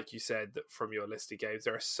 like you said, that from your listed games,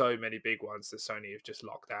 there are so many big ones that Sony have just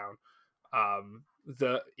locked down.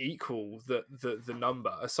 That equal the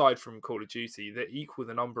number, aside from Call of Duty, that equal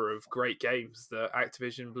the number of great games that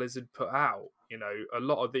Activision Blizzard put out. A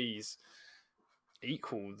lot of these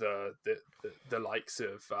equal the likes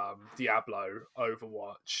of Diablo,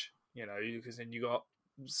 Overwatch. Because then you got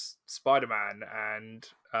Spider-Man and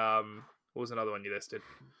what was another one you listed?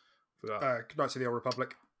 Forgot. Knights of the Old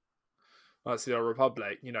Republic. Knights of the Old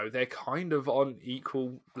Republic. They're kind of on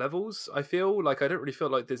equal levels. I feel like I don't really feel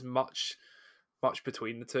like there's much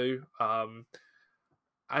between the two. And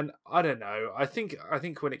I don't know. I think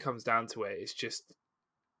when it comes down to it,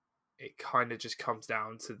 it kind of just comes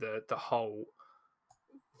down to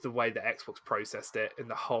the way that Xbox processed it and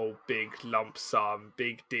the whole big lump sum,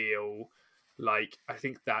 big deal. Like, I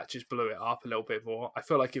think that just blew it up a little bit more. I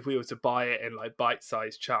feel like if we were to buy it in like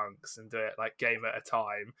bite-sized chunks and do it like game at a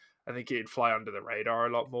time, I think it'd fly under the radar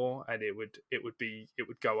a lot more, and it would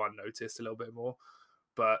go unnoticed a little bit more.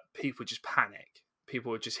 But people just panic.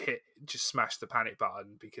 People would just smash the panic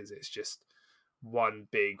button because it's just one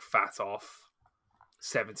big fat off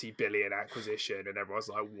 70 billion acquisition, and everyone's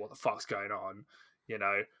like, what the fuck's going on?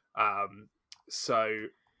 So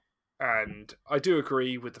And I do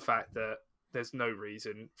agree with the fact that there's no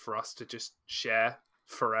reason for us to just share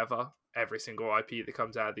forever every single IP that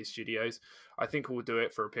comes out of these studios. I think we'll do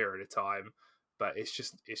it for a period of time, but it's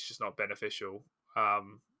just not beneficial. I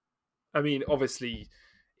mean, obviously,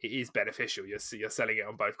 it is beneficial. You're selling it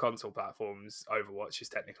on both console platforms. Overwatch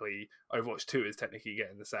 2 is technically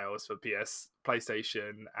getting the sales for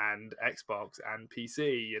PlayStation, and Xbox and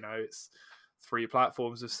PC. You know, it's 3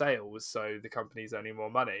 platforms of sales, so the company's earning more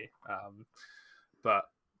money. But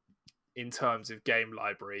in terms of game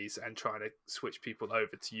libraries and trying to switch people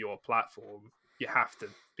over to your platform, you have to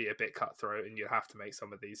be a bit cutthroat, and you have to make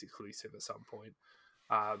some of these exclusive at some point.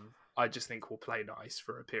 I just think we'll play nice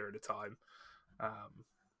for a period of time.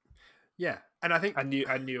 Yeah, and I think and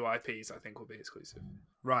new IPs I think will be exclusive.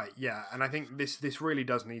 Right, yeah, and I think this really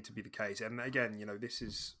does need to be the case. And again, you know, this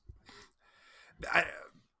is,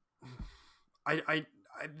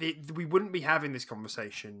 we wouldn't be having this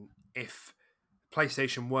conversation if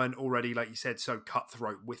PlayStation weren't already, like you said, so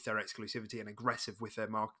cutthroat with their exclusivity and aggressive with their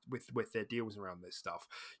with their deals around this stuff.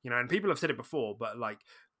 You know, and people have said it before, but like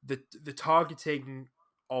the targeting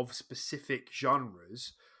of specific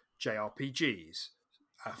genres, JRPGs.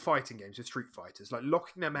 Fighting games with Street Fighters, like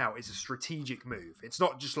locking them out is a strategic move. It's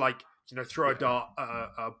not just like, you know, throw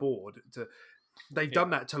a board. They've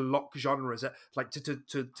done that to lock genres, like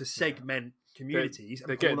to segment communities.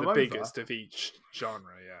 They're getting the biggest of each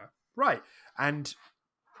genre, right. And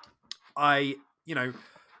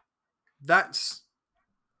that's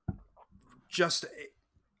just,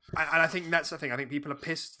 and I think that's the thing. I think people are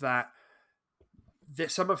pissed that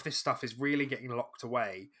some of this stuff is really getting locked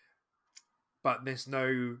away. But there's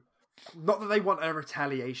not that they want a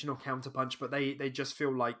retaliation or counterpunch, but they just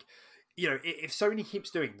feel like, you know, if Sony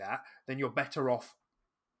keeps doing that, then you're better off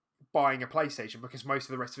buying a PlayStation, because most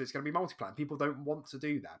of the rest of it's going to be multiplayer. People don't want to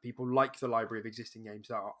do that. People like the library of existing games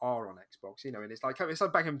that are on Xbox, you know, and it's like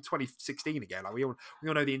back in 2016 again. Like we all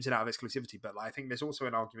know the ins and outs of exclusivity, but like, I think there's also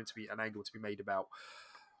an angle to be made about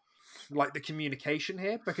like the communication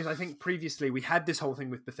here, because I think previously we had this whole thing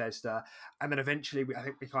with Bethesda, and then eventually I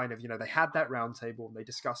think we kind of, you know, they had that roundtable and they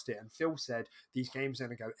discussed it, and Phil said these games are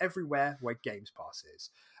going to go everywhere where Games Pass is,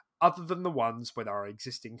 other than the ones with our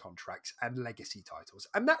existing contracts and legacy titles,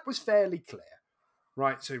 and that was fairly clear,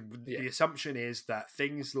 right? So the assumption is that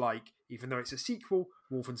things like, even though it's a sequel,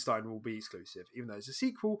 Wolfenstein will be exclusive. Even though it's a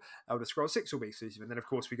sequel, Elder Scrolls 6 will be exclusive, and then of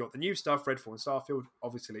course we got the new stuff, Redfall and Starfield,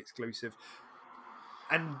 obviously exclusive.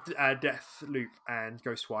 And Deathloop and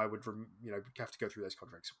Ghostwire would, you know, have to go through those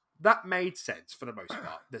contracts. That made sense for the most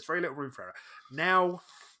part. There's very little room for error. Now,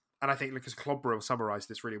 and I think Lucas Clobberell summarised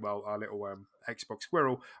this really well, our little Xbox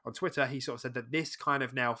squirrel on Twitter, he sort of said that this kind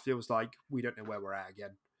of now feels like we don't know where we're at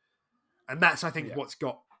again. And that's, I think, what's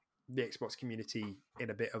got the Xbox community in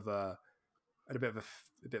a bit of a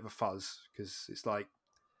fuzz, because it's like,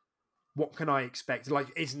 what can I expect? Like,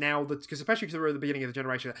 is now because especially because we're at the beginning of the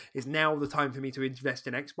generation, is now the time for me to invest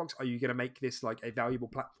in Xbox? Are you going to make this like a valuable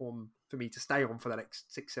platform for me to stay on for the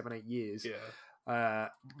next 6, 7, 8 years? Yeah.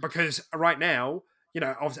 Because right now, you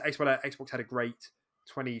know, obviously Xbox had a great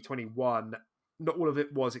 2021. Not all of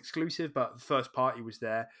it was exclusive, but the first party was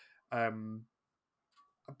there.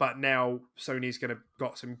 But now Sony's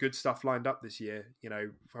got some good stuff lined up this year. You know,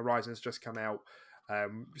 Horizon's just come out.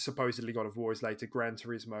 Supposedly God of War is later, Gran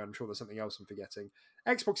Turismo, I'm sure there's something else I'm forgetting.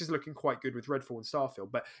 Xbox is looking quite good with Redfall and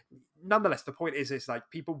Starfield, but nonetheless, the point is like,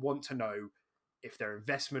 people want to know if their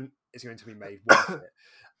investment is going to be made worth it.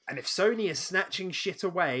 And if Sony is snatching shit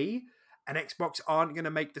away and Xbox aren't going to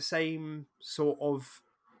make the same sort of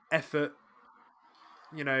effort,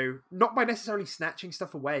 you know, not by necessarily snatching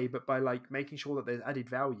stuff away, but by like making sure that there's added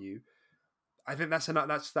value, I think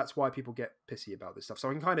that's why people get pissy about this stuff. So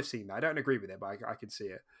I can kind of see that. I don't agree with it, but I can see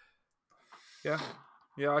it. Yeah,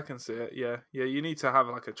 I can see it. Yeah. You need to have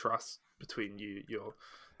like a trust between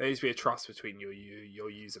there needs to be a trust between your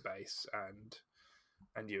user base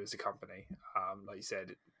and you as a company. Like you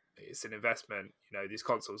said, it's an investment. You know, these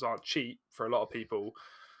consoles aren't cheap for a lot of people.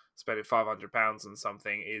 Spending £500 on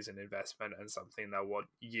something is an investment, and something that want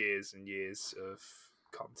years and years of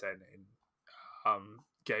content in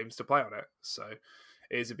games to play on it. So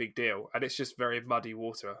it is a big deal, and it's just very muddy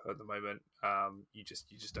water at the moment. You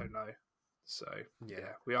just don't know. So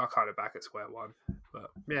yeah, we are kind of back at square one.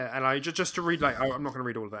 But yeah, and I just to read, like, I'm not going to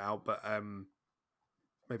read all of that out, but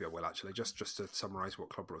maybe I will actually, just to summarise what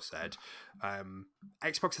Clobberell said.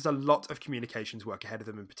 Xbox has a lot of communications work ahead of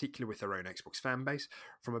them, in particular with their own Xbox fan base.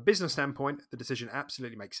 From a business standpoint, the decision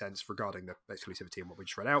absolutely makes sense regarding the exclusivity and what we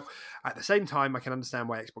just read out. At the same time, I can understand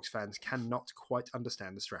why Xbox fans cannot quite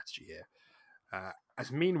understand the strategy here.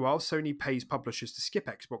 As meanwhile, Sony pays publishers to skip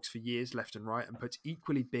Xbox for years left and right and puts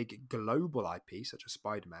equally big global IP, such as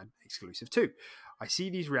Spider-Man, exclusive too. I see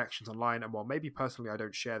these reactions online, and while maybe personally I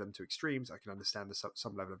don't share them to extremes, I can understand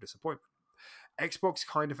some level of disappointment. Xbox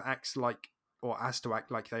kind of acts like, or has to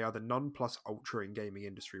act like, they are the non-plus ultra in gaming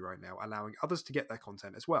industry right now, allowing others to get their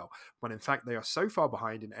content as well, when in fact they are so far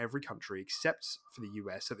behind in every country except for the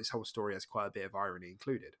US that this whole story has quite a bit of irony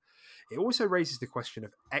included. It also raises the question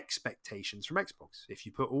of expectations from Xbox. If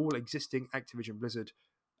you put all existing Activision Blizzard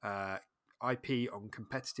IP on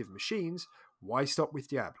competitive machines, why stop with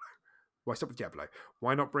Diablo?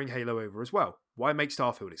 Why not bring Halo over as well? Why make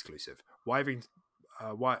Starfield exclusive? Why are we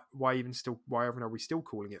still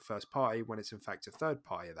calling it first party when it's in fact a third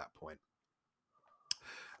party at that point?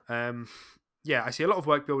 Yeah, I see a lot of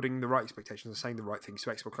work building the right expectations and saying the right things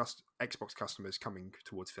to Xbox customers coming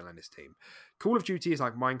towards Phil and his team. Call of Duty is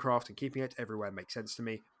like Minecraft, and keeping it everywhere makes sense to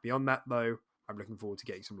me. Beyond that, though, I'm looking forward to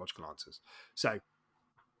getting some logical answers. So,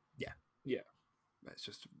 yeah, that's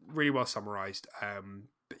just really well summarized.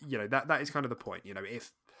 But, that is kind of the point.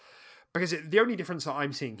 Because the only difference that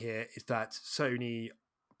I'm seeing here is that Sony,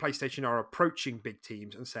 PlayStation are approaching big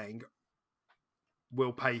teams and saying,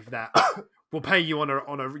 we'll pay that. We'll pay you on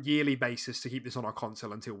a yearly basis to keep this on our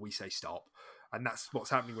console until we say stop. And that's what's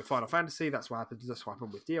happening with Final Fantasy. That's what happened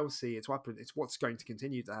with DLC. It's what's going to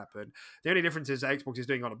continue to happen. The only difference is that Xbox is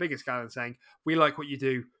doing it on a bigger scale and saying, we like what you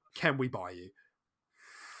do. Can we buy you?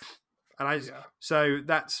 And so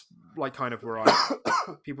that's like kind of where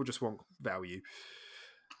people just want value.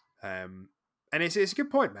 And it's a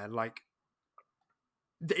good point, man. Like,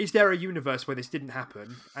 is there a universe where this didn't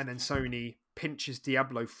happen and then Sony pinches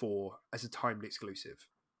Diablo 4 as a timed exclusive?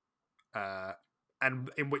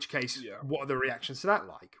 And in which case, what are the reactions to that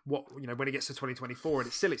like? What, when it gets to 2024 and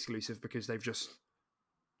it's still exclusive because they've just,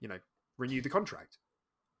 renewed the contract?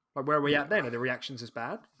 Like, where are we at then? Are the reactions as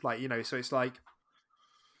bad? Like, so it's like...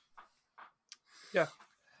 Yeah.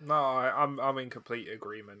 No, I'm in complete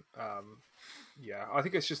agreement. I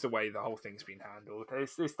think it's just the way the whole thing's been handled.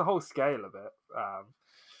 It's the whole scale of it.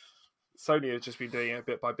 Sony has just been doing it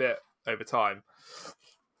bit by bit over time.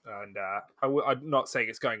 And I'm not saying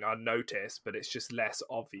it's going unnoticed, but it's just less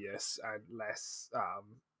obvious and less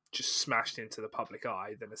just smashed into the public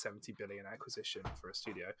eye than a 70 billion acquisition for a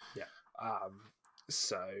studio. Yeah.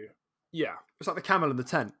 It's like the camel in the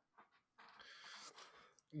tent.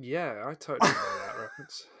 Yeah, I totally know that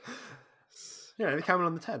reference. Yeah, the camel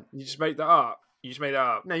in the tent. You just made that up.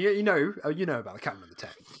 No, you know about the camel in the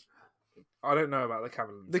tent. I don't know about the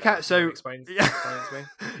camel in the tent. So explain it to me.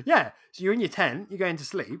 Yeah, so you're in your tent, you're going to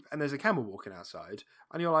sleep, and there's a camel walking outside,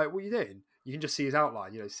 and you're like, what are you doing? You can just see his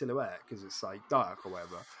outline, silhouette, because it's like dark or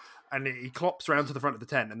whatever. And he clops around to the front of the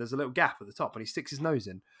tent, and there's a little gap at the top, and he sticks his nose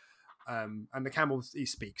in. And the camel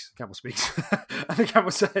speaks. And the camel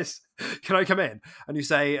says, "Can I come in?" And you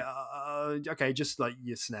say, "Okay, just like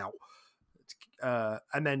your snout."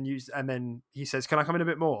 And then he says, "Can I come in a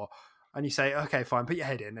bit more?" And you say, "Okay, fine. Put your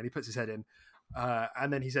head in." And he puts his head in.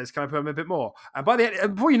 And then he says, "Can I put him a bit more?" And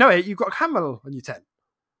before you know it, you've got a camel on your tent.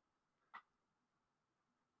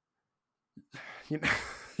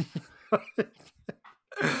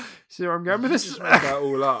 See where I'm going with this? Just made that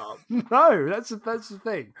all up. No, that's the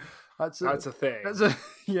thing. That's a thing. It's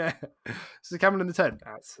the camel in the tent.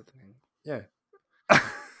 That's the thing. Yeah.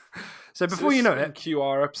 So before you know it,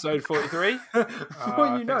 QR episode 43.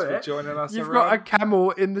 Before you know it, joining us. You've got a camel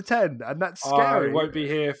in the tent, and that's scary. I won't be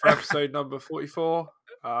here for episode number 44.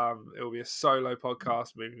 It will be a solo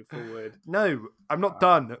podcast moving forward. No, I'm not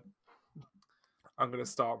done. I'm going to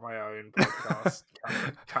start my own podcast,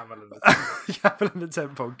 Camel in the Tent. Camel in the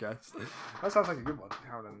Tent podcast. That sounds like a good one.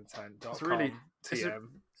 Camel in the Tent.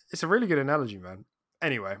 It's a really good analogy, man.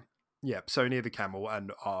 Anyway, Sony are the camel,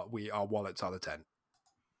 and our wallets are the tent.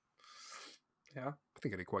 Yeah, I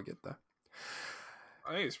think I did quite good there.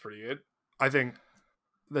 I think it's pretty good. I think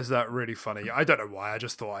there's that really funny. I don't know why. I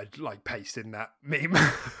just thought I'd paste in that meme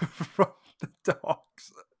from the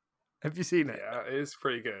dogs. Have you seen it? Yeah, it's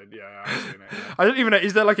pretty good. Yeah, I've seen it. Yeah. I don't even know.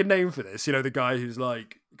 Is there like a name for this? The guy who's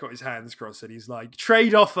like got his hands crossed and he's like,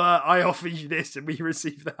 trade offer. I offer you this and we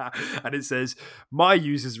receive that. And it says, my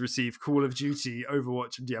users receive Call of Duty,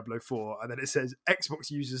 Overwatch, and Diablo 4. And then it says, Xbox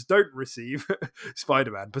users don't receive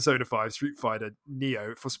Spider-Man, Persona 5, Street Fighter,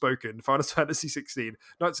 Neo, Forspoken, Final Fantasy 16,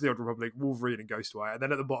 Knights of the Old Republic, Wolverine, and Ghostwire. And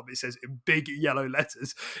then at the bottom it says in big yellow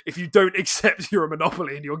letters, if you don't accept, you're a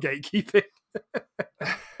monopoly in your gatekeeping.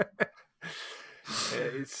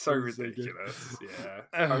 It's so ridiculous. Yeah,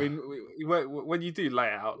 I mean, when you do lay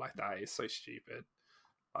it out like that, it's so stupid.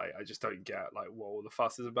 I just don't get like what all the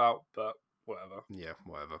fuss is about. But whatever. Yeah,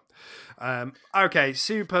 whatever. Okay,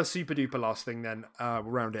 super duper last thing then. We'll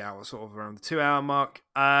round it out sort of around the 2 hour mark.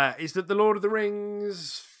 Is that the Lord of the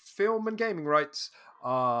Rings film and gaming rights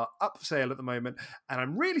are up for sale at the moment, and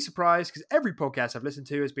I'm really surprised because every podcast I've listened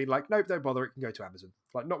to has been like, nope, don't bother, it can go to Amazon.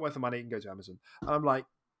 Like, not worth the money, it can go to Amazon. And I'm like,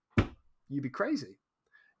 you'd be crazy.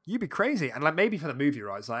 And like, maybe for the movie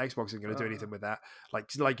rights, like Xbox isn't going to do anything with that. Like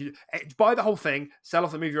buy the whole thing, sell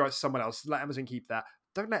off the movie rights to someone else, let Amazon keep that.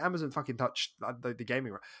 Don't let Amazon fucking touch the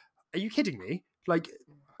gaming right. Are you kidding me? Like,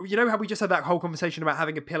 you know how we just had that whole conversation about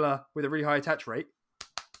having a pillar with a really high attach rate?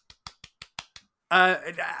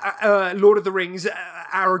 Lord of the Rings,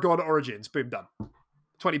 Aragorn Origins, boom, done.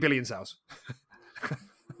 20 billion sales.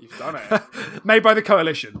 You've done it. Made by the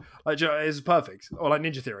Coalition. Like, it's perfect. Or like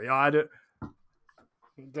Ninja Theory.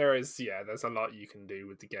 There's a lot you can do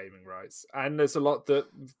with the gaming rights, and there's a lot that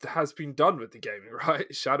has been done with the gaming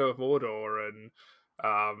rights. Shadow of Mordor and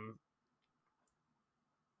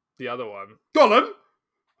the other one, Gollum.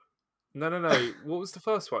 No. What was the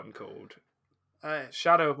first one called?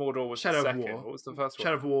 Shadow of Mordor was Shadow the of second. War. What was the first one?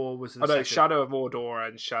 Shadow of War was the second. Shadow of Mordor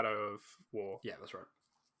and Shadow of War. Yeah, that's right.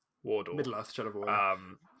 Mordor. Middle Earth, Shadow of War.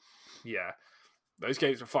 Yeah. Those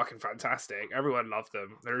games were fucking fantastic. Everyone loved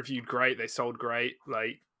them. They reviewed great. They sold great.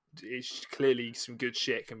 Like, it's clearly some good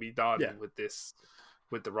shit can be done with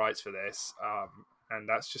the rights for this. And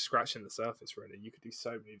that's just scratching the surface, really. You could do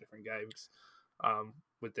so many different games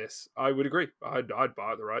with this. I would agree. I'd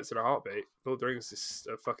buy the rights in a heartbeat. Lord of the Rings is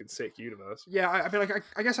a fucking sick universe. Yeah, I mean, like,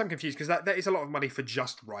 I guess I'm confused because that is a lot of money for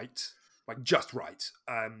just rights. Like, just rights.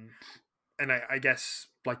 And I guess,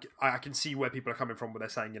 like, I can see where people are coming from, where they're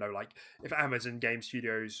saying, you know, like, if Amazon Game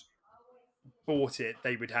Studios bought it,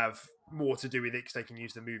 they would have more to do with it because they can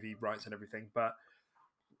use the movie rights and everything. But,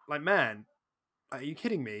 like, man, are you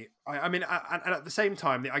kidding me? I mean, and at the same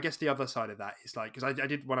time, I guess the other side of that is, like, because I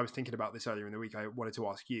did, when I was thinking about this earlier in the week, I wanted to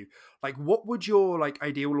ask you, like, what would your, like,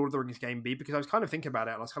 ideal Lord of the Rings game be? Because I was kind of thinking about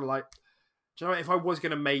it, and I was kind of like, do you know what, if I was going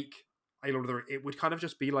to make a Lord of the Rings, it would kind of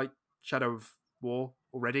just be like Shadow of War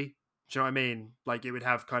already. Do you know what I mean? Like, it would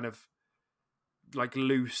have kind of like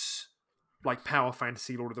loose, like power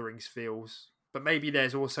fantasy Lord of the Rings feels, but maybe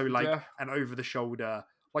there's also like an over the shoulder,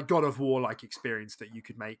 like God of War like experience that you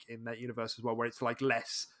could make in that universe as well, where it's like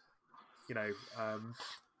less, you know,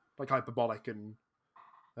 like hyperbolic and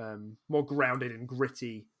more grounded and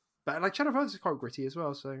gritty. But like Shadow of War is quite gritty as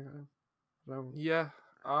well. So yeah,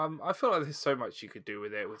 I feel like there's so much you could do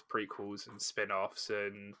with it, with prequels and spin-offs,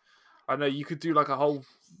 and I know you could do like a whole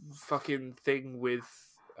fucking thing with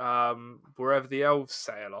wherever the elves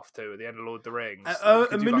sail off to at the end of Lord of the Rings.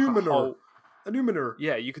 Numenor.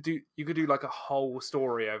 Yeah, you could do like a whole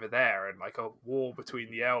story over there, and like a war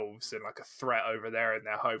between the elves and like a threat over there in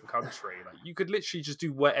their home country. Like, you could literally just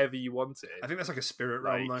do whatever you wanted. I think that's like a spirit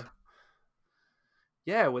realm, though.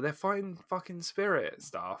 Yeah, where they're fighting fucking spirit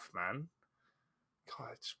stuff, man.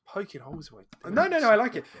 God, just poking holes away. No, I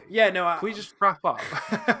like it. Yeah, no. Can we just wrap up?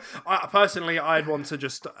 Personally, I'd want to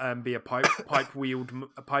just be a pipe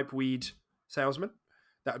weed salesman.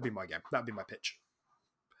 That would be my game. That would be my pitch.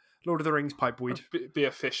 Lord of the Rings, pipe weed. Be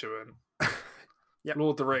a fisherman. Yep.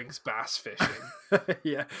 Lord of the Rings, bass fishing.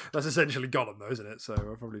 Yeah, that's essentially Gollum, though, isn't it? So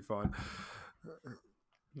we're probably fine.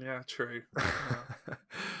 Yeah, true.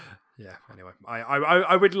 Yeah. Anyway,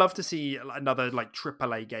 I would love to see another like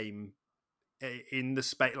AAA game in the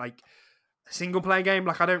space, like a single player game.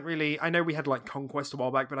 Like, I know we had like Conquest a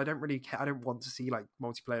while back, but I don't really care. I don't want to see like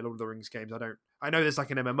multiplayer Lord of the Rings games. I know there's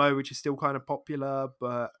like an MMO which is still kind of popular,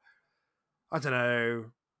 but I don't know.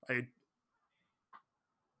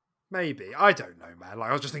 Maybe, I don't know, man. Like,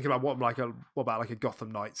 I was just thinking about what about like a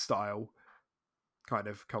Gotham Knights style kind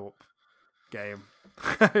of co-op game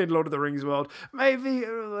in Lord of the Rings world. Maybe,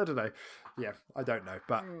 I don't know. Yeah, I don't know,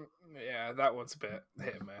 but yeah, that one's a bit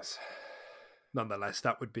hit and miss. Nonetheless,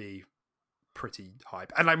 that would be pretty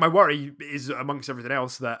hype. And like, my worry is, amongst everything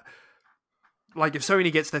else, that like if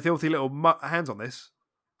Sony gets their filthy little hands on this,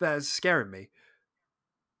 they're scaring me.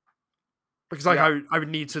 Because like I would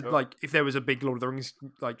need to like, if there was a big Lord of the Rings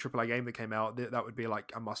like AAA game that came out, that would be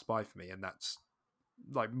like a must buy for me, and that's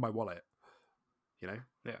like my wallet. You know?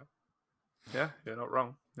 Yeah, you're not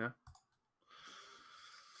wrong. Yeah.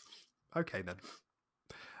 Okay then.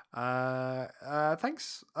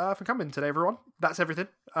 Thanks for coming today, everyone. That's everything.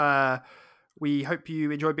 We hope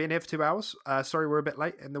you enjoyed being here for 2 hours. Sorry we're a bit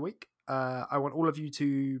late in the week. I want all of you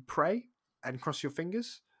to pray and cross your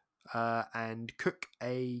fingers and cook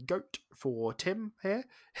a goat for Tim here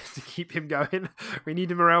to keep him going. We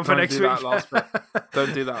need him around for next week.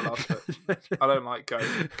 Don't do that last bit. I don't like goat.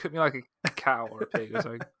 Cook me like a cow or a pig or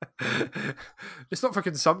something. It's not for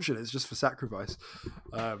consumption, it's just for sacrifice.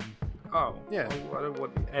 Oh, Yeah. well, I don't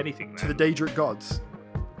want anything To the then. Daedric gods.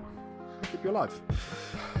 Keep you alive.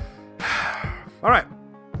 All right.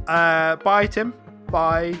 Bye, Tim.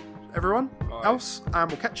 Bye, everyone Bye. else.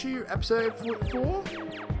 And we'll catch you episode 44.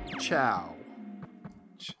 Ciao.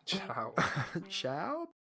 Ciao. Ciao.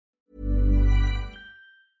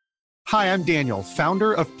 Hi, I'm Daniel,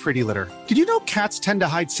 founder of Pretty Litter. Did you know cats tend to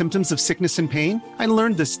hide symptoms of sickness and pain? I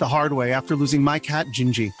learned this the hard way after losing my cat,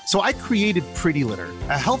 Gingy. So I created Pretty Litter,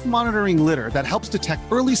 a health monitoring litter that helps detect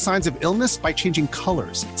early signs of illness by changing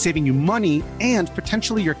colors, saving you money and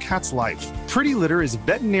potentially your cat's life. Pretty Litter is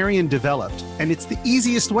veterinarian developed, and it's the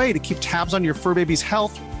easiest way to keep tabs on your fur baby's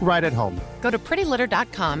health right at home. Go to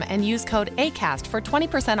prettylitter.com and use code ACAST for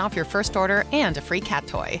 20% off your first order and a free cat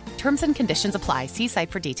toy. Terms and conditions apply. See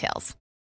site for details.